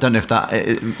yeah, I don't know if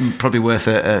probably worth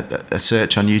a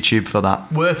search on YouTube for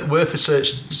that. Worth a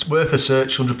search. It's worth a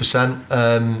search,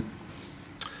 100%.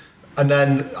 And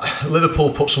then Liverpool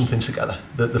put something together.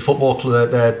 The football club,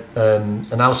 their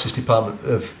analysis department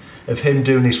of him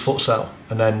doing his futsal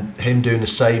and then him doing the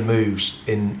same moves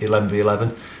in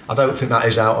 11v11. I don't think that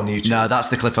is out on YouTube. No, that's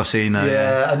the clip I've seen.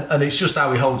 And it's just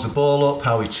how he holds the ball up,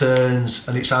 how he turns,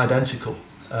 and it's identical.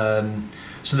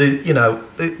 So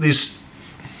there's.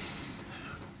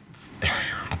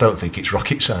 I don't think it's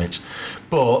rocket science,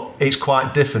 but it's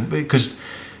quite different because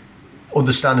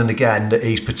understanding again that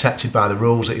he's protected by the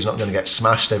rules, that he's not going to get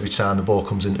smashed every time the ball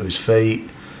comes into his feet.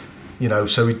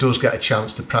 So he does get a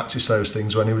chance to practice those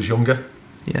things when he was younger.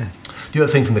 Yeah. The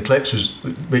other thing from the clips was,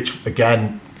 which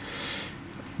again,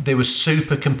 there was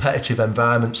super competitive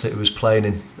environments that he was playing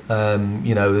in.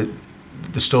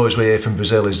 The stories we hear from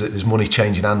Brazil is that there's money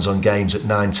changing hands on games at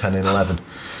 9, 10 and 11.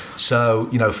 So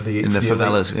for the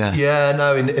favelas,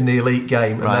 elite, in the elite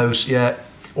game, right. And those,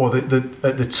 or at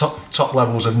the top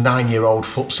levels of 9-year-old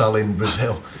futsal in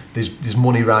Brazil, there's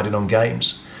money riding on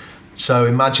games. So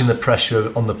imagine the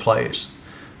pressure on the players.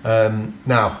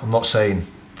 Now, I'm not saying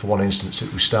for one instance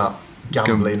that we start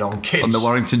gambling on kids on the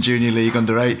Warrington Junior League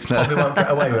under-8s. No. Probably won't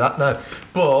get away with that. No,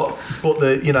 but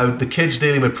the kids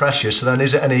dealing with pressure. So then,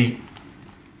 is it any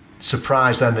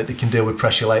surprise then that they can deal with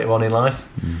pressure later on in life?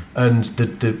 And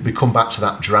we come back to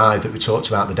that drive that we talked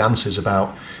about, the dancers,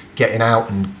 about getting out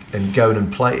and going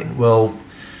and playing. Well,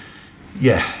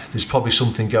 yeah, there's probably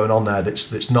something going on there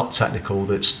that's not technical,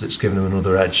 that's giving them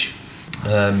another edge.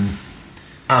 And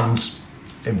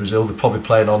in Brazil, they're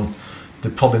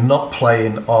probably not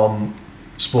playing on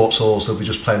sports halls. They'll be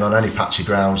just playing on any patchy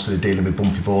grounds. So they're dealing with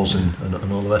bumpy balls and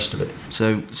all the rest of it.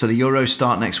 So the Euros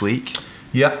start next week.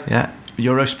 Yeah.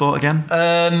 Eurosport again?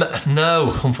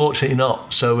 No, unfortunately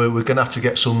not. So we're going to have to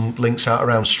get some links out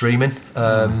around streaming.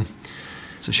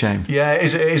 It's a shame. Yeah,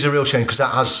 it is a real shame, because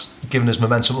that has given us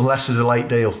momentum, unless there's a late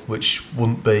deal, which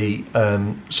wouldn't be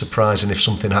surprising if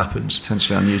something happens.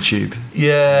 Potentially on YouTube.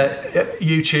 Yeah,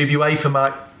 YouTube, UEFA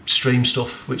might stream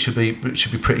stuff, which should be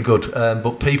pretty good.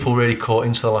 But people really caught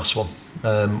into the last one,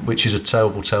 which is a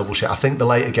terrible shit. I think the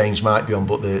later games might be on,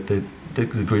 but the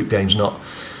group game's not.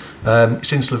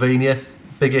 It's in Slovenia.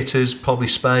 Big hitters, probably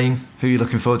Spain. Who are you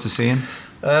looking forward to seeing?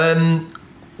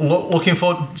 Looking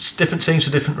forward, different teams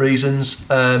for different reasons.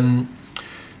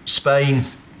 Spain,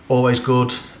 always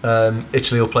good.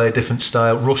 Italy will play a different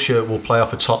style. Russia will play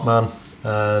off a top man.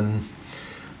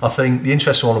 I think the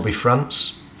interesting one will be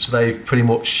France. So they've pretty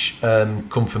much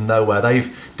come from nowhere.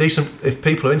 They've decent. If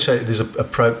people are interested, there's a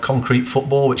pro concrete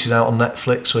football which is out on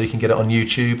Netflix, so you can get it on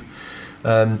YouTube.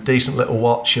 Decent little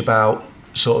watch about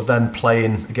sort of them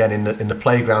playing again in the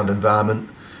playground environment.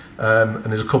 And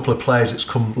there's a couple of players that's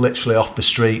come literally off the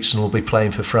streets and will be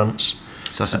playing for France.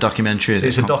 So that's a documentary.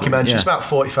 It's a documentary. Yeah. It's about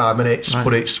 45 minutes, right.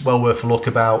 But it's well worth a look.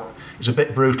 It's a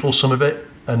bit brutal, some of it,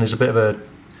 and there's a bit of a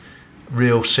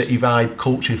real city vibe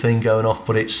culture thing going off,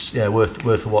 but it's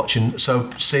worth a watch. And so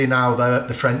seeing how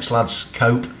the French lads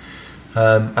cope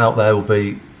out there will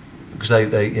be, because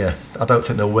they I don't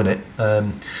think they'll win it.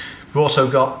 We've also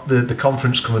got the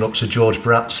conference coming up, so George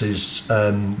Baratz is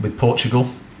with Portugal.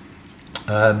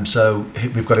 So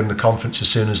we've got him in the conference as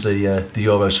soon as the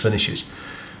Euros finishes.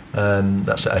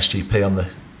 That's at SGP on the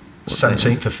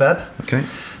 17th of Feb. Okay.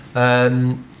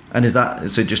 And is that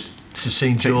so? Just to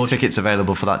see George. Tickets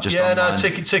available for that? Just online?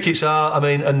 Tickets are. I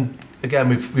mean, and again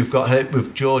we've got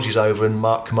with George's over, and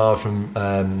Mark Kamara from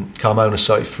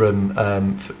Carmona, from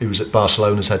who was at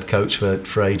Barcelona's head coach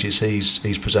for ages.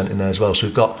 He's presenting there as well. So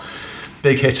we've got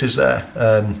big hitters there.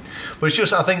 But it's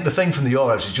just, I think the thing from the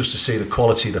Euros is just to see the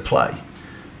quality of the play.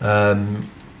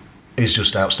 Is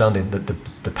just outstanding.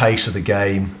 The pace of the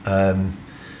game.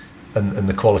 And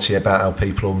the quality about how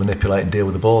people will manipulate and deal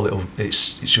with the ball,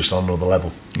 it's just on another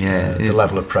level. Yeah, the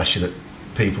level of pressure that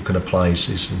people can apply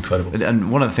is incredible.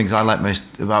 And one of the things I like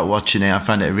most about watching it, I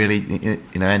find it a really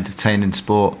entertaining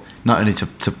sport, not only to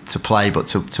play but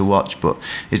to watch, but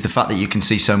is the fact that you can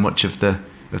see so much of the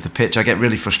pitch. I get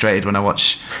really frustrated when I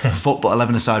watch football,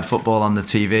 11-a-side football on the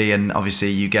TV, and obviously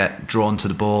you get drawn to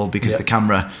the ball because the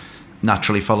camera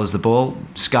naturally follows the ball.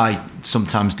 Sky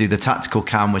sometimes do the tactical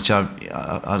cam, which I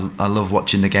love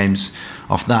watching the games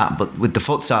off that. But with the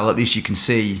futsal, at least you can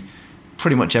see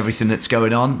pretty much everything that's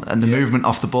going on, and the movement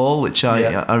off the ball, which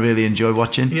I really enjoy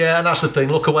watching. Yeah, and that's the thing.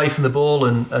 Look away from the ball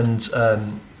and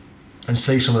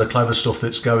see some of the clever stuff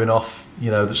that's going off.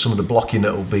 That some of the blocking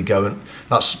that will be going.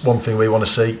 That's one thing we want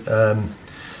to see.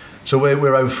 So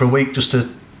we're over for a week just to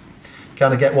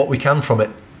kind of get what we can from it,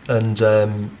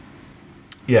 and.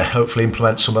 Hopefully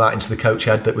implement some of that into the coach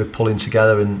head that we're pulling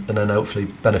together, and then hopefully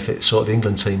benefit sort of the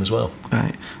England team as well.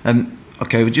 Right.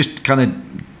 Okay, we're just kind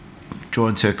of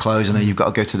drawing to a close. I know you've got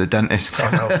to go to the dentist.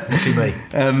 I know, lucky me.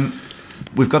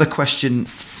 We've got a question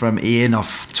from Ian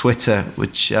off Twitter,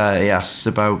 which he asks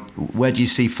about where do you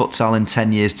see futsal in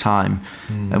 10 years' time,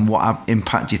 and what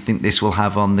impact do you think this will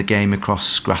have on the game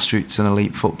across grassroots and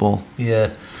elite football?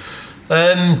 Yeah.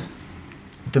 The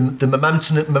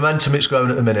momentum it's growing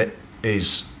at the minute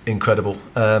is incredible.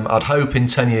 I'd hope in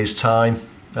 10 years' time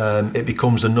it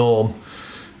becomes the norm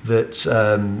that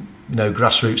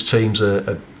grassroots teams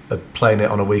are playing it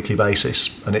on a weekly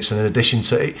basis, and it's an addition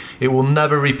to it. It will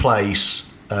never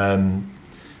replace.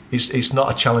 It's not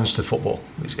a challenge to football.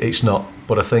 It's not,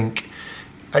 but I think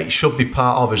it should be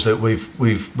part of us that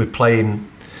we're playing,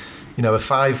 a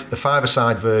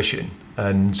five-a-side version,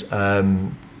 and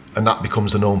that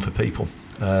becomes the norm for people.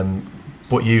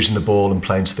 but using the ball and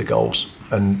playing to the goals.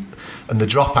 And the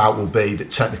dropout will be that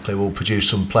technically we'll produce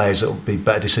some players that will be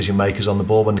better decision makers on the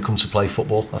ball when they come to play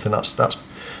football. I think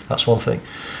that's one thing.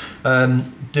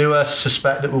 Do I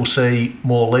suspect that we'll see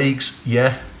more leagues?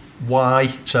 Yeah.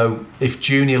 Why? So if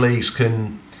junior leagues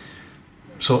can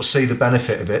sort of see the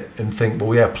benefit of it and think,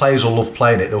 well, yeah, players will love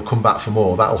playing it, they'll come back for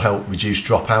more, that'll help reduce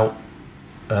dropout.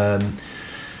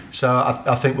 So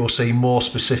I think we'll see more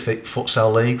specific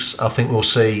futsal leagues. I think we'll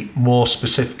see more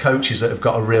specific coaches that have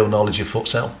got a real knowledge of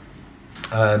futsal.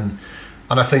 And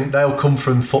I think they'll come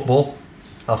from football.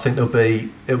 I think it'll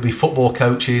be football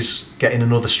coaches getting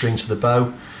another string to the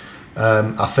bow.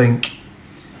 I think,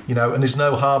 and there's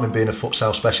no harm in being a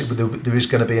futsal specialist, but there is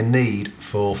going to be a need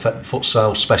for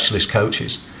futsal specialist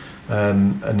coaches,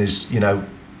 and there's,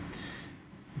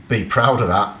 be proud of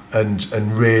that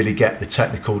and really get the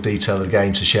technical detail of the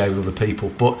game to share with other people.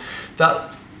 But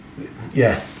that,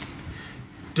 yeah.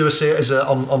 Do I see it as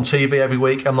on TV every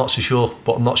week? I'm not so sure,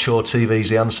 but I'm not sure TV's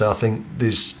the answer. I think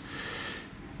there's,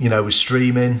 with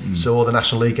streaming, so all the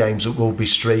National League games will be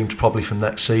streamed probably from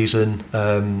next season.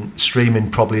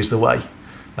 Streaming probably is the way.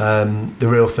 The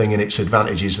real thing in its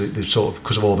advantage is that there's sort of,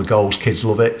 because of all the goals, kids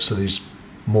love it, so there's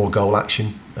more goal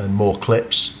action and more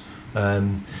clips.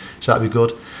 So that'd be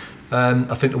good.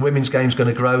 I think the women's game's going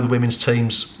to grow. The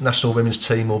national women's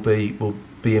team will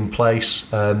be in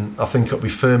place. I think it'll be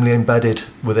firmly embedded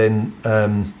within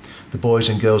the boys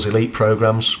and girls elite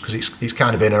programs, because it's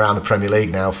kind of been around the Premier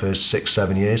League now for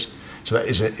 6-7 years, so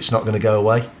it's not going to go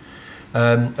away.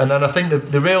 And then I think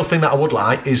the real thing that I would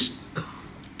like is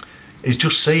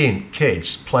just seeing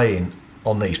kids playing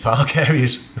on these park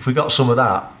areas. If we got some of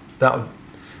that would,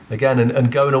 again,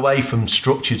 and going away from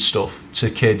structured stuff to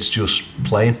kids just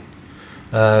playing,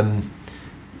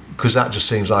 because that just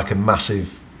seems like a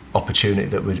massive opportunity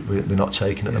that we're not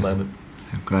taking at the moment.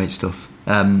 Great stuff.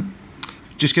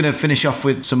 Just going to finish off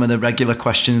with some of the regular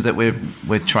questions that we're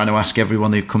trying to ask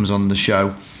everyone who comes on the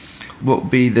show. What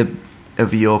would be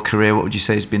over your career, what would you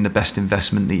say has been the best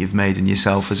investment that you've made in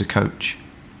yourself as a coach?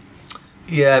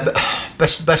 Yeah, but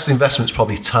best investment's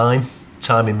probably time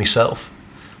in myself,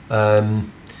 and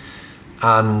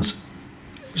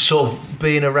sort of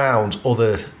being around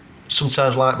other,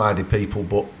 sometimes like-minded people,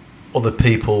 but other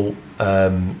people,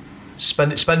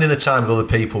 spending the time with other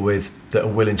people that are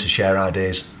willing to share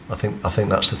ideas. I think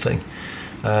that's the thing,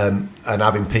 and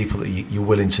having people that you're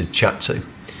willing to chat to,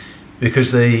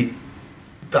 because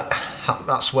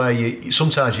that's where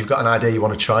sometimes you've got an idea, you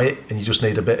want to try it, and you just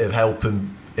need a bit of help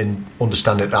in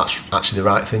understanding that's actually the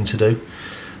right thing to do,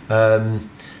 and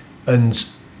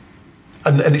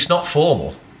it's not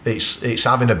formal. It's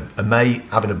having a mate,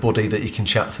 having a buddy that you can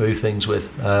chat through things with,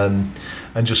 and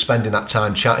just spending that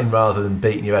time chatting rather than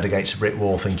beating your head against a brick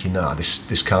wall thinking,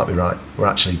 this can't be right. We're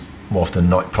actually, more often than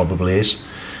not, it probably is,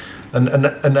 and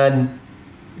then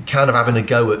kind of having a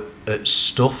go at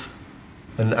stuff,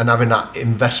 and having that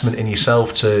investment in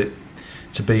yourself to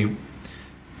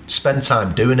spend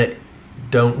time doing it.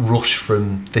 Don't rush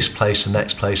from this place to the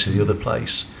next place to the other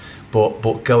place, but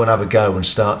go and have a go and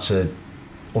start to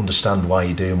understand why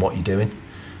you're doing what you're doing,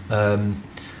 and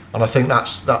I think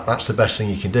that's the best thing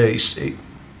you can do.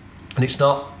 And it's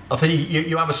not. I think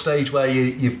you have a stage where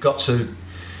you've got to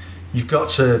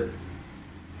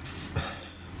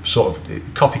sort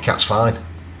of, copycat's fine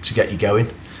to get you going,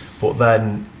 but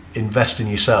then invest in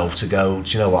yourself to go,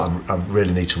 do you know what, I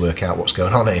really need to work out what's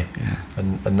going on here,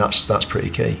 and that's pretty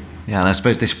key. Yeah, and I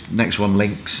suppose this next one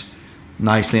links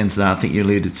nicely into that. I think you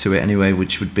alluded to it anyway,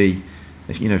 which would be,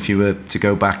 if you were to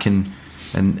go back and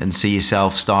see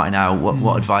yourself starting out,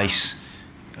 what advice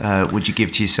would you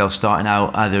give to yourself starting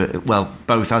out,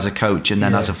 both as a coach and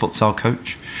then as a futsal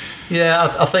coach?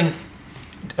 Yeah, I think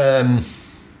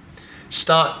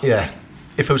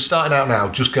if I was starting out now,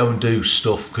 just go and do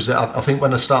stuff, because I think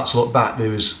when I start to look back,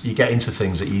 you get into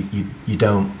things that you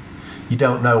don't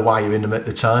know why you're in them at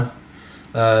the time,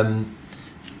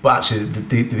 but actually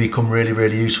they become really,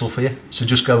 really useful for you. So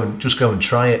just go and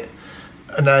try it,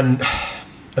 and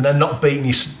then not beating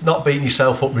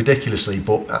yourself up ridiculously,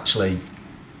 but actually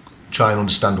try and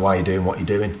understand why you're doing what you're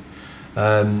doing.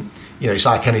 It's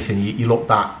like anything. You look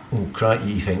back,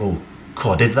 you think,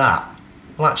 cool, I did that.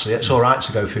 Well, actually, it's all right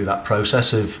to go through that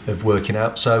process of working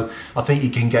out. So I think you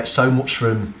can get so much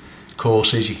from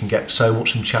courses, you can get so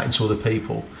much from chatting to other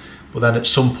people, but then at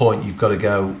some point you've got to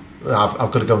go,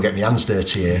 I've got to go and get my hands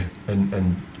dirty here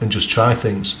and just try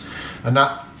things. And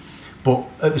that, but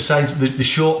at the same time, the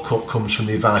shortcut comes from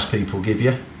the advice people give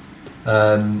you.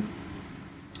 So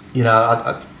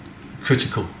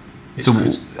Critical.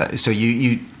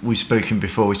 you we've spoken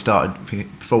before we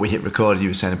hit record. You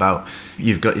were saying about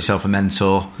you've got yourself a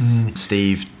mentor,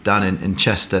 Steve, down in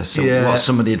Chester. So what's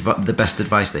some of the best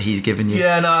advice that he's given you?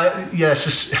 It's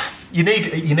just, you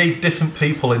need different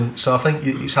people in. So I think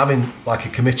it's having like a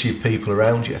committee of people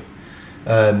around you,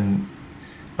 and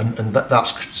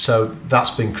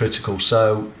that's been critical.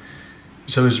 So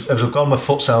as I've gone on my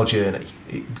futsal journey,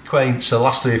 so the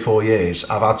last 3 or 4 years,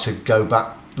 I've had to go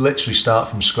back, literally start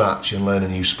from scratch and learn a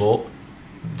new sport.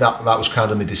 That was kind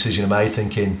of my decision I made,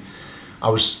 thinking I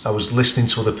was listening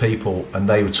to other people and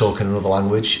they were talking another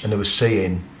language, and they were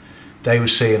seeing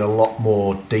a lot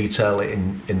more detail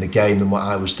in the game than what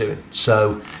I was doing.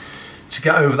 So to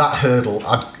get over that hurdle,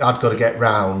 I'd got to get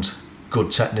round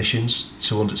good technicians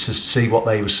to see what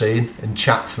they were seeing and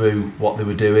chat through what they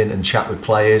were doing and chat with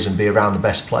players and be around the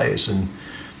best players and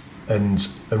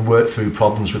work through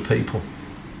problems with people.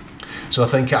 So I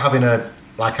think having a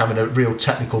real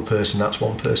technical person, that's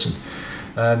one person.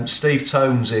 Steve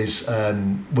Tones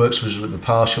works with the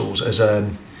Partials as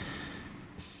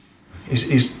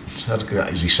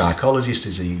is he psychologist?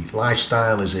 Is he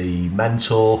lifestyle? Is he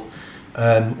mentor?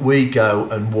 We go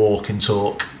and walk and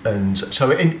talk, and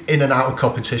so in and out of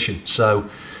competition. So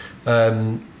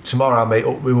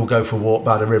tomorrow we will go for a walk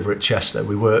by the river at Chester.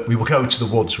 We will go to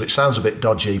the woods, which sounds a bit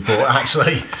dodgy, but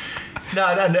actually. No,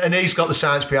 and he's got the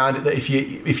science behind it that if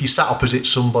you sat opposite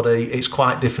somebody, it's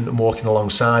quite different than walking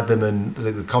alongside them, and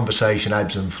the conversation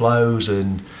ebbs and flows,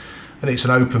 and it's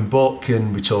an open book,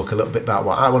 and we talk a little bit about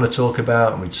what I want to talk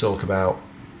about, and we talk about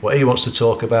what he wants to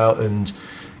talk about, and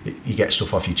you get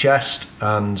stuff off your chest.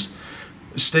 And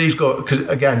Steve's got, because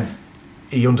again,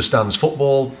 he understands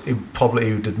football. He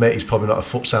would admit he's probably not a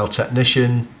futsal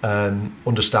technician.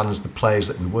 Understands the players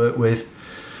that we work with.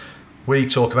 We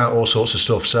talk about all sorts of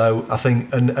stuff, so I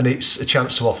think, and it's a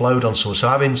chance to offload on someone. So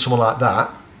having someone like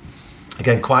that,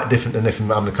 again, quite different than if I'm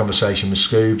having a conversation with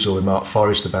Scoobs or with Mark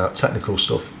Forrest about technical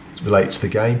stuff related to the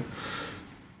game.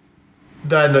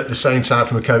 Then at the same time,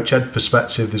 from a coach ed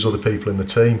perspective, there's other people in the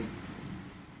team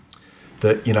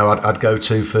that I'd go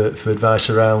to for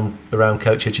advice around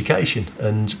coach education,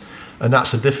 and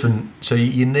that's a different. So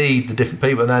you need the different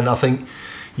people, and then I think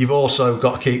you've also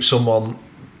got to keep someone.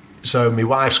 So my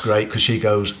wife's great because she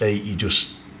goes, hey,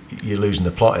 you're losing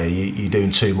the plot here. You're doing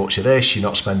too much of this. You're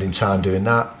not spending time doing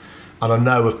that. And I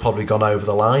know I've probably gone over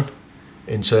the line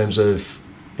in terms of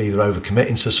either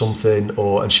overcommitting to something,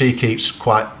 and she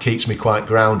keeps me quite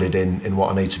grounded in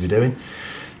what I need to be doing.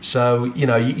 So you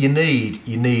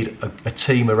need a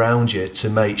team around you to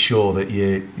make sure that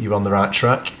you're on the right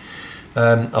track.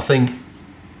 I think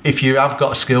if you have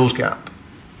got a skills gap,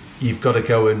 you've got to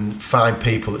go and find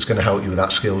people that's going to help you with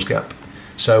that skills gap.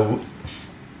 So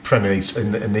Premier League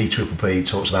and EPP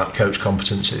talks about coach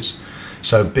competencies.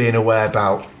 So being aware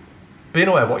of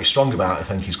what you're strong about, I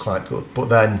think, is quite good. But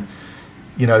then,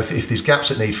 if there's gaps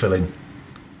that need filling,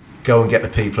 go and get the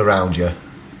people around you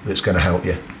that's going to help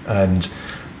you, and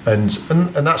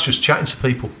that's just chatting to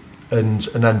people and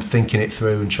then thinking it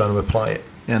through and trying to apply it.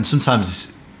 Yeah, and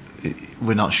sometimes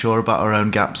we're not sure about our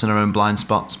own gaps and our own blind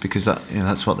spots, because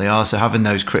that's what they are. So having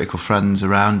those critical friends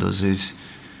around us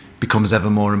becomes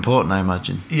ever more important, I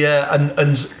imagine. Yeah, and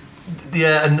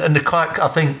I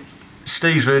think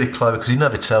Steve's really clever because he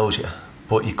never tells you,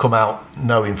 but you come out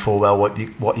knowing full well what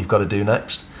you've got to do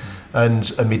next.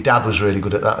 And my dad was really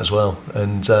good at that as well,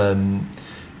 and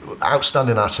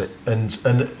outstanding at it.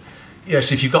 And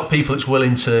yes, if you've got people that's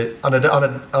willing to, and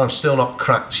I've still not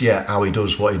cracked yet how he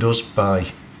does what he does by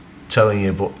telling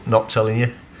you but not telling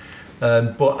you.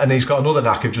 And he's got another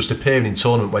knack of just appearing in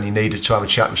tournament when you needed to have a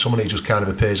chat with someone. He just kind of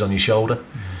appears on your shoulder.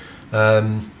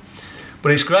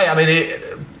 But it's great. I mean,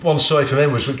 one story from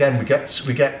him was, again, we get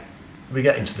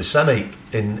into the semi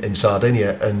in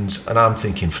Sardinia, and I'm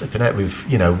thinking, flipping out,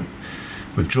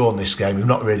 we've drawn this game, we've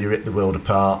not really ripped the world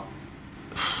apart.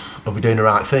 Are we doing the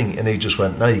right thing? And he just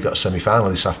went, no, you've got a semi-final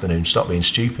this afternoon, stop being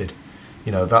stupid.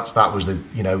 That was the,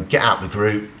 get out the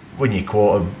group, win your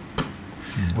quarter,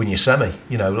 win your semi.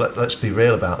 Let's be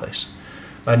real about this.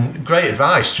 And great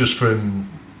advice just from,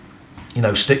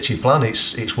 stick to your plan.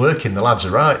 It's working. The lads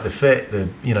are right. They're fit.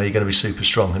 You're going to be super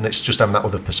strong. And it's just having that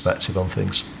other perspective on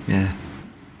things. Yeah.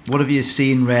 What have you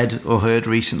seen, read, or heard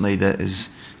recently that has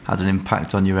had an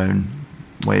impact on your own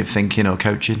way of thinking or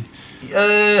coaching?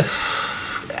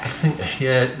 I think,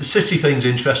 the City thing's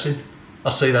interesting. I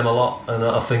see them a lot, and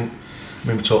I think,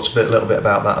 we talked a little bit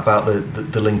about that, about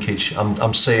the linkage.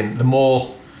 I'm seeing, the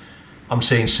more I'm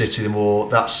seeing City, the more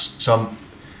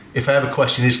if I ever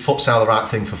question, is futsal the right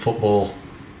thing for football,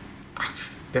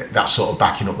 that's sort of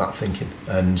backing up that thinking,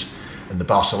 and and the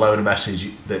Barcelona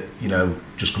message that, you know,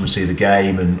 just come and see the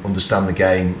game and understand the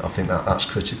game. I think that's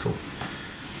critical.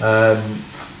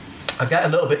 I get a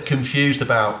little bit confused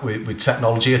about with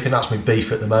technology. I think that's my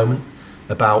beef at the moment,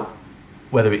 about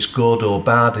whether it's good or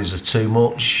bad. Is it too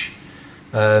much?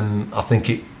 I think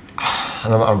it,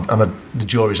 and the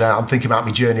jury's out. I'm thinking about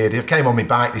my journey. I came on my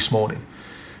bike this morning,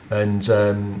 and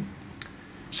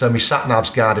so my sat nav's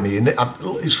guiding me. And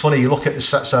it's funny, you look at the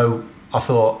set. So I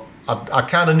thought I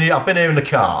kind of knew. I've been here in the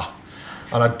car,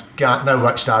 and I know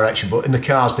which direction, but in the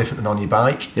car's different than on your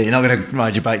bike. Yeah, you're not going to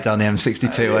ride your bike down the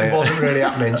M62, are you? It wasn't really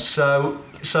happening. So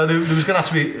there was going to have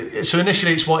to be. So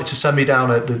initially, it's wanted to send me down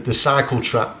the cycle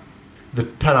track, the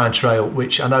Pennine Trail,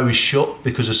 which I know is shut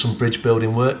because of some bridge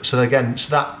building work. So again,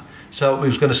 so it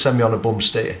was going to send me on a bum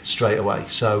steer straight away.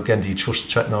 So again, do you trust the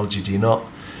technology? Do you not?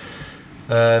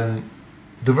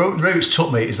 The route it's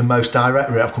took me is the most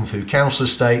direct route. I've come through council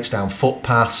estates, down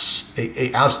footpaths.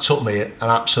 It has took me an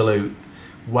absolute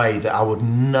way that I would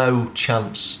no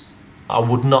chance. I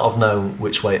would not have known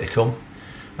which way to come.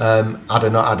 I'd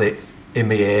have not had it in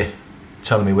my ear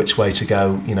telling me which way to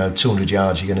go. You know, 200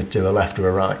 yards, you're going to do a left or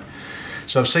a right.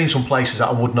 So I've seen some places that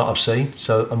I would not have seen.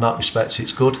 So in that respect,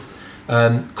 it's good.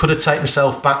 Could I take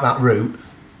myself back that route?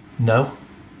 No.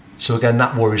 So again,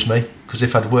 that worries me, because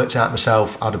if I'd worked out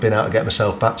myself, I'd have been able to get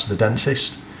myself back to the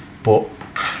dentist. But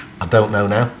I don't know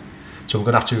now. So I'm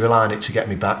going to have to rely on it to get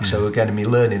me back. So again, in my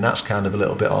learning, that's kind of a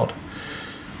little bit odd.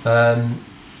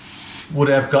 Would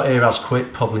I have got here as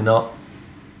quick? Probably not.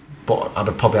 But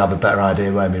I'd probably have a better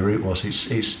idea where my route was.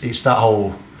 It's that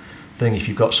whole thing, if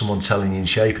you've got someone telling you and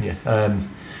shaping you.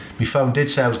 My phone did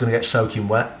say I was going to get soaking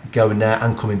wet, going there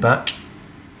and coming back.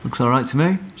 Looks all right to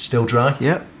me. Still dry.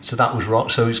 Yep. So that was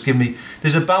rock. So it's given me.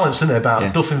 There's a balance, isn't there,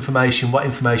 about duff information, what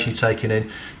information you're taking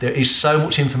in. There is so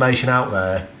much information out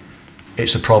there.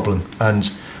 It's a problem.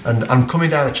 And I'm coming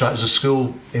down a track. There's a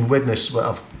school in Widnes where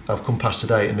I've come past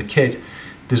today, and the kid,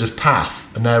 there's a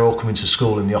path, and they're all coming to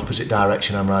school in the opposite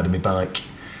direction. I'm riding my bike.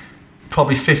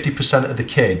 Probably 50% of the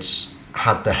kids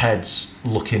had their heads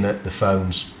looking at the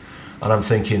phones, and I'm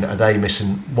thinking, are they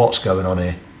missing what's going on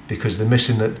here? Because they're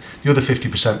missing the other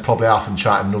 50% probably often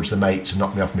try to nudge the mate to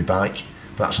knock me off my bike.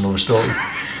 But that's another story.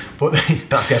 But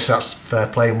I guess that's fair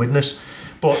play in Widnes.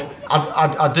 But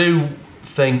I do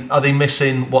think, are they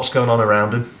missing what's going on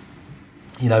around them?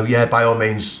 You know, yeah, by all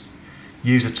means,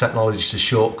 use the technology to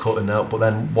shortcut and help, but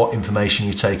then what information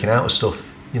you're taking out of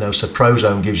stuff? You know, so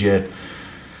Prozone gives you,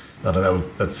 I don't know,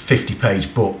 a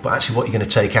 50-page book, but actually what you're going to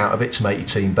take out of it to make your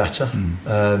team better.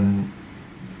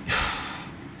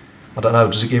 I don't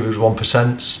know, does it give us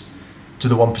 1%? Do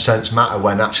the 1% matter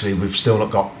when actually we've still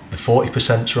not got the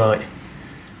 40% right?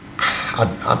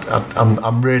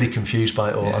 I'm really confused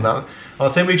by it all. And I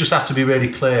think we just have to be really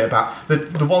clear about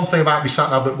the one thing about my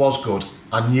sat-nav that was good.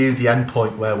 I knew the end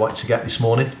point where I wanted to get this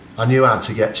morning. I knew I had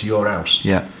to get to your house.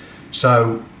 Yeah.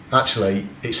 So actually,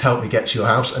 it's helped me get to your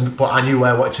house, but I knew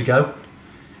where I wanted to go.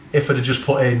 If I'd have just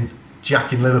put in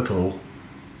Jack in Liverpool,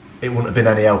 it wouldn't have been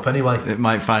any help anyway. It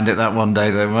might find it that one day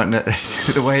though, mightn't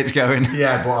it? The way it's going.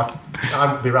 Yeah, but I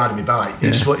wouldn't be riding my bike.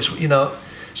 It's you know.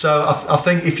 So I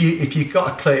think if you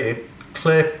got a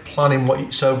clear plan in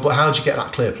but how do you get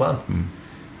that clear plan?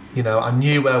 You know, I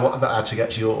knew that I had to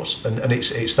get to yours, and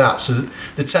it's that. So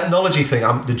the technology thing,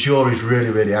 the jury's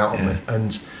really out on me,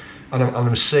 and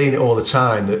I'm seeing it all the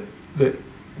time that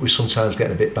we're sometimes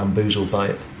getting a bit bamboozled by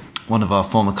it. One of our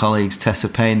former colleagues, Tessa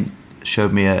Payne,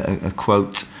 showed me a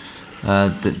quote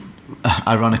that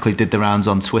ironically did the rounds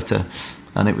on Twitter,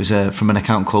 and it was from an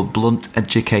account called Blunt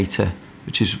Educator,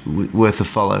 which is worth a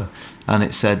follow, and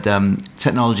it said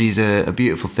technology is a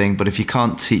beautiful thing, but if you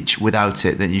can't teach without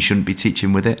it, then you shouldn't be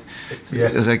teaching with it.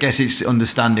 Yeah. So I guess it's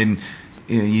understanding,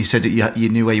 you said that you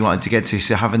knew where you wanted to get to,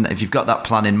 so if you've got that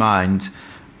plan in mind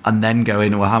and then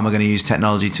going, well, how am I going to use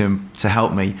technology to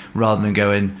help me, rather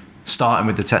than starting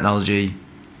with the technology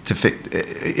to fix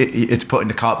it's putting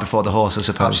the cart before the horse, I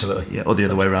suppose. Absolutely. Yeah, or the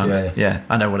other way around. Yeah.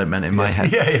 I know what it meant in my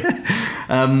head.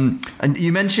 And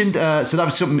you mentioned so that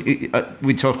was something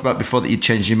we talked about before that you'd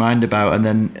changed your mind about, and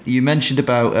then you mentioned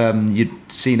about you'd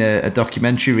seen a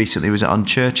documentary recently. Was it on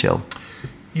Churchill?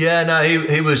 Yeah, no,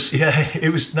 it was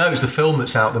the film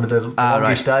that's out there, the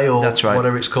Longest Day, or that's right,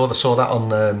 whatever it's called. I saw that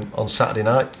on Saturday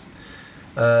night,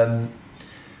 and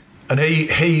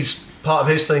he's part of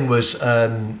his thing was.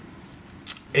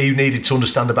 He needed to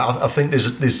understand about. I think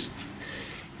there's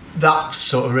that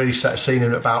sort of really set a scene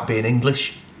in it about being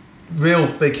English. Real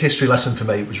big history lesson for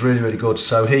me. It was really good.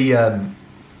 So he there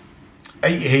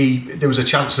was a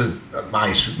chance of my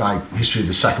history of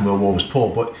the Second World War was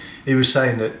poor, but he was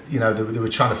saying that they were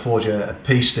trying to forge a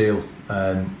peace deal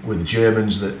with the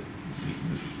Germans, that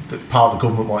that part of the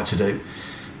government wanted to do.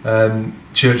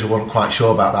 Churchill wasn't quite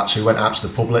sure about that, so he went out to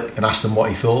the public and asked them what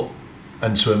he thought.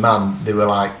 And to a man, they were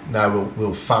like, "No,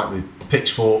 we'll fight with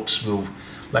pitchforks. We'll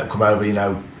let them come over." You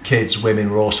know, kids, women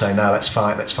were all saying, "No, let's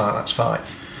fight, let's fight, let's fight."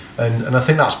 And I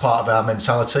think that's part of our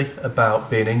mentality about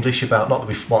being English, about not that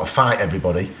we want to fight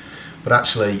everybody, but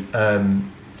actually,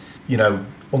 you know,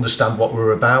 understand what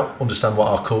we're about, understand what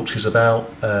our culture's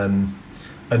about, and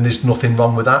there's nothing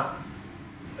wrong with that,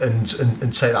 and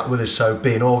take that with us. So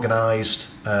being organised,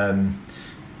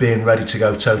 being ready to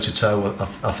go toe to toe,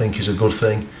 I think is a good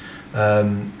thing,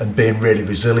 and being really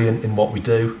resilient in what we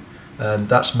do.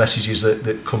 That's messages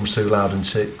that comes through loud and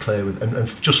clear with, and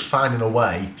just finding a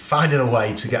way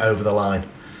to get over the line,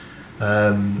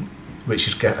 which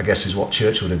is, I guess, is what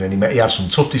Churchill did. And he had some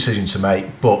tough decisions to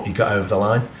make, but he got over the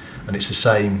line. And it's the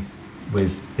same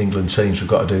with England teams. We've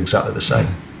got to do exactly the same.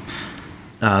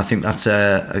 I think that's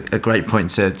a great point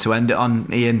to end it on,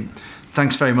 Ian.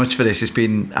 Thanks very much for this. It's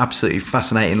been absolutely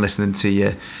fascinating listening to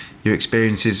your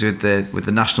experiences with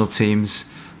the national teams.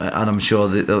 And I'm sure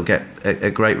that they'll get a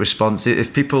great response.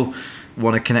 If people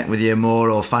want to connect with you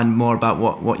more or find more about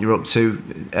what you're up to,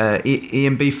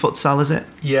 Ian B Futsal, is it?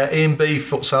 Yeah, Ian B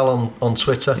Futsal on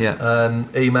Twitter. Yeah.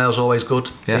 Email's always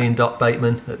good. Yeah.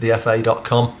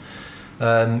 Ian.bateman@thefa.com.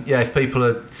 If people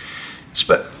are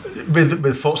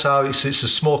with futsal, it's a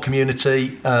small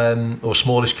community, or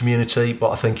smallish community,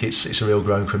 but I think it's a real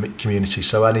growing community.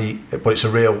 But it's a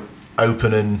real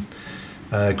open and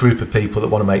group of people that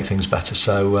want to make things better.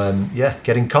 So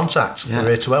get in contact. Yeah. We're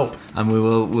here to help, and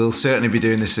we'll certainly be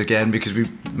doing this again because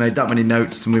we've made that many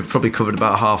notes and we've probably covered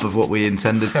about half of what we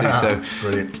intended to. So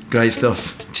brilliant, great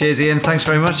stuff. Cheers, Ian. Thanks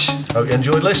very much. Hope you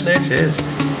enjoyed listening. Cheers.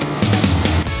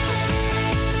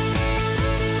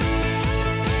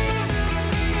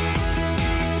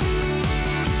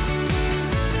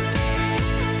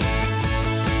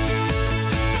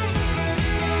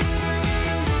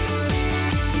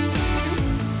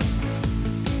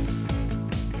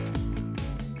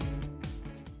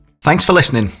 Thanks for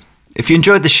listening. If you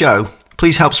enjoyed the show,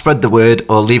 please help spread the word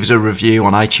or leave us a review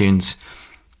on iTunes.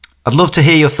 I'd love to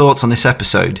hear your thoughts on this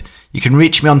episode. You can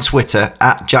reach me on Twitter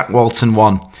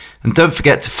 @JackWalton1, and don't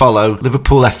forget to follow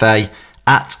Liverpool FA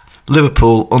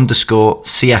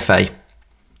 @Liverpool_CFA.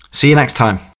 See you next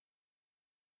time.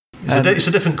 It's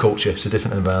a different culture. It's a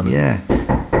different environment. Yeah.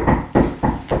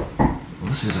 Well,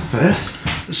 this is a first.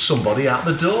 There's somebody at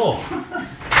the door.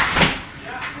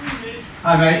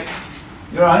 Hi, mate.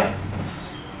 You alright?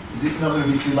 Is it not going to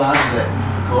be too loud, is it?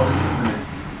 Recording something?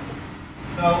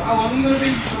 No, how long are you going to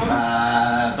be?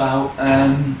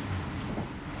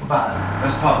 About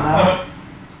best part of an hour.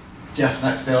 Jeff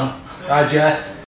next door. Hi, Jeff.